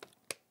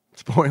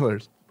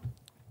 Spoilers.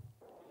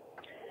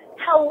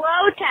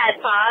 Hello,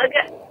 TADPOG.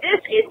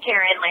 This is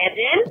Taryn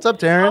Landon. What's up,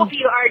 Taryn? Hope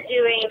you are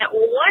doing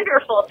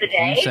wonderful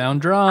today. You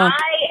sound drunk.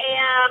 I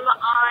am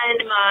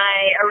on my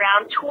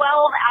around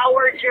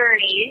 12-hour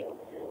journey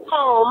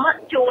home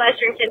to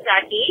Western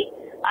Kentucky.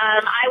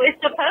 I was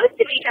supposed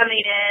to be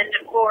coming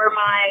in for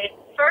my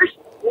first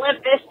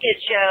Limp Bizkit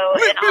show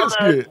in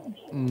almost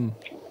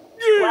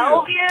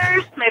 12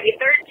 years, maybe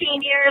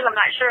 13 years. I'm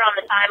not sure on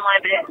the timeline,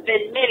 but it's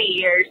been many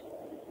years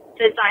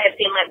since I have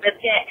seen Limp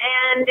Bizkit,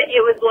 and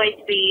it was going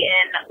to be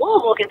in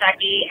Louisville,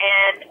 Kentucky,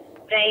 and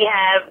they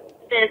have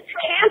since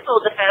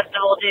canceled the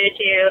festival due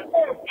to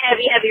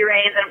heavy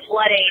rains and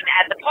flooding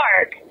at the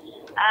park.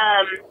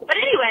 But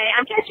anyway,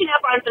 I'm catching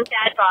up on some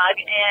TADPOG,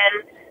 and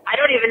I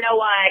don't even know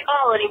why I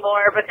call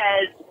anymore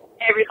because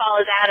every call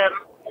is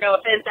Adam. No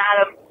offense,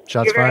 Adam.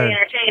 Shots You're very fired.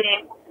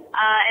 entertaining.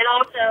 And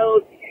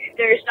also,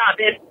 there's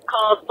not been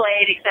calls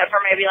played except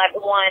for maybe like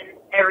one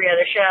every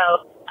other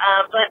show.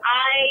 But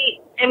I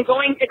am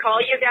going to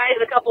call you guys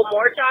a couple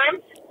more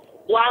times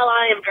while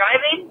I am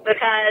driving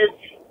because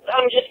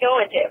I'm just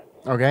going to.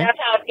 Okay. That's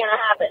how it's going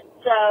to happen.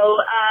 So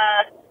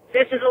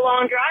this is a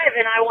long drive,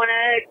 and I want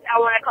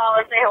to call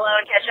and say hello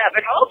and catch up.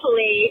 And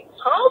hopefully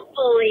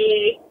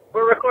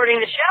we're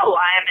recording the show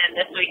I'm in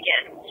this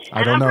weekend.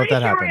 I don't know if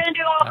that I'm happened. pretty sure we're going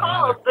to do all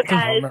calls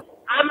because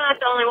I'm not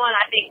the only one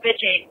I think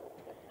bitching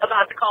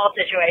about the call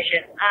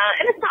situation.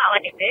 And it's not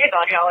like a dig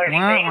on y'all or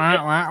anything.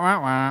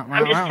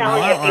 I'm just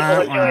telling you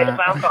people enjoy the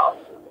phone calls.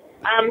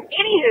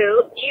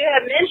 Anywho, you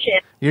have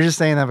mentioned... You're just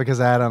saying that because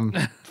Adam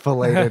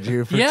filleted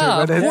you for 2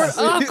 minutes.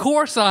 Of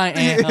course I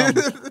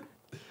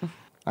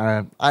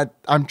am.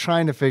 I'm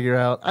trying to figure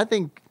out. I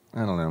don't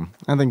know.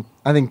 I think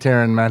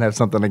Taryn might have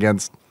something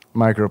against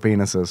micro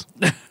penises.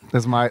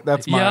 That's my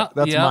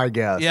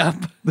guess. Yep.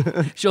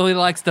 She only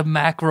likes the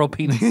macro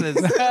penises.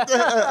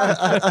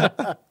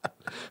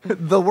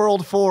 The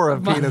world 4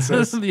 of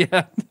penises.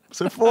 Yeah.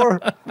 So 4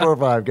 or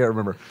 5, can't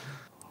remember.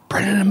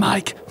 Brennan and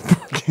Mike.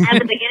 At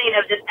the beginning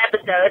of this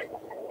episode,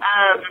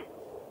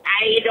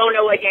 I don't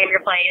know what game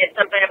you're playing. It's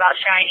something about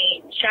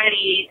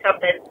shiny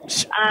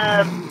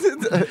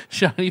something.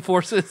 Shiny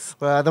forces.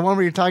 The one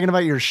where you're talking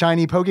about your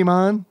shiny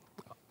Pokemon?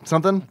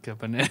 Something?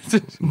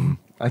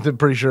 I'm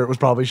pretty sure it was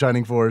probably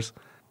Shining Force.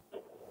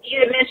 You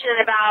had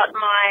mentioned about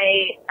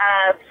my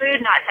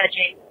food not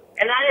touching,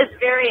 and that is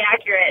very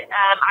accurate.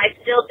 I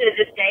still to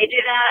this day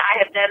do that. I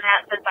have done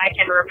that since I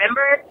can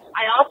remember.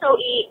 I also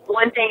eat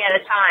one thing at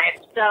a time,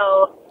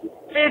 so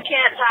food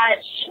can't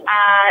touch,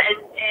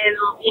 and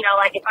you know,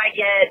 like if I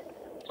get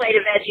a plate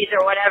of veggies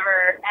or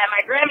whatever at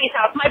my Grammy's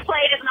house, my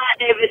plate is not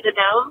David the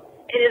Gnome.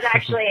 It is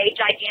actually a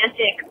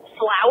gigantic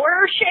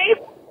flower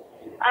shape.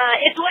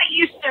 It's what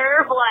you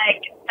serve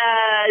like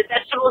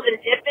vegetables and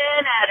dip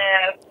in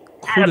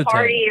at a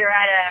party or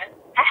at a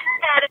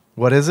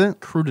What is it?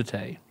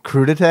 Crudité.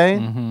 Crudité?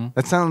 Mm-hmm.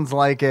 That sounds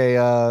like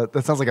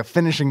a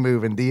finishing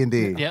move in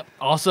D&D. Yep.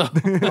 Also.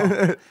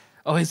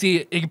 Oh, is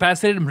he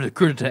incapacitated? I'm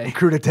crudité.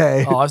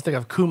 Crudité. Oh, I was thinking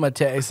of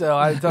kumite, so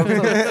I thought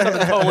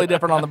something totally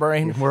different on the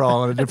brain. We're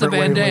all in a different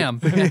way. It's a Van Damme.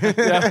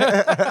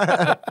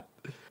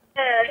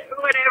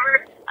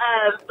 whatever.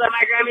 But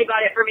my Grammy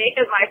bought it for me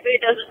because my food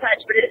doesn't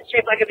touch, but it's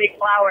shaped like a big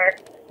flower.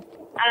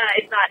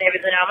 It's not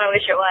David the Gnome. I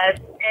wish it was.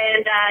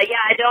 And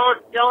yeah, I don't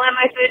let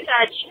my food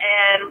touch,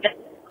 and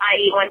I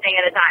eat one thing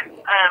at a time.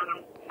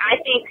 I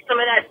think some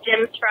of that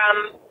stems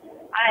from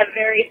I have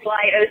very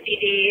slight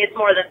OCD. It's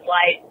more than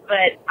slight,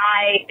 but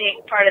I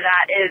think part of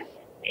that is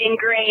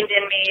ingrained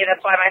in me.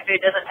 That's why my food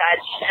doesn't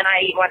touch, and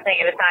I eat one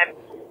thing at a time.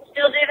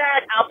 Still do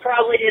that. I'll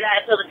probably do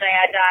that until the day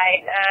I die,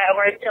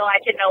 or until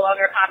I can no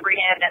longer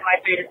comprehend that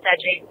my food is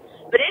touching.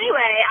 But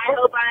anyway, I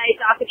hope I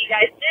talk with you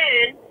guys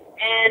soon,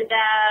 and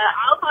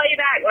I'll call you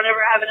back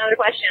whenever I have another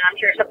question. I'm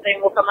sure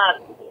something will come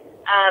up.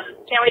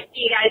 Can't wait to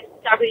see you guys.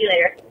 Talk with you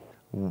later.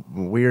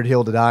 Weird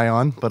hill to die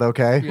on, but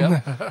okay.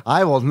 Yep.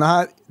 I will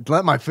not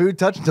let my food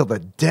touch until the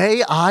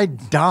day I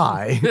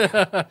die.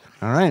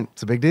 All right.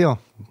 It's a big deal.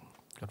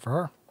 Good for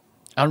her.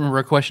 I don't remember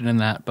a question in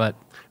that, but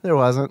There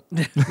wasn't. No,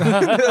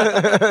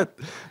 I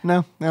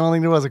don't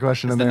think there was a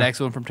question in the there. next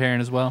one from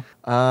Taryn as well.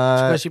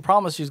 Because she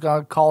promised she's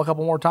going to call a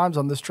couple more times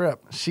on this trip.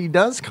 She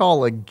does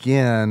call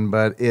again,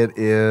 but it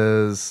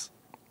is...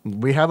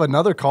 We have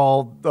another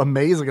call.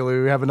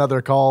 Amazingly, we have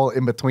another call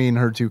in between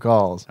her two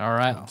calls. All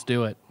right, let's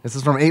do it. This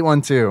is from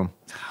 812.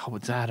 Oh,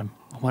 it's Adam.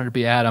 I wanted to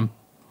be Adam.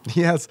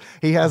 Yes,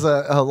 he has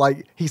this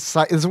is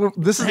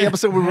the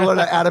episode where we learn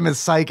that Adam is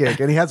psychic,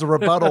 and he has a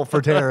rebuttal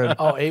for Taryn.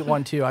 Oh,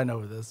 812, I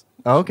know this.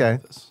 Okay.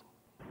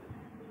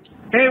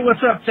 Hey, what's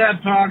up,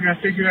 TADPOG? I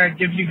figured I'd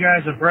give you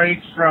guys a break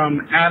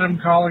from Adam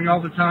calling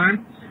all the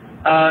time.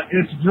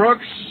 It's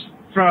Brooks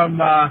from,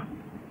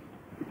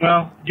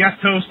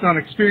 guest host on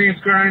Experience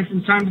Grind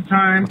from time to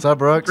time. What's up,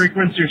 Brooks?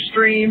 Frequents your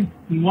stream.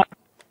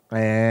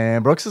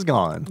 And Brooks is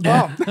gone.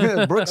 Oh.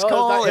 Brooks It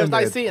called. was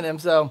nice seeing him,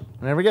 so.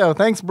 There we go.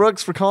 Thanks,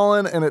 Brooks, for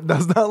calling, and it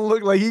does not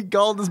look like he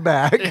called us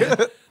back.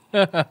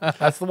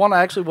 That's the one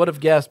I actually would have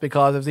guessed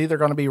because it was either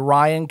going to be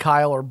Ryan,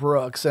 Kyle, or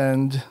Brooks,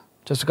 and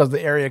just because of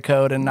the area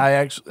code, and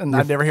I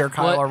never hear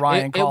Kyle or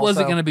Ryan call. It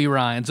wasn't going to be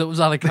Ryan, so it was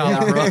either Kyle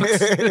or Brooks.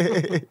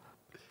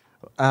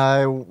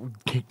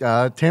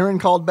 Taryn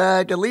called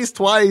back at least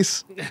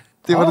twice. Do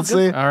you want to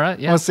see? All right,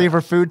 yeah. Want to see if her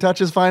food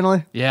touches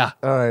finally? Yeah.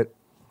 All right.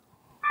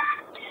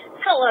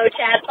 Hello,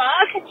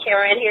 TADPOG.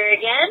 Taryn here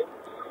again.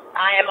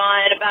 I am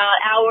on about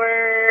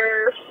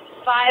hour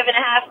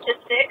 5.5 to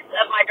 6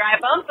 of my drive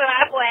home, so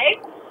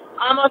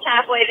almost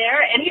halfway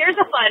there. And here's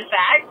a fun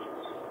fact.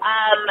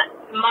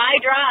 My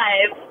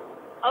drive,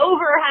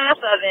 over half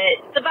of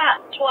it, it's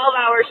about 12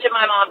 hours to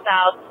my mom's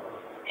house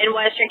in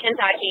western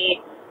Kentucky.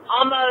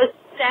 Almost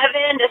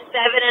 7 to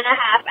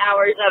 7.5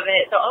 hours of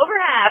it, so over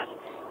half,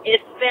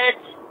 is spent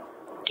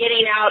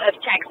getting out of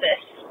Texas.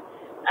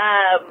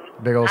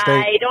 Big old state.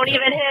 I don't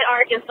even hit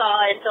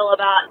Arkansas until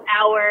about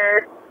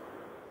hour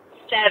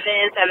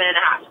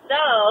 7.5.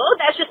 So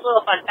that's just a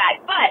little fun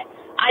fact. But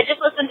I just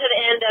listened to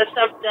the end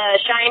of the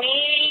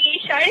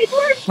Shiny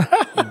Force.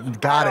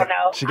 Got it.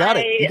 Know. She got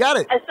it. You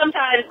got it.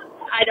 Sometimes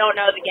I don't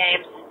know the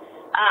games.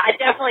 I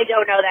definitely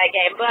don't know that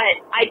game.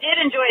 But I did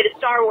enjoy the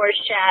Star Wars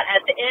chat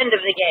at the end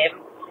of the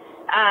game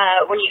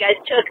when you guys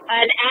took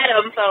an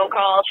Adam phone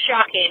call.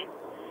 Shocking.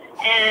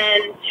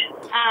 And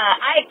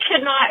I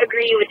could not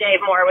agree with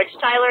Dave more, which,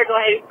 Tyler, go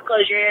ahead and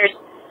close your ears.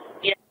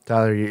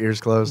 Tyler, your ears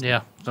closed?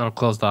 Yeah, it's all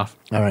closed off.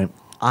 All right.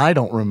 I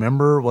don't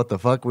remember what the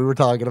fuck we were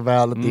talking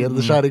about at the end of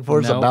the Shining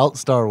Force about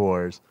Star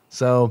Wars.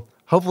 So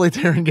Hopefully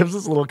Taryn gives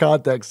us a little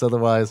context.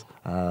 Otherwise,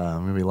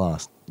 I'm going to be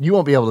lost. You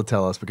won't be able to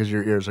tell us because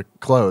your ears are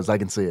closed. I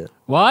can see it.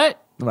 What?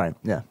 Right.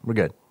 Yeah, we're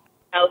good.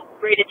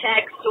 Read a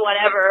text,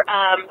 whatever,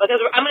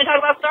 because I'm going to talk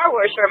about Star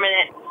Wars for a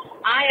minute.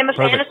 I am a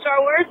fan of Star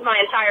Wars. My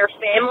entire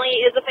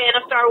family is a fan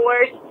of Star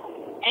Wars.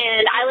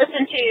 And I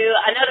listen to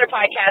another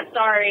podcast,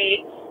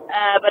 sorry,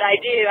 but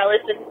I do. I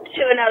listen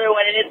to another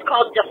one, and it's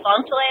called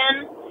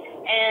Defunctland,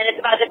 and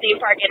it's about the theme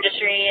park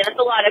industry, and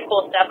it's a lot of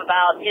cool stuff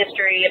about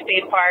history of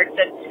theme parks,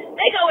 and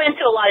they go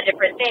into a lot of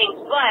different things,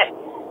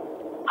 but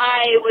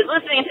I was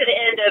listening to the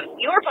end of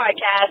your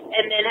podcast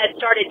and then had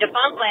started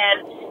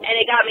Defunctland, and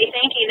it got me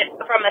thinking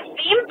from a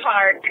theme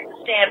park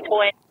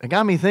standpoint. It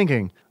got me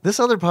thinking, this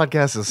other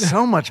podcast is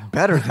so much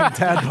better than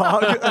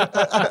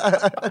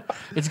TADPOG.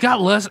 It's got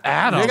less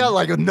Adam. They got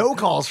like no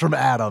calls from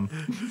Adam.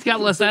 It's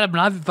got less Adam than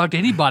I've fucked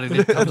anybody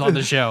that comes on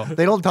the show.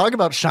 They don't talk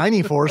about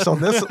Shiny Force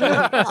on this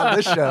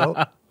show.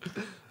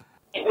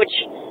 Which,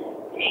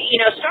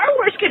 Star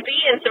Wars could be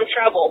in some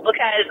trouble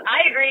because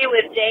I agree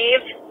with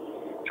Dave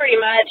pretty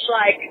much.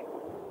 Like,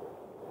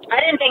 I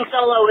didn't think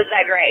Solo was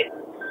that great.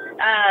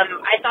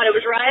 I thought it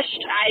was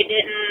rushed. I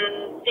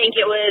didn't think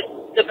it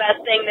was the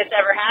best thing that's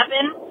ever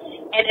happened.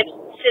 And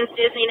since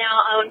Disney now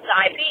owns the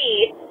IP,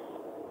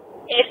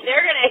 if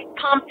they're going to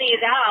pump these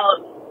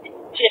out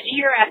just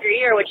year after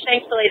year, which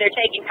thankfully they're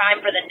taking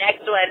time for the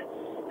next one,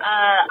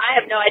 I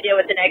have no idea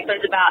what the next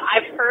one's about.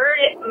 I've heard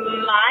it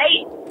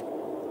might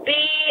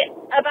be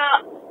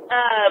about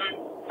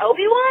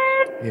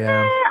Obi-Wan?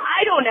 Yeah.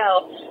 I don't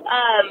know.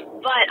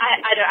 But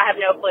I have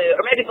no clue.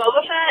 Or maybe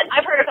Boba Fett?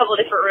 I've heard a couple of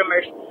different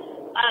rumors.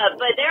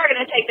 But they are going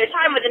to take their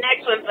time with the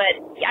next one.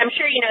 But I'm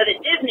sure you know that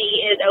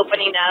Disney is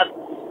opening up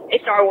a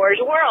Star Wars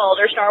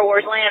world or Star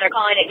Wars land. They're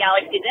calling it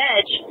Galaxy's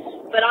Edge.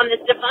 But on this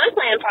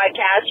Defunctland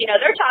podcast,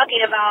 they're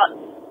talking about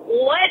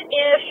what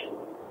if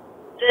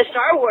the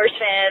Star Wars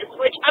fans,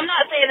 which I'm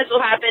not saying this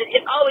will happen,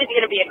 it's always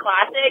going to be a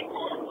classic,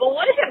 but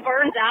what if it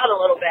burns out a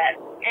little bit?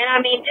 And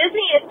I mean,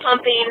 Disney is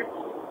pumping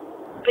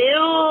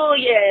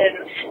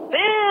billions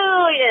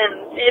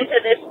into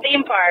this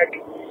theme park,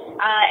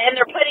 and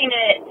they're putting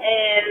it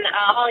in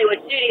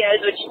Hollywood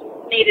Studios, which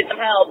needed some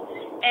help.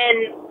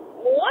 And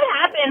what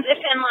happens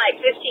if in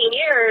like 15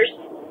 years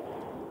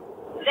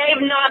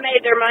they've not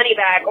made their money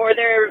back, or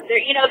they're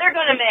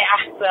going to make,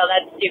 well,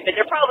 that's stupid.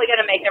 They're probably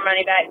going to make their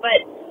money back,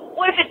 but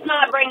what if it's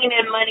not bringing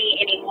in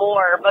money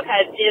anymore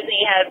because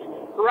Disney has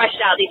rushed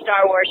out these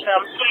Star Wars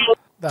films?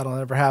 That'll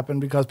never happen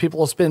because people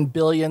will spend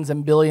billions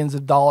and billions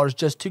of dollars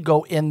just to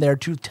go in there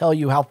to tell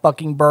you how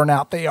fucking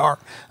burnout they are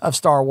of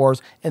Star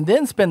Wars, and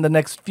then spend the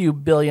next few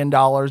 $1 billion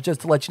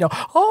just to let you know,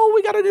 oh,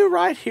 we got to do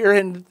right here,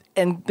 and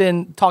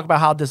then talk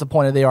about how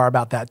disappointed they are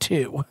about that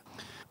too.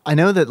 I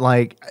know that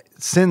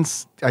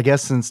since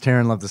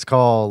Taryn left this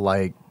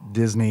call,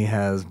 Disney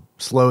has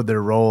slowed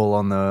their roll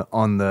on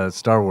the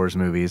Star Wars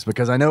movies,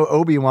 because I know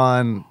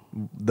Obi-Wan,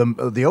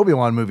 the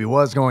Obi-Wan movie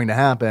was going to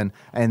happen,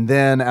 and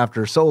then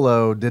after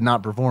Solo did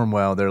not perform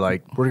well, they're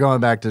like, we're going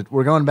back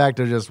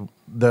to just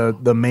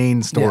the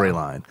main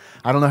storyline.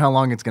 Yeah. I don't know how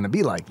long it's going to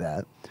be like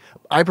that.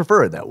 I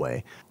prefer it that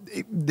way.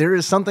 There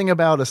is something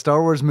about a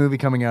Star Wars movie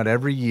coming out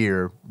every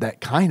year that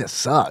kind of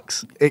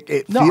sucks.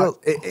 It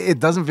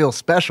doesn't feel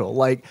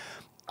special.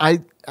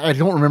 I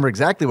don't remember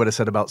exactly what I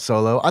said about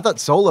Solo. I thought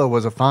Solo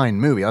was a fine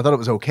movie. I thought it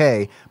was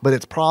okay, but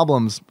the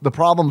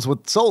problems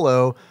with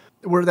Solo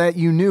were that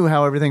you knew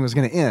how everything was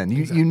going to end.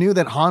 You knew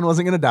that Han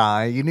wasn't going to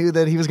die. You knew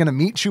that he was going to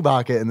meet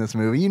Chewbacca in this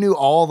movie. You knew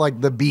all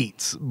the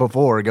beats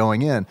before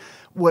going in.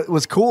 What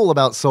was cool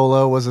about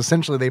Solo was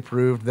essentially they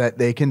proved that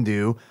they can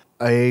do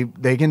a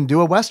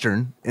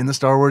Western in the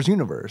Star Wars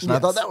universe. And I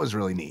thought that was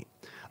really neat.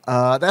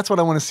 That's what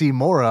I want to see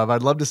more of.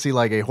 I'd love to see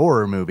a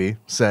horror movie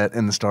set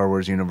in the Star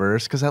Wars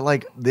universe, because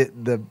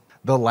the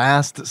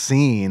last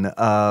scene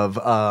of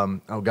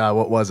oh god,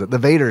 what was it? The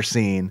Vader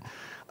scene.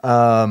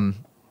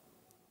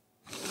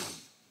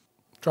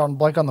 Drawing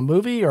blank on the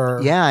movie,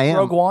 or yeah, I am.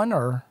 Rogue One,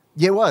 or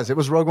yeah, it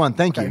was Rogue One.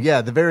 Thank you.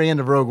 Yeah, the very end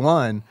of Rogue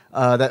One,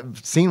 that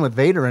scene with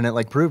Vader in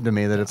it proved to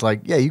me that it's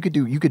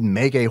you could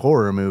make a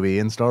horror movie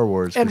in Star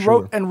Wars. And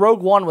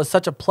Rogue One was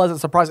such a pleasant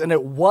surprise, and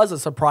it was a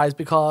surprise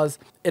because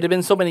it had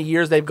been so many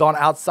years they've gone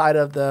outside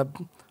of the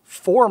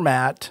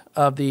format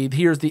of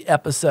here's the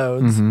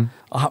episodes. Mm-hmm.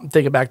 I'm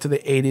thinking back to the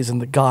 80s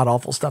and the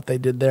god-awful stuff they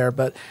did there,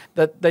 but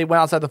that they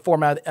went outside the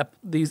format of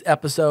these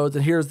episodes,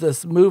 and here's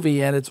this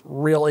movie, and it's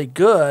really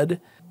good.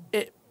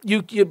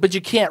 But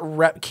you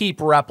can't keep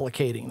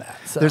replicating that.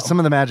 So. There's some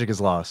of the magic is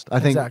lost. I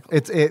think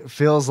it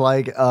feels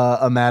like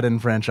a Madden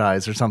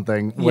franchise or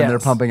something when they're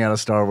pumping out a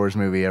Star Wars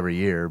movie every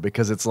year,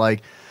 because it's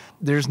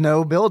there's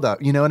no build up.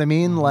 You know what I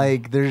mean?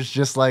 Mm-hmm. There's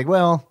just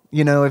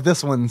if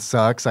this one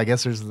sucks, I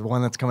guess there's the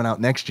one that's coming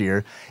out next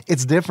year.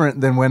 It's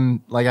different than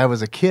when I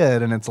was a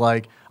kid and it's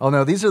oh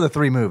no, these are the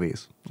 3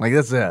 movies.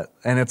 That's it.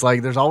 And it's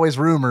there's always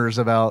rumors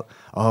about,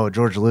 oh,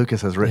 George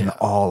Lucas has written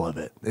all of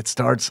it. It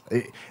starts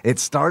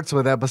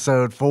with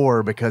episode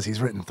 4 because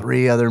he's written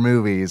 3 other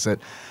movies. And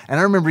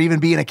I remember even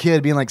being a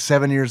kid, being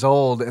 7 years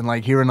old,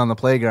 and hearing on the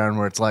playground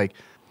where it's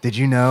did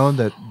you know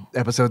that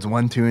episodes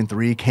 1, 2, and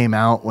 3 came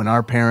out when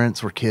our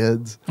parents were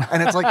kids?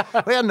 And it's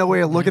like, we had no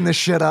way of looking this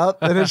shit up.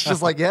 And it's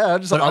just like, yeah,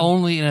 just But like,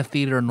 only in a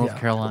theater in North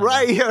Carolina.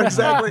 right, yeah,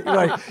 exactly.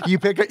 Right. You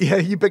pick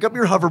up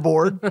your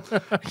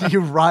hoverboard, you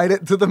ride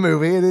it to the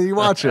movie, and then you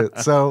watch it.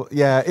 So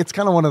yeah, it's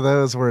kind of one of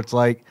those where it's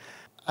like,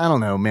 I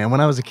don't know, man.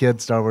 When I was a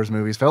kid, Star Wars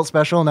movies felt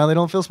special. Now they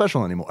don't feel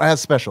special anymore.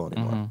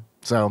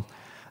 So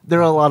there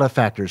are a lot of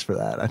factors for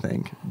that, I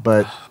think.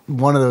 But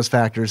one of those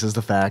factors is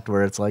the fact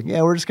where it's like,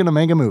 yeah, we're just going to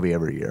make a movie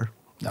every year.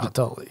 No,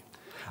 totally.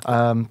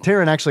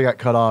 Taryn actually got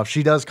cut off.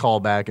 She does call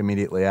back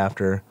immediately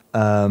after.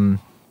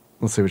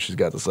 Let's see what she's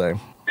got to say.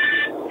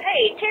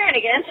 Hey, Taryn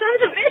again.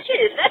 Sons of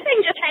bitches. That thing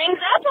just hangs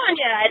up on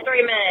you at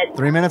 3 minutes.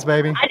 3 minutes,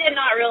 baby. I did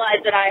not realize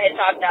that I had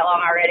talked that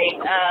long already.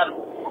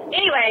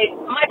 Anyway,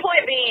 my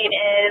point being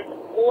is,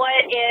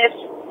 what if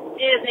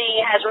Disney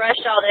has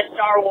rushed all this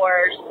Star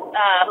Wars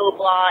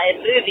hoopla in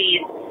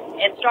movies,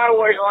 and Star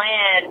Wars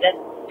Land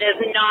does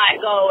not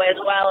go as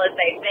well as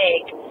they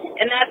think?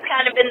 And that's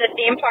kind of been the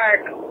theme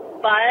park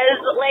buzz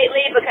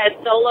lately, because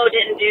Solo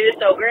didn't do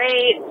so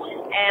great,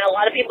 and a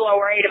lot of people are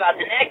worried about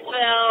the next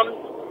film,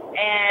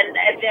 and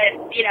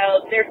that, you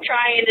know, they're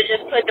trying to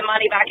just put the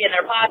money back in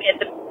their pockets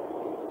and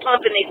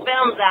pumping these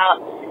films out.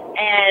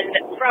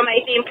 And from a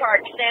theme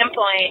park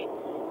standpoint,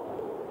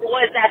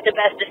 was that the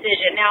best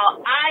decision? Now,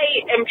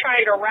 I am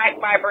trying to rack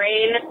my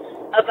brain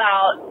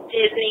about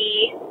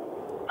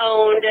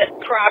Disney-owned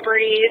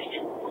properties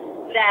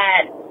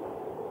that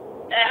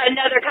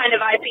another kind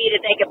of IP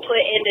that they could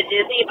put into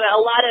Disney, but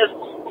a lot of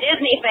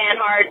Disney fan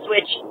hearts,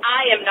 which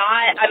I am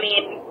not. I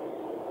mean,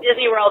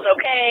 Disney World's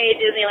okay,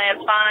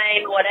 Disneyland's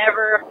fine,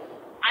 whatever.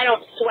 I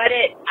don't sweat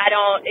it.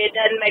 It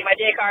doesn't make my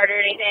dick hard or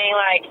anything.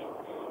 Like,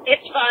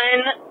 it's fun,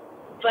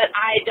 but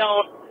I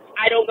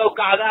don't go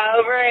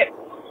gaga over it.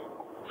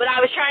 But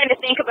I was trying to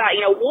think about,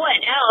 you know, what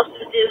else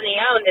does Disney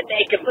own that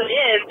they could put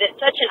in that's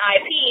such an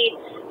IP,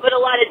 but a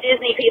lot of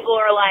Disney people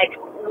are like,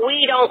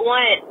 we don't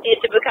want it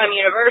to become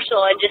Universal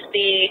and just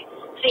be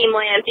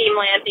Themeland. We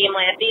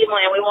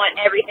want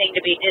everything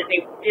to be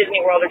Disney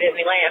World or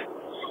Disneyland.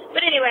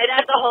 But anyway,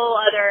 that's a whole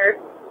other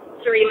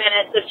 3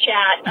 minutes of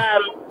chat.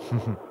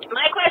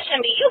 My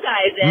question to you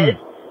guys is,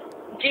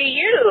 do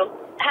you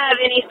have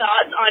any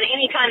thoughts on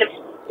any kind of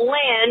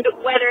land,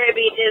 whether it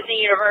be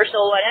Disney,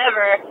 Universal,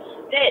 whatever,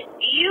 that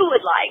you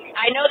would like?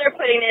 I know they're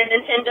putting in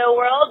Nintendo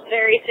World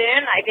very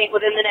soon, I think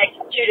within the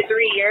next 2 to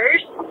 3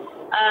 years,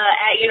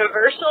 at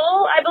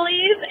Universal, I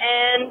believe,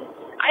 and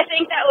I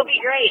think that would be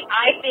great.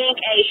 I think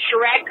a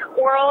Shrek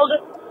World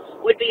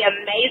would be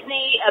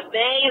amazing.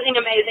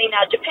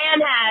 Now,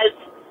 Japan has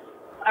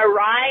a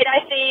ride,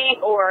 I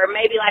think, or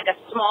maybe like a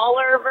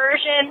smaller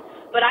version,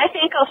 but I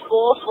think a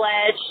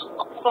full-fledged,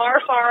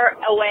 far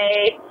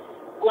away,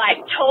 like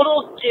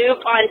total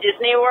dupe on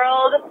Disney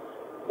World,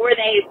 where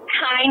they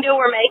kind of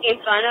were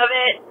making fun of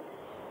it,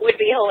 would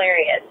be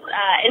hilarious.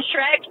 And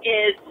Shrek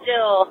is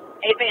still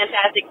a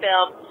fantastic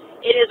film.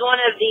 It is one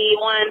of the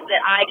ones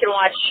that I can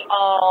watch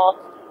all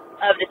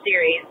of the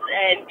series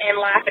and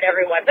laugh at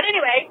everyone. But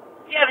anyway,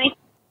 do you have any?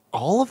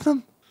 All of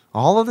them?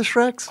 All of the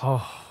Shreks?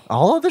 Oh.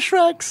 All of the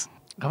Shreks?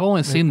 I've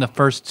only seen the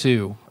first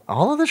two.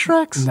 All of the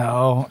Shreks?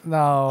 No.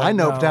 I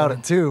noped out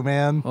at 2,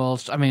 man. Well,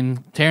 I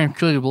mean, Taryn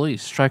clearly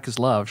believes Shrek is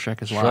love.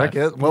 Shrek is life. Shrek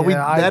is, well,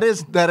 Yeah,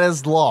 that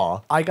is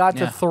law. I got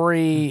to Yeah.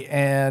 3,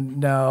 and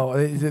no,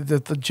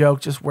 the joke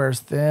just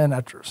wears thin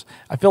after.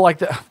 I feel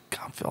like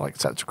I feel like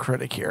such a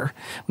critic here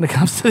when it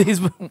comes to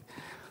these.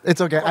 It's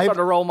okay. I'm starting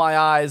to roll my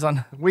eyes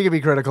on. We can be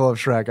critical of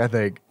Shrek, I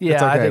think. Yeah,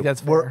 it's okay. I think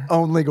that's We're fair.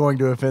 only going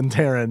to offend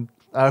Taryn,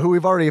 who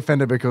we've already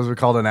offended because we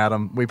called an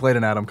Adam. We played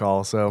an Adam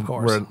call, so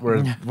course.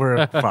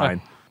 we're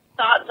fine.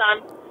 Thoughts on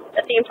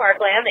a theme park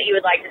land that you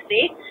would like to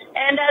see?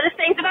 And this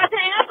thing's about to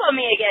hang up on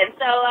me again,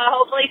 so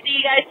hopefully see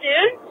you guys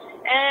soon,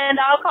 and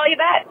I'll call you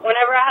back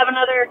whenever I have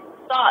another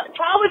thought.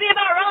 Probably be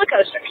about roller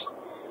coasters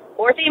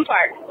or theme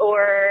park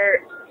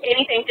or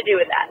anything to do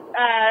with that.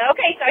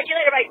 Okay, talk to you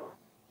later. Bye.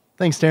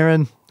 Thanks,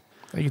 Taryn.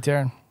 Thank you,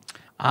 Taryn.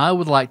 I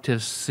would like to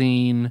have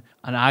seen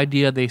an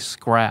idea they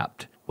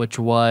scrapped, which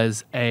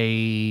was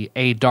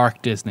a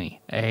dark Disney,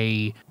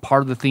 a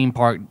part of the theme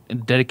park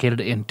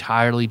dedicated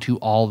entirely to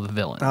all the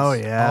villains. Oh,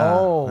 yeah.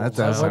 Oh, that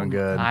does so sound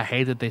good. I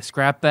hate that they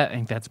scrapped that. I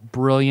think that's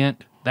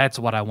brilliant. That's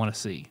what I want to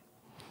see.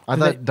 I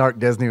thought Dark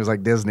Disney was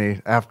like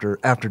Disney after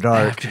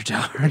dark. After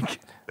dark.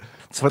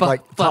 It's With, fuck,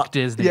 like, fuck top-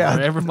 Disney. Yeah,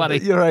 Where everybody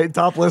You're right.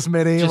 Topless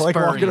Minnie, just like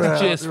walking furries,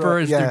 around. just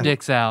furs Yeah. their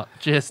dicks out.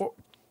 Just,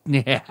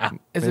 yeah.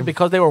 Is it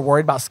because they were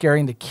worried about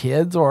scaring the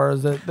kids, or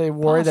is it they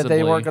worried that they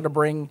Possibly. weren't going to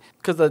bring?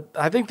 Because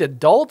I think the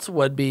adults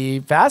would be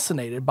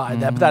fascinated by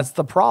that, but that's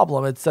the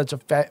problem. It's such a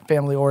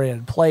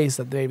family-oriented place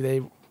that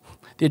the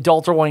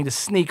adults are wanting to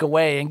sneak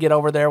away and get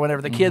over there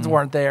whenever the kids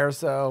weren't there.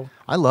 So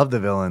I loved the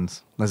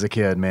villains as a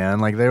kid, man.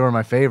 Like they were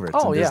my favorites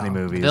Oh, in yeah. Disney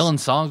movies. Villain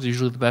songs are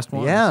usually the best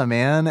ones. Yeah,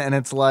 man. And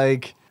it's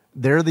like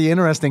they're the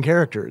interesting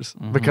characters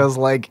because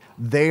like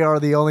they are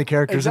the only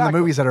characters in Exactly. the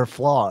movies that are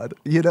flawed.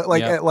 You know,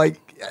 like Yep.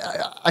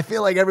 I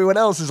feel like everyone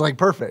else is like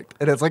perfect,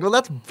 and it's like, well,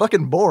 that's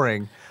fucking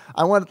boring.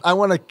 I'm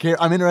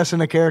interested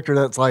in a character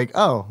that's like,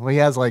 oh, well,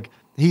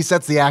 he he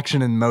sets the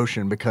action in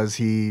motion because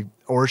he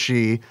or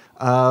she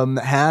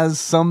has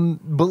some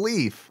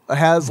belief,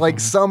 has like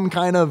some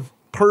kind of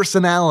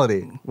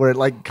personality where it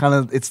like kind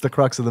of it's the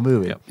crux of the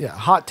movie. Yep. Yeah,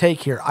 hot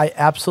take here. I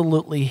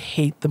absolutely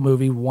hate the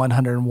movie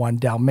 101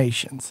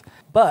 Dalmatians.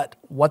 But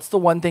what's the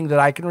one thing that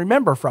I can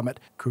remember from it?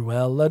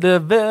 Cruella de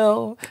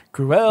Vil,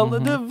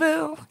 Cruella de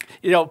Vil.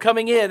 You know,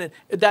 coming in,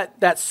 and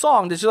that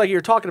song, just like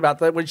you're talking about,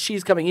 that when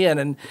she's coming in,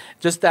 and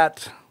just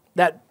that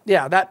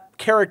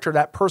character,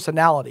 that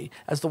personality,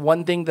 as the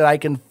one thing that I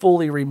can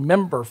fully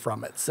remember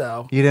from it.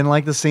 So You didn't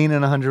like the scene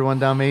in 101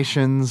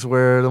 Dalmatians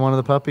where one of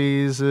the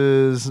puppies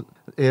is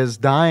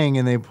dying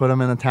and they put him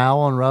in a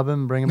towel and rub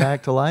him and bring him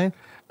back to life?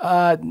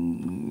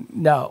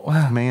 no.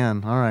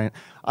 Man, all right.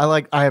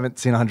 I haven't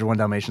seen 101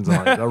 Dalmatians in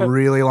a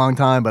really long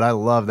time, but I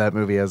loved that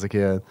movie as a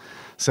kid.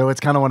 So it's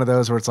kind of one of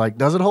those where it's like,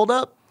 does it hold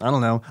up? I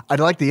don't know. I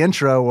like the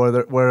intro where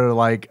the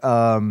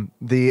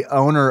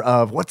owner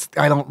of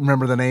I don't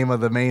remember the name of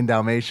the main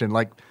Dalmatian,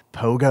 like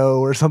Pogo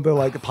or something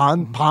like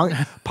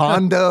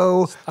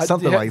Pondo,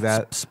 something like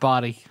that.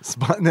 Spotty. It's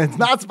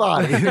not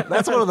Spotty.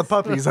 That's one of the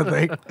puppies, I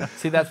think.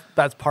 See,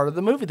 that's part of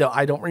the movie, though.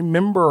 I don't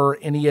remember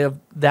any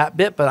of that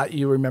bit, but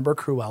you remember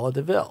Cruella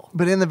de Vil.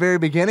 But in the very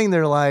beginning,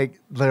 they're like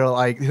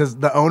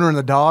the owner and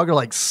the dog are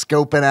like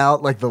scoping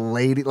out like the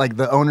lady, like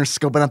the owner's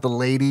scoping out the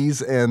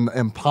ladies,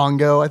 and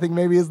Pongo, I think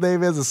maybe his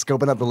name is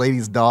scoping out the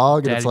lady's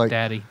dog, and it's like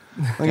Daddy.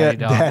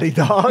 Daddy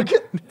dog.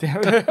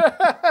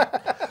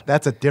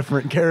 That's a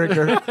different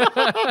character.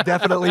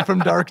 Definitely from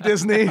Dark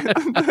Disney.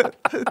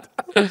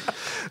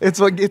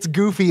 It's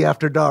Goofy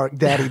after dark,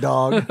 Daddy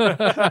Dog.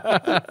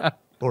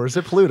 Or is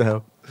it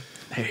Pluto?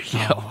 There you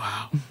go.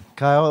 Wow.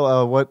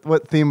 Kyle,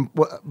 what theme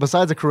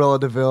besides a Cruella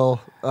de Vil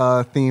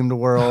themed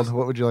world?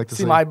 What would you like to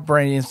see? My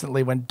brain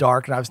instantly went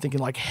dark, and I was thinking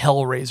like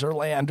Hellraiser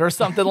Land or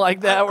something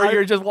like that, where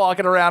you're just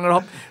walking around in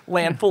a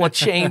land full of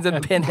chains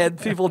and pinhead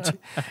people,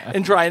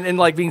 and trying and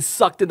like being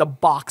sucked into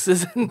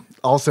boxes.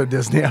 Also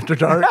Disney After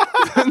Dark.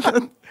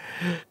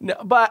 No,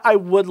 but I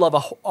would love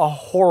a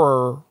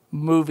horror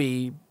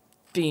movie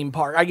theme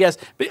park, I guess.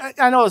 But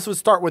I know this would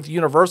start with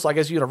Universal. I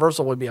guess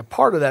Universal would be a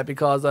part of that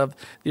because of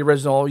the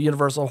original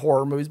Universal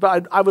horror movies.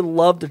 But I would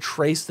love to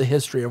trace the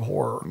history of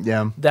horror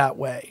that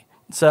way.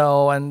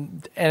 So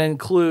and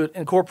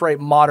incorporate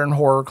modern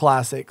horror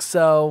classics.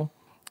 So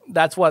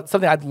that's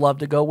something I'd love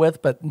to go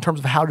with. But in terms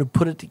of how to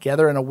put it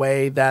together in a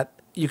way that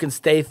you can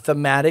stay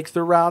thematic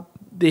throughout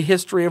the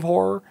history of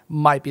horror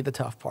might be the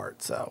tough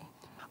part. So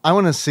I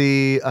want to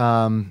see.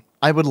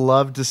 I would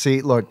love to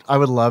see. Look, I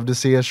would love to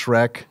see a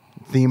Shrek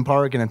theme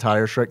park, an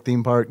entire Shrek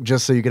theme park,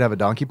 just so you could have a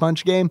Donkey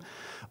Punch game.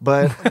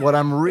 But what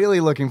I'm really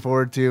looking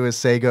forward to is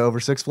Sega over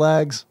Six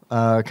Flags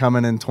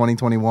coming in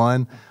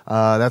 2021.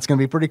 That's going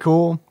to be pretty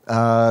cool.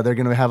 They're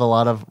going to have a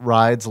lot of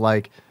rides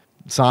like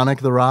Sonic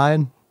the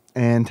Ride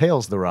and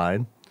Tails the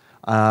Ride.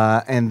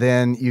 And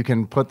then you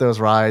can put those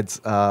rides,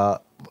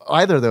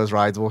 either of those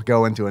rides will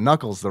go into a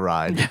Knuckles the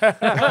Ride.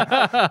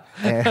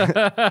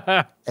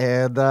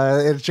 and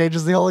it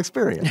changes the whole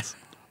experience.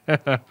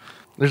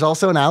 There's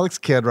also an Alex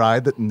Kidd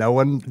ride that no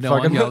one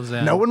remembers.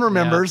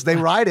 Yeah. They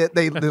ride it.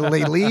 They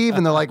leave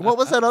and they're like, "What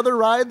was that other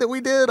ride that we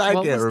did? I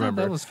can't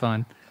remember." That was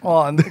fun.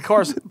 Well, and of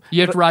course,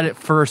 you have to ride it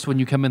first when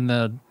you come in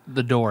the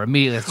door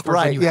immediately. It's the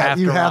first thing you have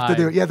to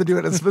do it. You have to do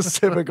it in a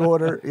specific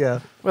order.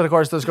 Yeah. But of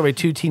course, there's going to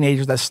be two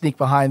teenagers that sneak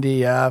behind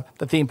the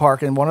theme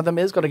park, and one of them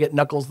is going to get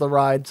Knuckles the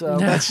Ride. So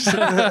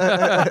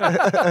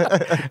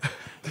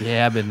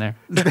yeah, I've been there.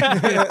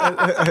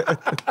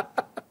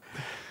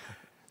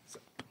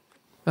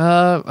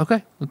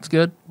 Okay, that's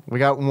good. We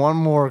got one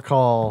more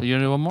call. You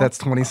want to do one more? That's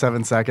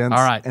 27 seconds.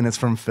 All right. And it's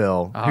from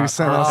Phil, who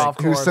sent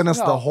us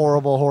No. the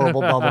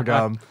horrible bubble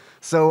gum.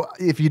 So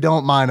if you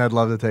don't mind, I'd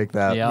love to take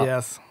that. Yeah.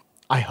 yes.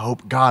 I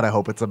hope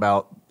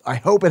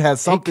it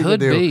has something to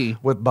do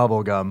with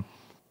bubble gum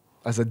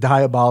as a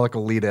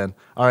diabolical lead-in.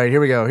 All right,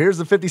 here we go. Here's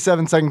the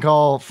 57-second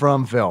call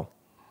from Phil.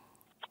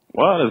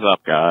 What is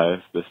up, guys?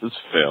 This is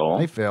Phil.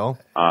 Hey, Phil.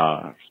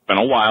 It's been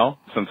a while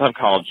since I've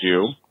called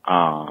you,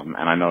 and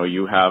I know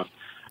you have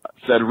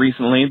said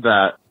recently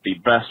that the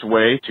best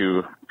way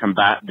to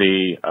combat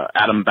the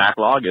Adam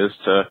backlog is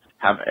to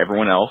have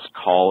everyone else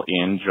call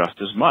in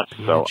just as much.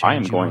 So I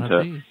am going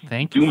to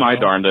do my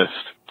darndest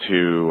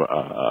to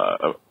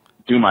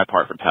do my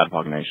part for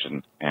Tadpog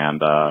Nation and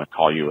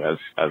call you as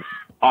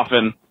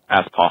often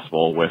as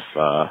possible with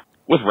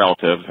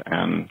relative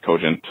and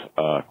cogent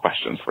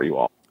questions for you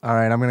all. All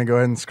right, I'm going to go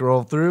ahead and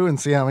scroll through and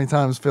see how many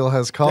times Phil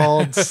has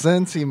called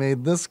since he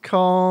made this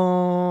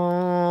call.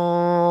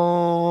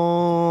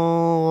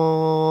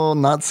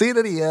 Not seen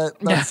it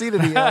yet. Not seen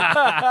it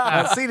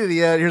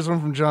yet. Here's one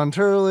from John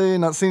Turley.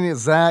 Not seen it.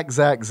 Zach.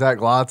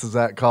 Lots of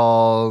Zach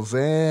calls.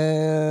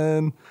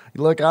 And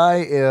look,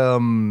 I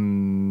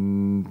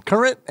am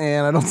current,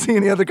 and I don't see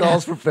any other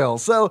calls for Phil.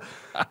 So,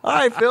 all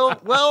right, Phil.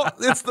 Well,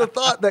 it's the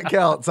thought that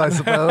counts, I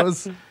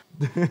suppose.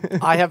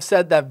 I have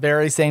said that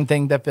very same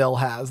thing that Phil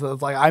has.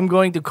 It's like, I'm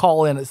going to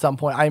call in at some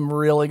point. I'm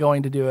really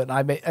going to do it. And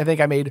I think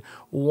I made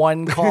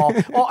one call.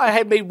 Well, I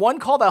had made one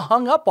call that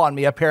hung up on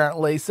me,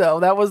 apparently. So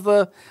that was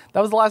the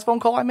last phone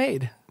call I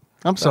made.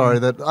 I'm sorry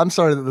that the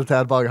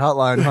Tadpog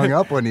hotline hung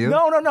up on you.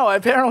 No.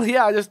 Apparently,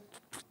 yeah. It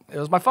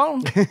was my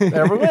phone.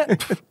 There we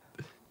went.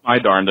 My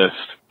darndest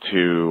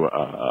to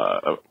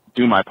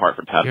do my part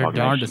for Tadpog Your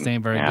darndest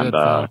ain't very and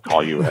good,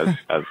 call you as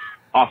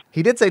often.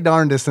 He did say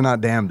darndest and not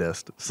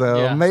damnedest,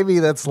 so Yeah. maybe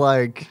that's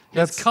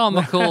That's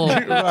comical.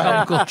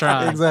 Comical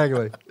try.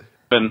 exactly.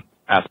 Been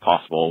as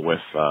possible with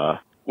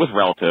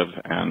relative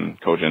and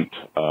cogent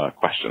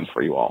questions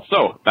for you all.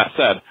 So that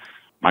said,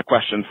 my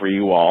question for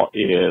you all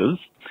is: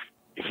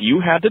 if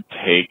you had to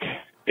take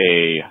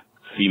a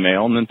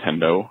female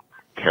Nintendo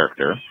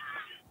character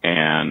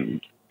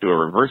and do a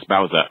reverse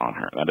Bowsette on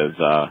her, that is,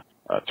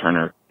 turn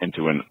her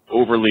into an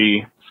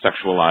overly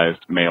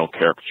sexualized male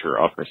caricature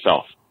of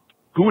herself,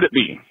 who would it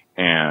be,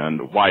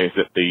 and why is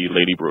it the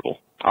Lady Brutal?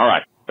 All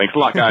right, thanks a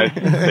lot, guys.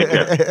 Take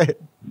care.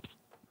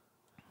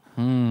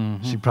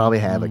 She'd probably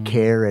have a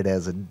carrot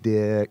as a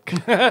dick.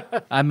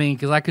 I mean,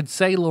 because I could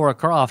say Laura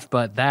Croft,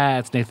 but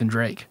that's Nathan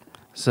Drake.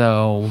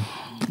 So,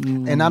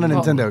 And not a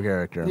Nintendo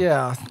character.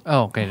 Yeah.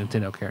 oh, okay,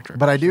 Nintendo character.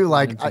 But I do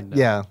like, Nintendo.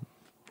 yeah.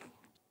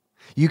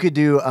 You could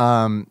do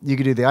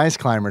the Ice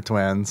Climber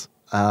twins,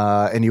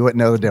 and you wouldn't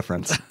know the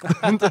difference.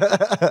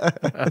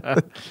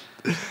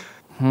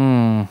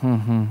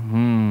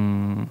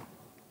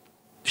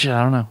 Shit,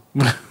 I don't know.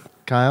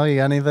 Kyle, you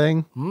got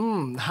anything?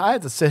 I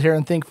had to sit here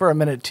and think for a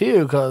minute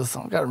too, because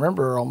I've got to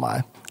remember all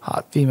my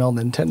hot female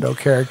Nintendo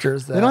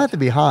characters. That, They don't have to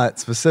be hot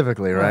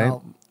specifically, right?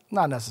 well,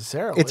 not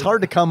necessarily. It's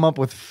hard to come up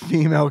with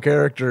female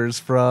characters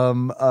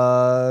from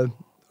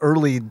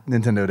early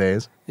Nintendo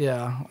days.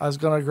 Yeah, I was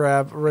gonna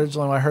grab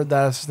originally when I heard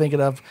that. I was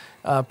thinking of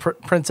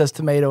Princess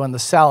Tomato and the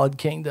Salad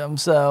Kingdom.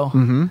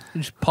 So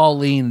Just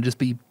Pauline and just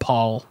be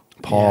Paul.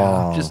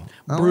 Paul. Just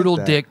I like brutal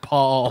that. dick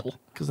Paul.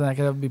 because then I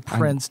could have be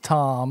Prince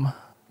Tom.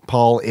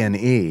 Paul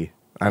N.E.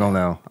 I don't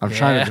know. I'm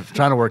trying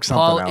to work something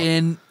Paul out.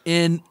 in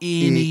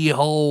any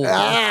hole.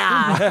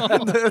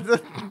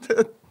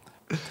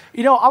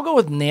 You know, I'll go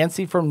with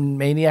Nancy from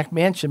Maniac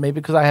Mansion, maybe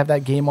because I have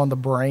that game on the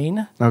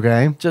brain.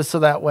 Okay. Just so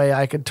that way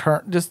I could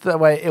just that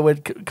way it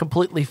would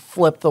completely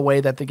flip the way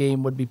that the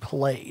game would be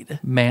played.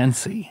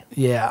 Mancy.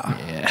 Yeah.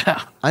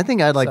 Yeah. I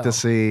think I'd like to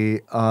So. see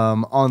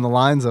on the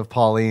lines of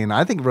Pauline.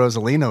 I think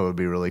Rosalina would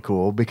be really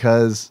cool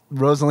because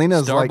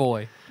Rosalina's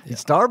Starboy.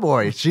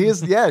 Starboy. She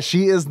is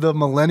she is the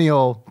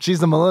millennial. She's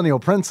the millennial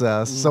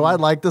princess. So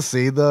I'd like to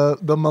see the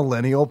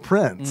millennial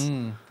prince.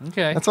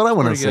 Okay. That's what I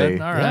want to Pretty see.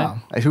 good. All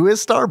right. Yeah. Who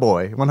is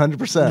Starboy?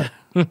 100%.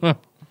 All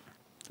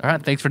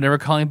right. Thanks for never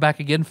calling back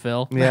again,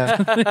 Phil. Yeah.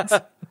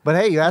 But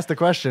hey, you asked the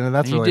question, and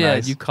that's You really did.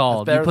 nice. You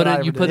called. That's You better put than I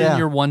it. You ever put did. in Yeah.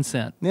 your 1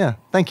 cent. Yeah.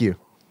 Thank you.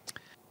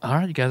 All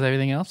right. You guys have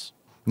anything else?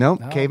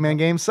 Nope. Caveman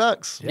game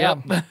sucks. Yeah.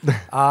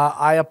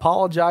 I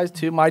apologize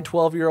to my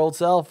 12-year-old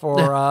self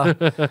for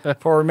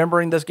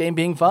remembering this game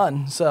being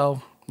fun.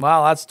 So,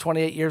 wow, that's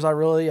 28 years I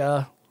really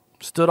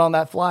stood on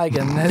that flag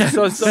and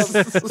so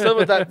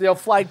with that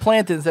flag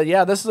planted and said,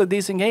 yeah, this is a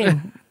decent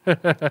game.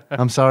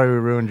 I'm sorry we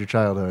ruined your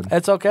childhood.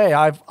 It's okay.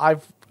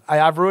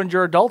 I've ruined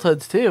your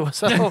adulthoods too.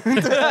 So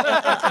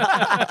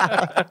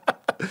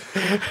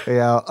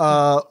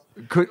Yeah.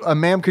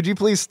 Ma'am, could you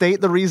please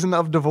state the reason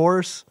of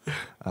divorce?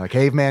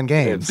 Caveman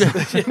games.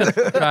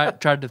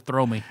 Tried to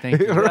throw me.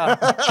 Thank you. All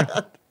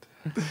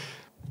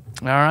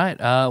right.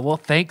 Well,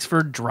 thanks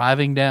for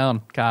driving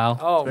down, Kyle.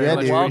 oh, Yeah,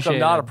 you're dude. welcome. Appreciate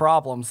Not it. a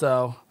problem.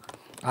 So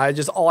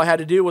all I had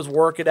to do was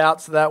work it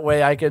out so that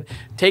way I could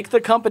take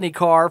the company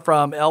car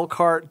from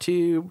Elkhart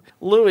to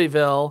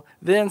Louisville,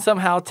 then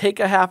somehow take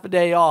a half a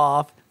day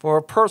off for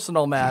a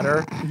personal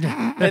matter,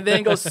 and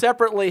then go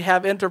separately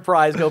have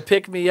Enterprise go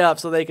pick me up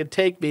so they could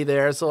take me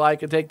there so I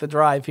could take the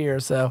drive here.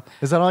 So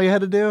Is that all you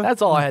had to do?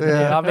 that's all I had to do.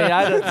 I mean,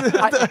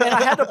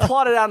 I had to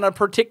plot it out in a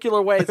particular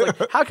way. It's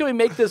like, how can we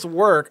make this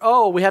work?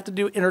 Oh, we have to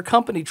do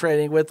intercompany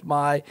trading with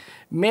my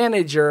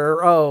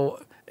manager. Oh,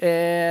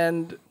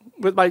 and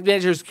with my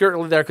manager who's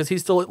currently there because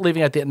he's still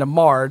leaving at the end of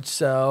March.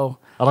 So,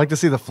 I'd like to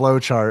see the flow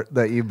chart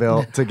that you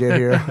built to get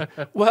here.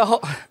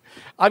 well,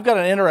 I've got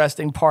an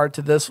interesting part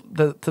to this,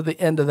 to the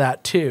end of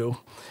that too.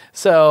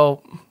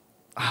 So,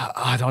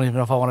 I don't even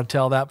know if I want to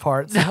tell that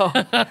part. So,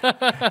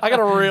 I got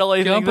to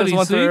really think this Company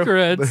one through.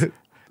 secrets.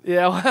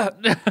 Yeah,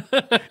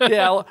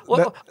 yeah.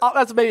 Well,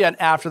 that's maybe an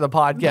after the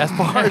podcast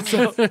part.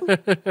 So.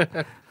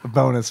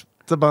 Bonus.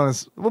 It's a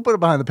bonus. We'll put it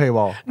behind the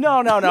paywall.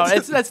 No.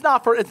 It's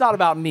not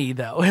about me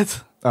though.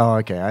 It's Oh,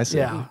 okay. I see.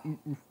 yeah.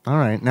 All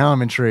right. Now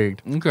I'm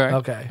intrigued. Okay.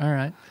 Okay. All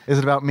right. Is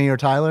it about me or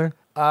Tyler?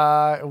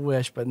 I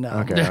wish, but no.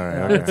 Okay. All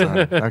right. Okay. All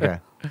right. Okay.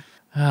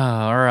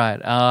 All right.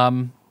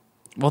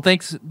 Well,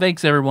 thanks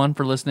everyone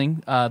for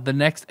listening. The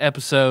next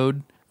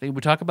episode, I think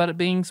we talk about it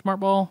being Smart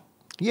Ball.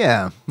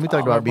 Yeah. We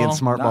talked about being ball?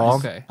 smart Nice. ball.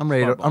 Okay. I'm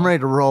ready. Smart I'm ready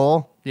to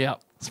roll. Yeah.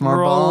 Smart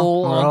Roll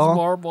ball. on Roll.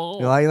 Smart Ball.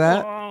 You like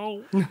that?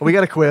 Roll. We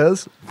got a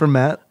quiz from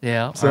Matt.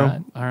 Yeah.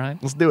 So- all right.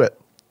 Let's do it.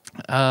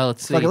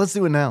 Let's see. Okay, let's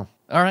do it now.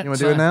 All right. You wanna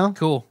do it fine. now?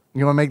 Cool.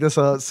 You want to make this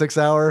a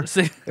 6-hour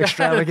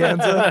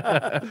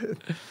extravaganza?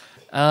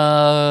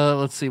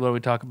 Let's see. What do we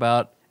talk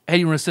about? Hey,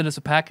 you want to send us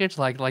a package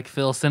like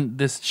Phil sent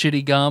this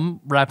shitty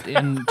gum wrapped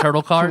in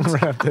turtle cards?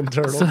 Wrapped in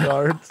turtle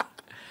cards.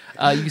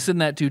 You can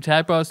send that to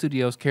TADPOG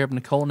Studios, care of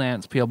Nicole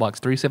Nance, P.O. Box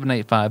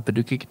 3785,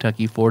 Paducah,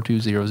 Kentucky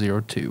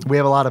 42002. We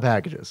have a lot of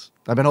packages.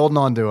 I've been holding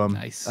on to them.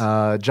 Nice.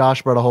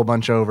 Josh brought a whole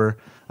bunch over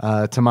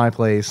to my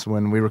place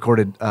when we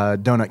recorded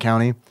Donut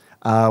County.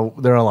 There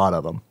are a lot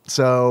of them.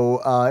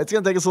 So it's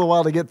going to take us a little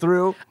while to get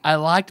through. I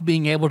liked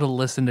being able to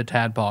listen to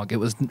TADPOG.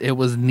 It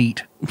was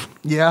neat.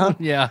 Yeah?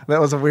 Yeah. That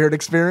was a weird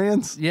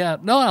experience? Yeah.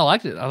 No, I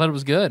liked it. I thought it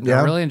was good.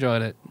 Yeah? I really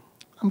enjoyed it.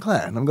 I'm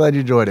glad. I'm glad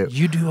you enjoyed it.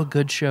 You do a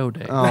good show,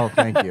 Dave. Oh,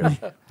 thank you.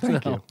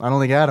 Thank you. I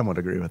don't think Adam would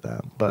agree with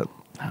that, but...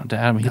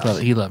 Adam,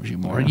 he loves you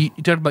more. You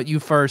talked about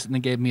you first and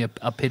then gave me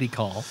a pity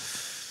call.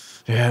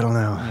 Yeah, I don't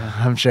know. Yeah.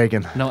 I'm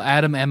shaking. No,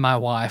 Adam and my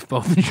wife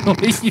both enjoy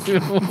you.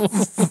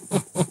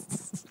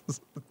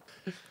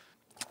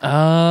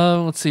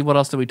 Let's see. What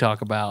else did we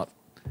talk about?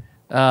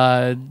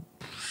 I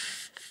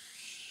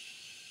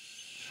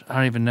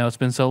don't even know. It's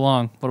been so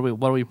long. What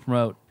do we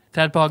promote?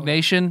 Tadpog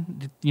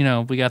Nation. You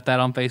know, we got that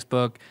on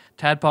Facebook.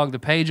 Tadpog the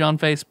page on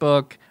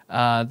Facebook. You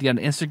got an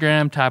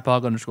Instagram.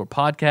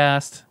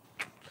 Tadpog_podcast.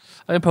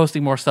 I've been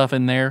posting more stuff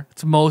in there.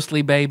 It's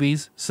mostly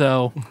babies.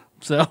 So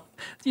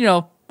you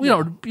know, we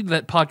don't do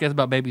that podcast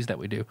about babies that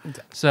we do.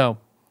 So,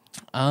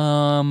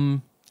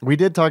 we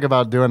did talk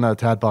about doing a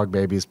Tadpog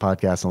Babies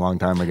podcast a long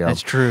time ago.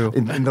 That's true.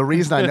 And the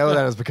reason I know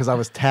that is because I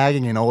was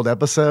tagging an old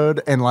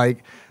episode, and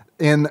like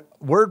in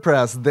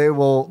WordPress, they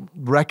will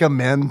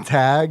recommend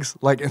tags.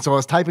 And so I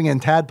was typing in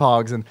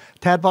Tadpogs, and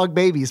Tadpog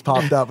Babies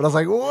popped up, and I was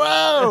like,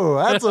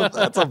 "Whoa,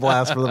 that's a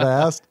blast for the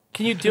past."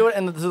 Can you do it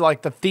in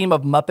like the theme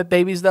of Muppet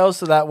Babies though?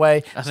 So that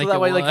way,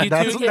 like you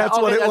that's two,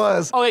 what it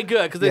was. Okay,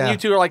 good. Because then you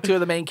two are like two of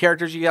the main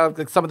characters. You have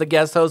like, some of the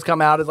guest hosts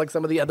come out as like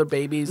some of the other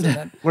babies. And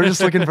then, We're just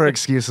looking for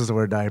excuses to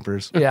wear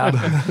diapers. yeah.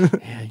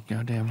 yeah, you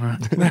goddamn right.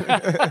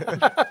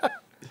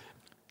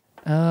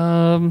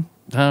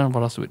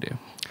 What else do we do?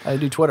 I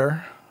do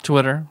Twitter.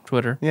 Twitter.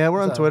 Yeah,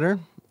 we're on Twitter.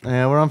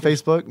 Yeah, we're on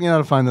Facebook. You know how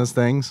to find those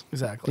things.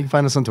 Exactly. You can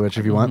find us on Twitch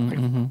if you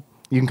want.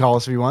 You can call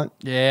us if you want.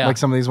 Yeah. Like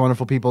some of these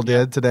wonderful people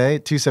did today.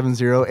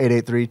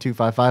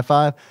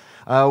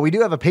 270-883-2555. We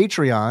do have a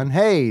Patreon.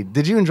 Hey,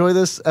 did you enjoy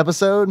this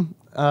episode?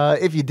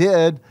 If you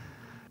did,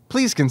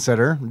 please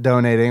consider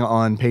donating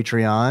on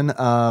Patreon.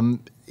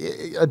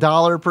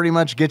 $1 pretty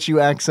much gets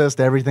you access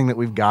to everything that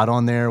we've got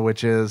on there,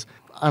 which is,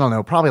 I don't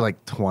know, probably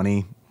like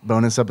 20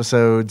 bonus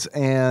episodes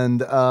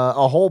and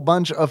a whole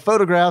bunch of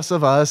photographs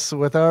of us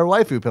with our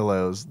waifu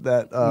pillows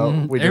that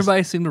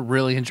everybody seemed to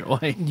really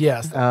enjoy.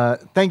 Yes.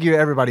 Thank you to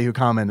everybody who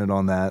commented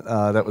on that.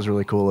 That was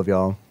really cool of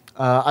y'all.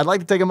 I'd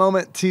like to take a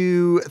moment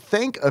to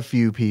thank a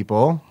few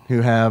people who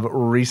have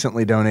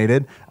recently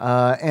donated.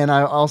 And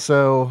I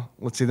also,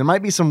 let's see, there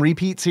might be some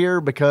repeats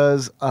here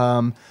because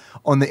on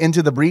the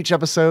Into the Breach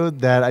episode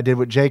that I did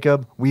with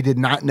Jacob, we did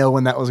not know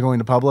when that was going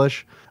to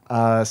publish.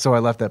 So I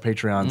left that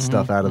Patreon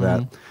stuff out of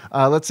that.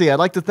 Let's see. I'd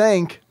like to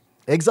thank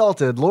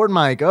Exalted Lord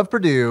Mike of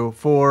Purdue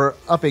for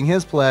upping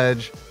his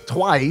pledge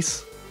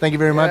twice. Thank you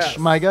very much,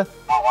 Micah.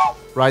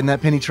 Riding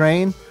that penny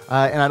train.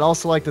 And I'd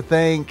also like to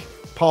thank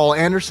Paul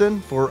Anderson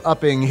for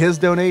upping his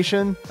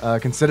donation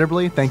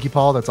considerably. Thank you,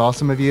 Paul. That's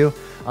awesome of you.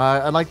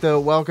 I'd like to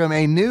welcome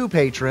a new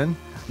patron,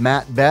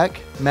 Matt Beck.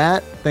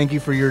 Matt, thank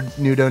you for your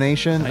new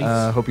donation.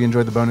 Nice. Hope you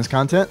enjoyed the bonus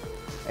content.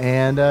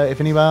 And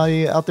if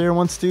anybody out there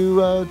wants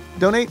to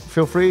donate,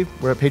 feel free.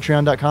 We're at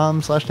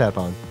patreon.com/tadpog.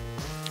 All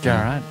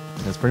right.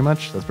 That's pretty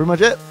much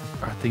it.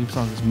 Our theme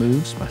song is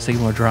Moves by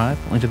Signal Drive.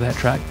 Link to that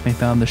track may be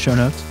found in the show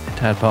notes at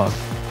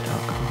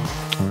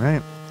tadpog.com. All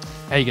right.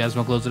 Hey, you guys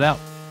want to close it out?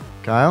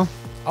 Kyle?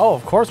 Oh,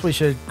 of course we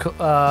should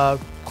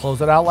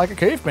close it out like a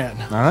caveman.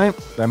 All right.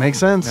 That makes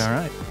sense. All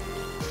right.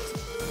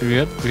 We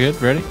good?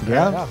 Ready?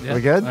 Yeah. Yeah.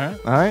 We good? All right.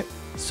 All right.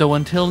 So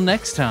until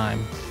next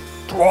time,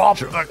 Drop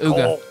the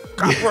Ooga.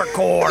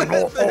 Capricorn.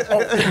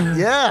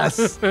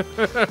 Yes.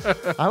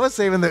 I was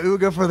saving the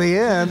Ooga for the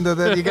end, and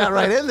then you got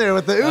right in there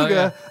with the Ooga,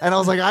 yeah. and I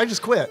was like, I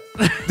just quit.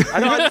 I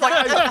know.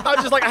 I was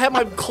just like, I had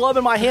my club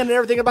in my hand and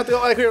everything about the.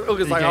 Like,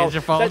 Ooga's like, can't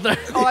your fault.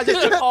 I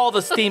just took all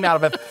the steam out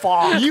of it.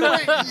 Fuck. You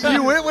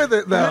went with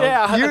it though.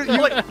 Yeah,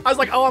 You, I was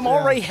like, oh, I'm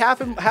already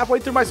halfway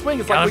through my swing.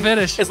 It's Gotta like when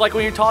finish. It's like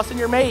when you're tossing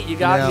your mate. You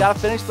gotta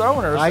finish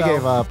throwing her. I so.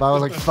 gave up. I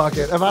was like, fuck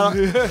it. If I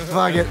don't,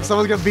 fuck it. If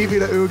someone's gonna beat me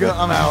to Ooga,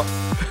 I'm out.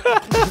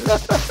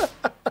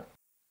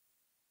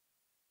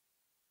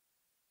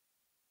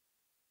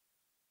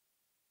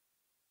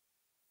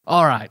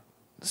 All right.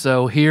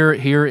 So here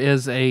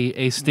is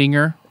a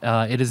stinger.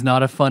 It is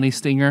not a funny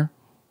stinger.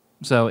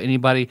 So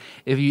anybody,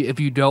 if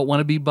you don't want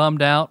to be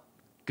bummed out,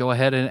 go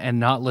ahead and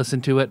not listen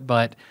to it.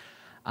 But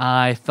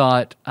I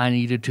thought I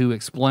needed to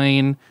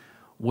explain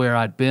where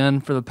I'd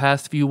been for the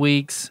past few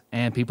weeks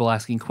and people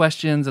asking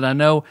questions. And I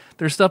know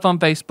there's stuff on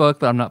Facebook,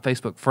 but I'm not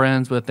Facebook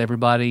friends with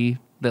everybody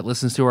that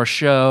listens to our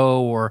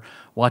show or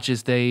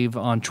watches Dave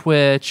on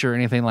Twitch or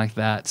anything like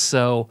that.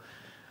 So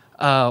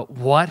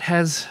what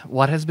has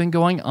been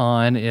going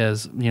on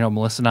is,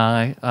 Melissa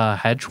and I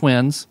had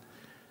twins.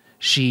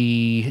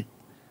 She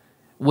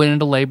went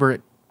into labor at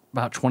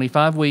about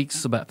 25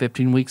 weeks, about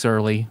 15 weeks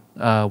early.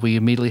 We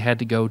immediately had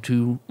to go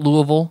to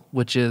Louisville,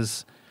 which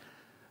is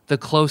the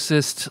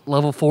closest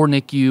level 4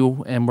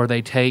 NICU and where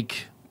they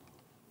take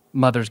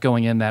mothers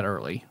going in that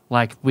early.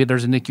 Like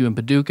there's a NICU in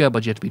Paducah,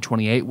 but you have to be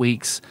 28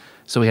 weeks,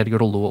 so we had to go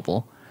to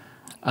Louisville.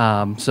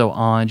 So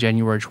on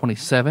January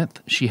 27th,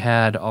 she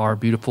had our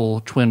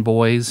beautiful twin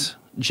boys,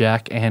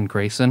 Jack and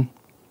Grayson.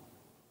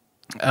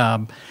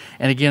 And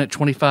again, at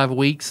 25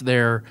 weeks,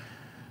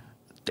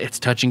 it's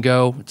touch and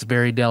go. It's a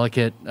very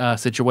delicate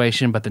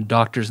situation, but the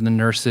doctors and the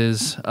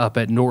nurses up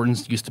at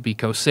Norton's, used to be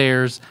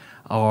co-sairs,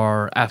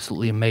 are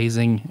absolutely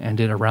amazing and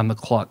did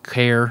around-the-clock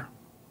care.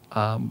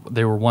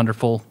 They were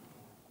wonderful.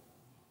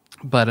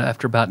 But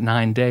after about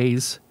 9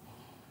 days,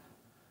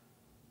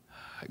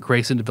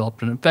 Grayson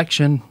developed an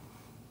infection,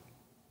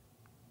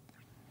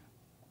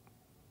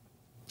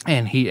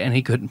 and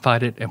he couldn't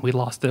fight it, and we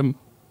lost him.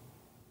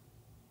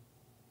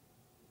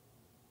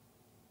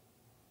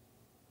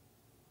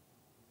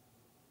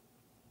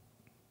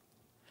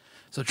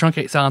 So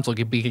truncate silence will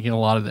be getting a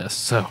lot of this.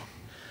 So,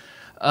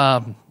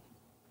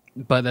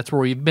 but that's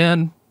where we've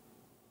been.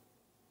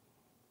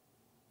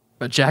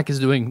 But Jack is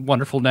doing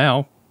wonderful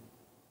now.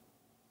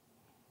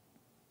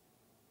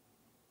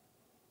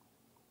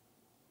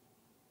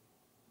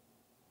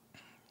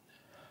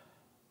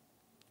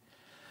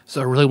 So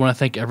I really want to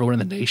thank everyone in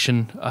the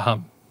nation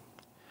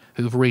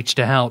who've reached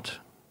out,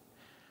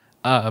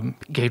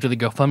 gave to the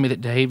GoFundMe that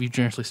Dave, you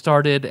generously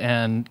started,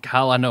 and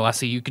Kyle, I know I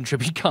see you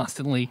contribute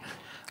constantly.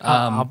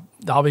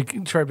 I'll be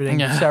contributing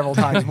several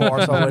times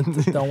more, so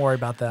don't worry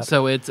about that.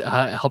 So it's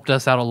helped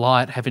us out a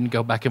lot, having to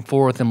go back and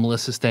forth, and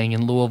Melissa staying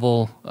in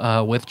Louisville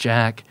with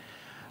Jack.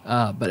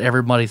 But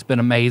everybody's been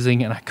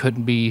amazing, and I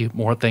couldn't be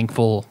more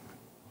thankful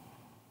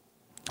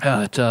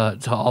to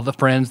all the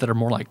friends that are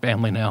more like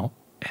family now.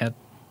 And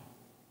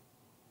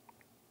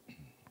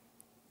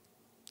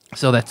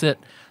so that's it.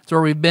 That's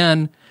where we've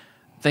been.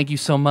 Thank you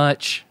so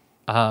much.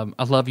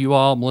 I love you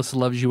all. Melissa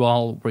loves you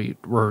all.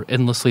 We're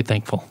endlessly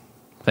thankful.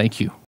 Thank you.